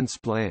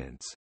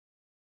transplants.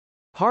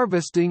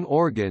 Harvesting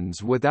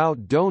organs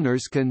without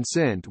donors'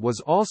 consent was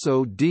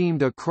also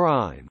deemed a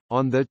crime.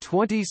 On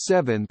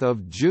 27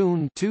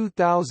 June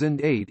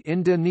 2008,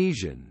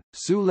 Indonesian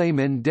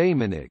Sulaiman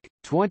Damanik,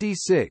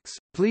 26,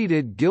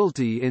 pleaded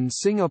guilty in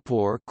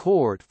Singapore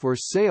court for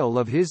sale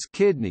of his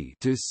kidney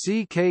to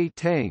CK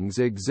Tang's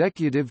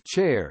executive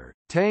chair,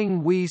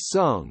 Tang Wee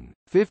Sung,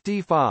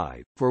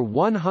 55, for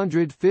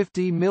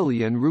 150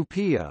 million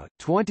rupiah,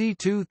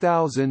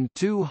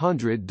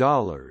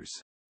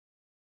 $22,200.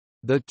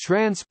 The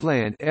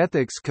Transplant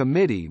Ethics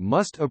Committee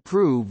must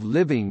approve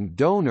living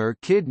donor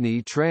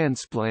kidney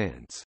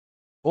transplants.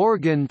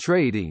 Organ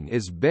trading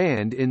is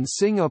banned in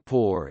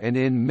Singapore and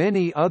in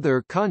many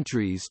other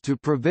countries to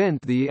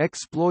prevent the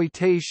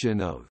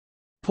exploitation of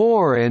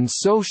poor and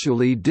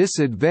socially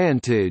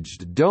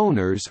disadvantaged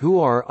donors who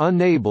are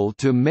unable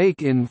to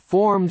make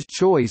informed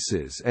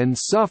choices and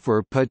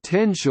suffer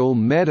potential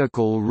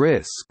medical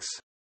risks.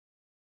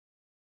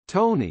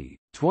 Tony,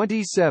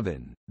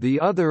 27, the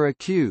other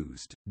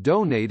accused,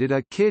 donated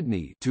a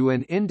kidney to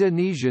an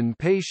Indonesian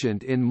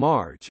patient in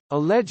March,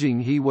 alleging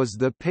he was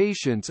the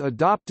patient's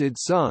adopted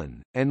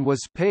son, and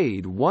was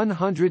paid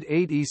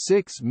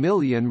 186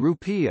 million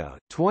rupiah,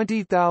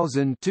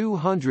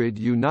 $20,200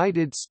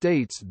 United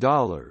States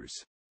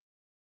dollars.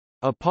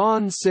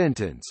 Upon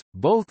sentence,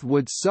 both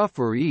would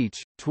suffer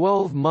each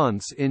 12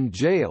 months in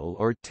jail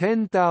or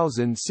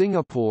 10,000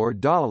 Singapore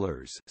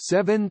dollars,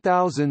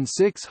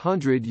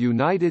 7,600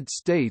 United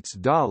States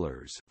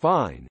dollars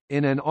fine.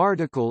 In an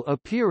article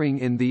appearing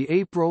in the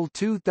April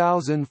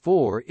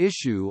 2004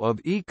 issue of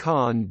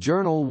Econ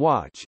Journal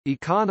Watch,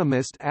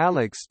 economist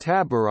Alex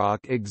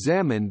Tabarrok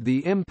examined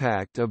the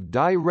impact of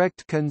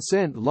direct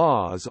consent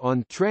laws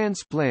on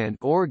transplant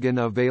organ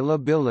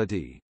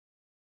availability.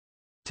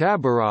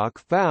 Tabarrok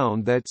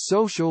found that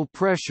social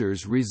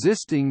pressures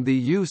resisting the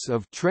use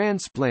of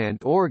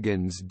transplant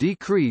organs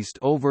decreased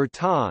over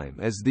time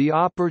as the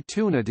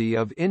opportunity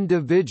of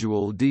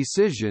individual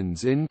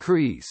decisions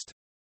increased.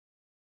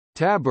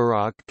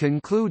 Tabarrok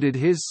concluded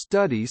his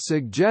study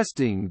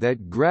suggesting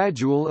that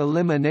gradual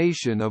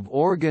elimination of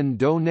organ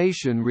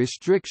donation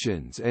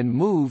restrictions and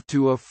move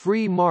to a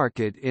free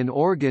market in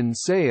organ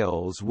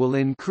sales will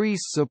increase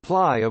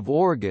supply of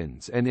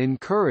organs and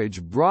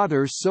encourage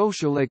broader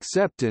social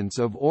acceptance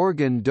of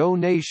organ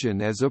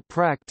donation as a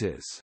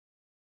practice.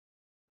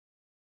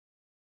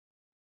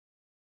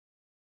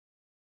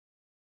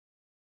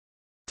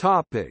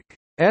 Topic: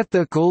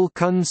 Ethical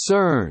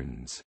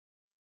concerns.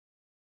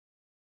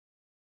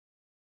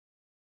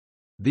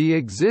 The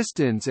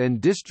existence and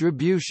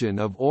distribution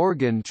of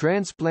organ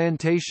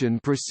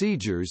transplantation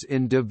procedures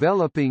in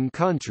developing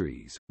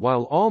countries,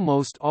 while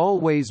almost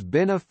always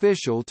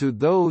beneficial to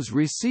those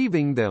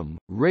receiving them,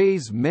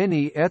 raise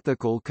many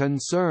ethical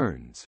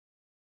concerns.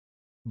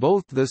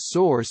 Both the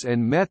source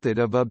and method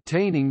of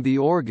obtaining the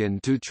organ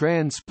to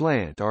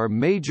transplant are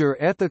major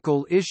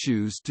ethical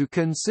issues to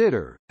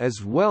consider,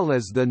 as well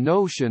as the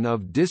notion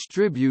of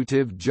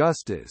distributive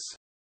justice.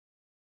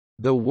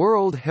 The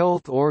World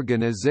Health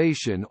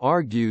Organization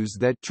argues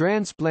that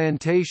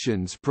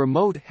transplantations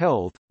promote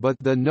health, but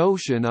the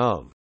notion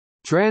of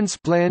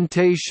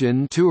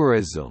transplantation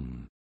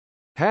tourism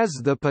has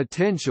the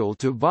potential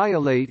to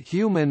violate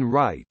human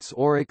rights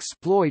or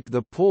exploit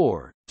the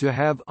poor, to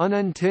have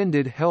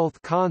unintended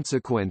health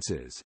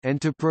consequences,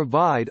 and to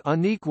provide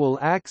unequal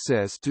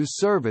access to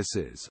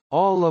services,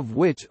 all of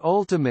which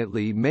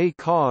ultimately may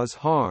cause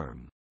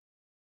harm.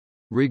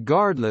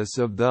 Regardless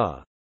of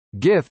the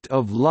gift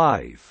of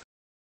life,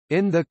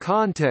 in the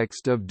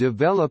context of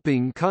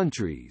developing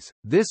countries,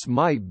 this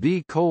might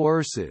be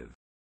coercive.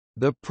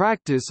 The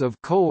practice of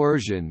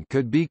coercion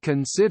could be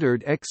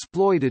considered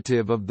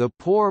exploitative of the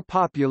poor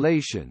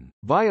population,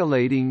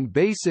 violating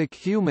basic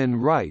human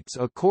rights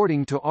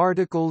according to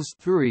Articles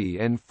 3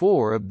 and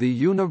 4 of the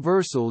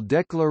Universal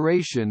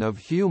Declaration of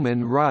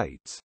Human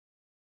Rights.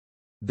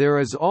 There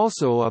is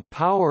also a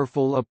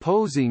powerful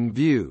opposing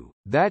view,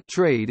 that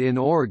trade in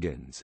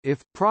organs,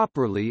 if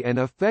properly and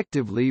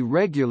effectively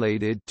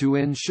regulated to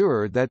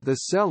ensure that the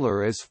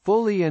seller is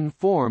fully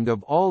informed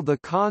of all the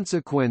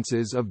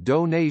consequences of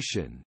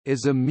donation,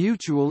 is a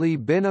mutually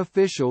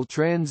beneficial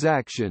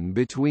transaction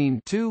between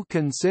two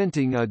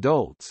consenting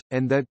adults,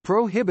 and that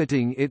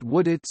prohibiting it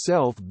would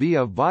itself be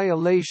a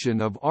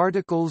violation of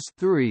Articles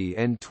 3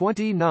 and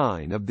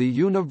 29 of the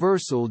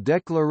Universal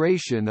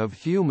Declaration of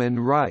Human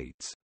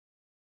Rights.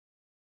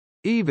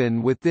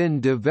 Even within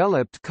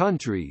developed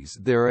countries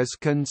there is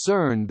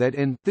concern that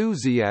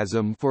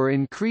enthusiasm for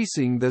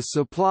increasing the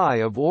supply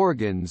of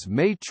organs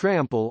may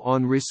trample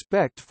on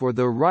respect for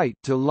the right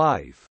to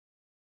life.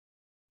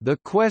 The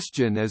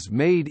question is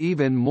made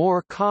even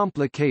more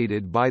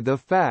complicated by the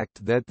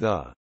fact that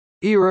the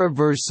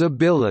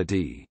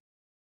irreversibility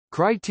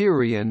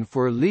criterion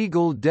for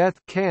legal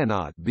death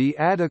cannot be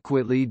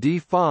adequately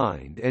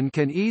defined and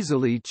can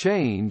easily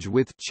change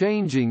with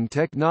changing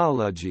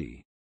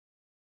technology.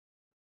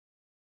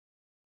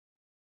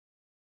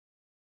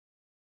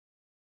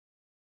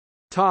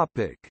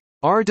 Topic: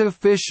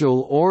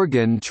 Artificial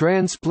organ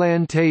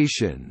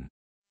transplantation.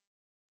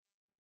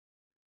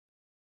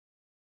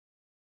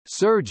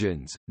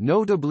 Surgeons,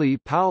 notably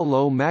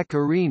Paolo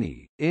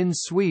Macchiarini, in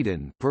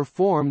Sweden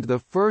performed the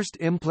first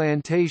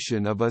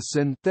implantation of a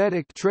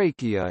synthetic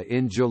trachea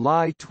in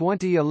July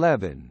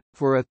 2011,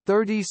 for a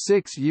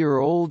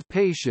 36-year-old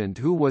patient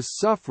who was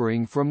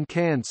suffering from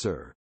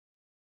cancer.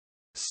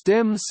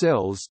 Stem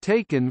cells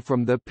taken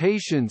from the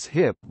patient's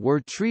hip were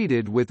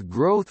treated with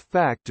growth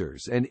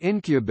factors and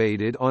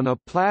incubated on a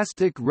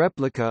plastic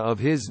replica of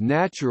his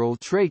natural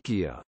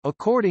trachea,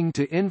 according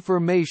to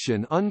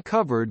information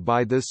uncovered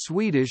by the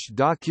Swedish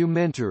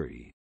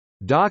documentary,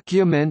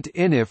 Dokument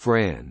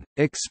inifrån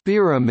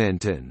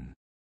experimenten,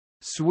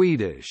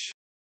 Swedish,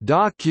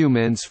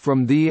 Documents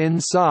from the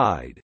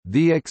Inside,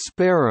 the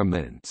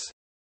Experiments.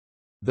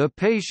 The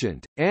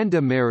patient,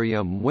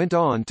 Andemariam, went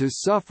on to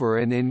suffer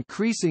an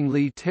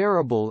increasingly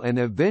terrible and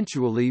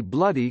eventually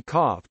bloody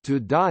cough to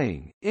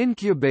dying,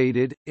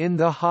 incubated, in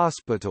the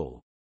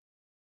hospital.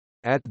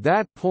 At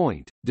that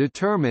point,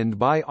 determined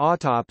by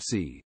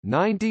autopsy,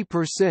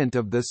 90%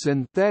 of the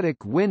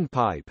synthetic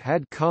windpipe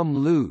had come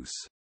loose.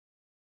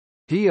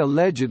 He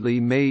allegedly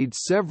made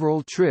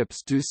several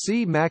trips to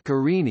see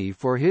Macchiarini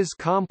for his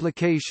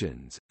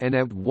complications, and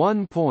at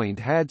one point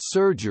had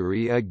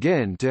surgery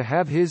again to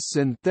have his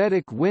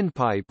synthetic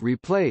windpipe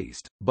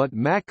replaced, but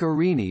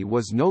Macchiarini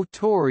was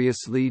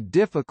notoriously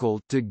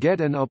difficult to get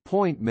an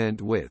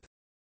appointment with.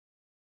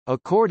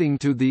 According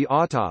to the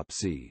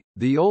autopsy,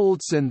 the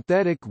old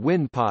synthetic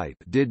windpipe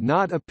did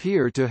not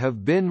appear to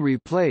have been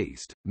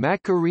replaced.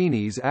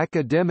 Macchiarini's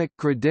academic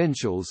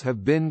credentials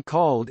have been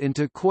called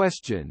into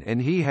question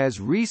and he has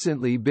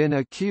recently been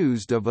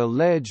accused of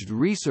alleged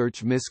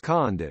research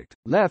misconduct.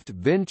 Left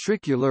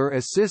ventricular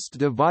assist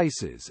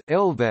devices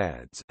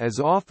 (LVADs) as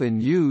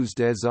often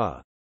used as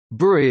a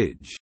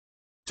bridge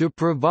to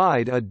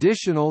provide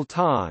additional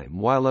time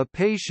while a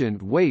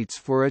patient waits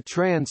for a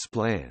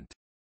transplant.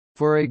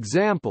 For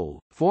example,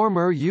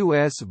 former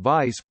U.S.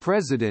 Vice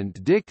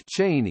President Dick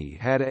Cheney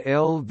had a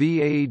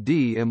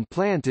LVAD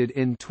implanted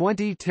in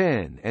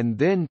 2010 and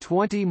then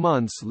 20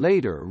 months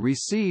later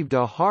received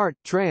a heart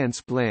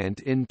transplant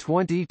in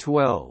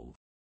 2012.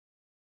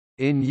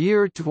 In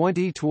year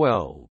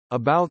 2012,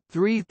 about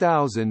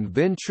 3,000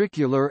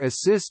 ventricular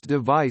assist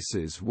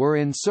devices were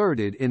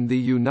inserted in the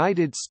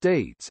United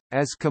States,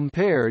 as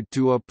compared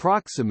to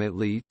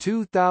approximately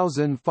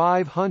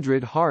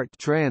 2,500 heart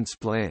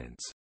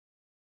transplants.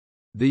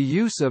 The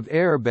use of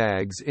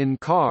airbags in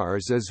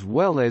cars as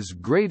well as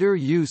greater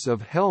use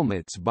of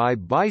helmets by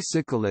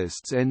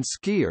bicyclists and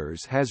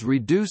skiers has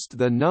reduced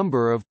the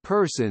number of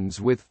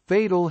persons with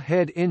fatal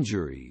head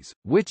injuries,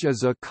 which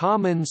is a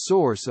common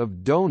source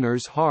of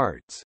donors'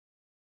 hearts.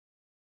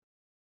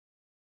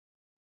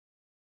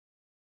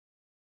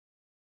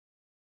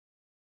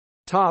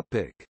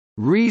 Topic: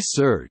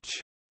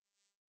 Research.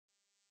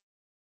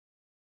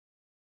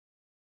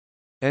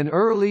 An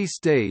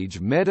early-stage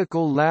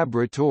medical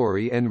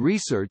laboratory and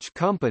research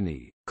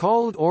company,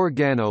 called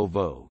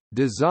Organovo,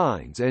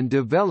 designs and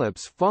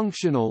develops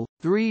functional,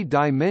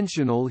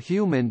 three-dimensional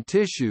human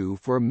tissue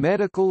for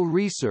medical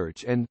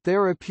research and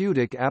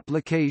therapeutic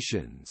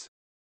applications.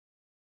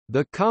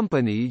 The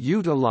company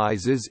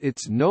utilizes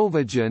its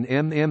Novagen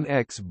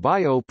MMX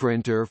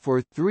bioprinter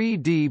for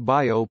 3D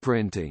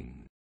bioprinting.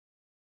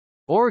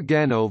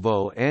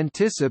 Organovo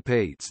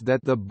anticipates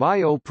that the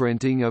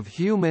bioprinting of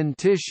human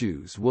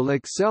tissues will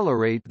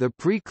accelerate the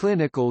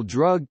preclinical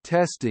drug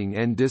testing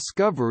and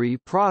discovery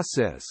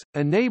process,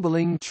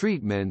 enabling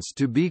treatments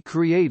to be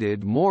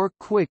created more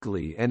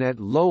quickly and at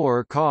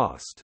lower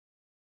cost.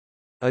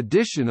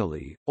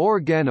 Additionally,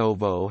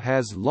 Organovo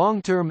has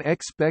long-term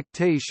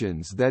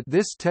expectations that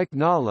this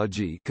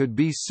technology could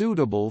be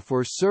suitable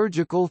for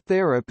surgical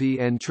therapy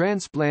and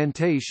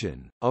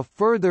transplantation. A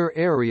further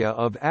area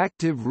of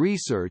active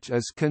research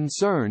is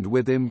concerned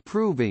with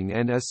improving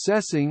and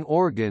assessing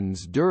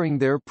organs during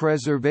their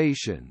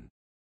preservation.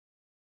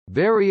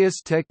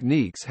 Various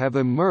techniques have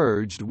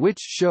emerged which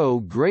show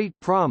great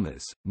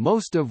promise,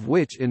 most of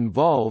which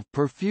involve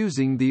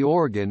perfusing the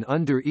organ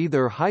under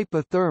either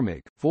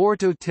hypothermic 4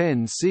 to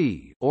 10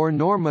 C or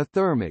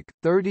normothermic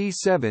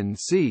 37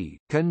 C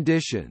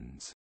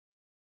conditions.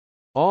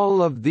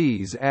 All of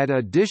these add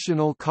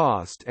additional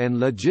cost and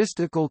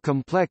logistical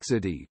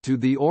complexity to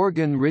the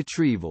organ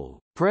retrieval,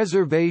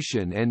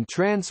 preservation and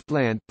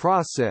transplant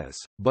process,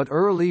 but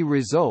early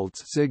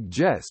results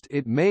suggest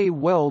it may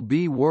well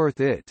be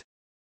worth it.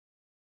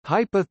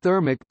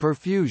 Hypothermic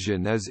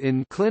perfusion is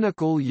in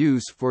clinical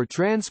use for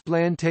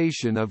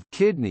transplantation of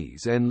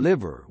kidneys and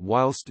liver,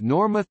 whilst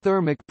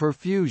normothermic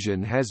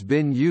perfusion has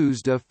been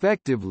used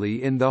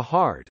effectively in the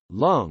heart,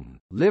 lung,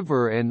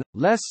 liver and,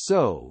 less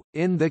so,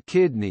 in the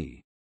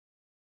kidney.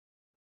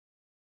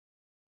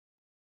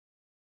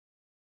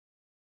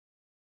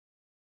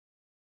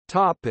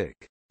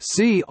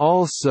 See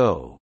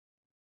also: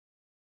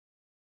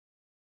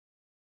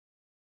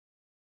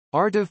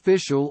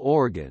 artificial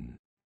organ,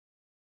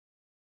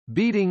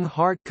 beating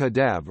heart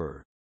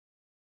cadaver,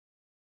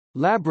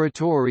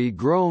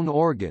 laboratory-grown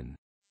organ,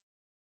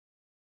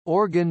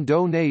 organ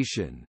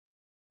donation,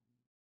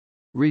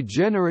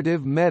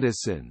 regenerative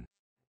medicine,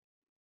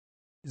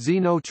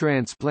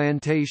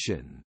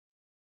 xenotransplantation.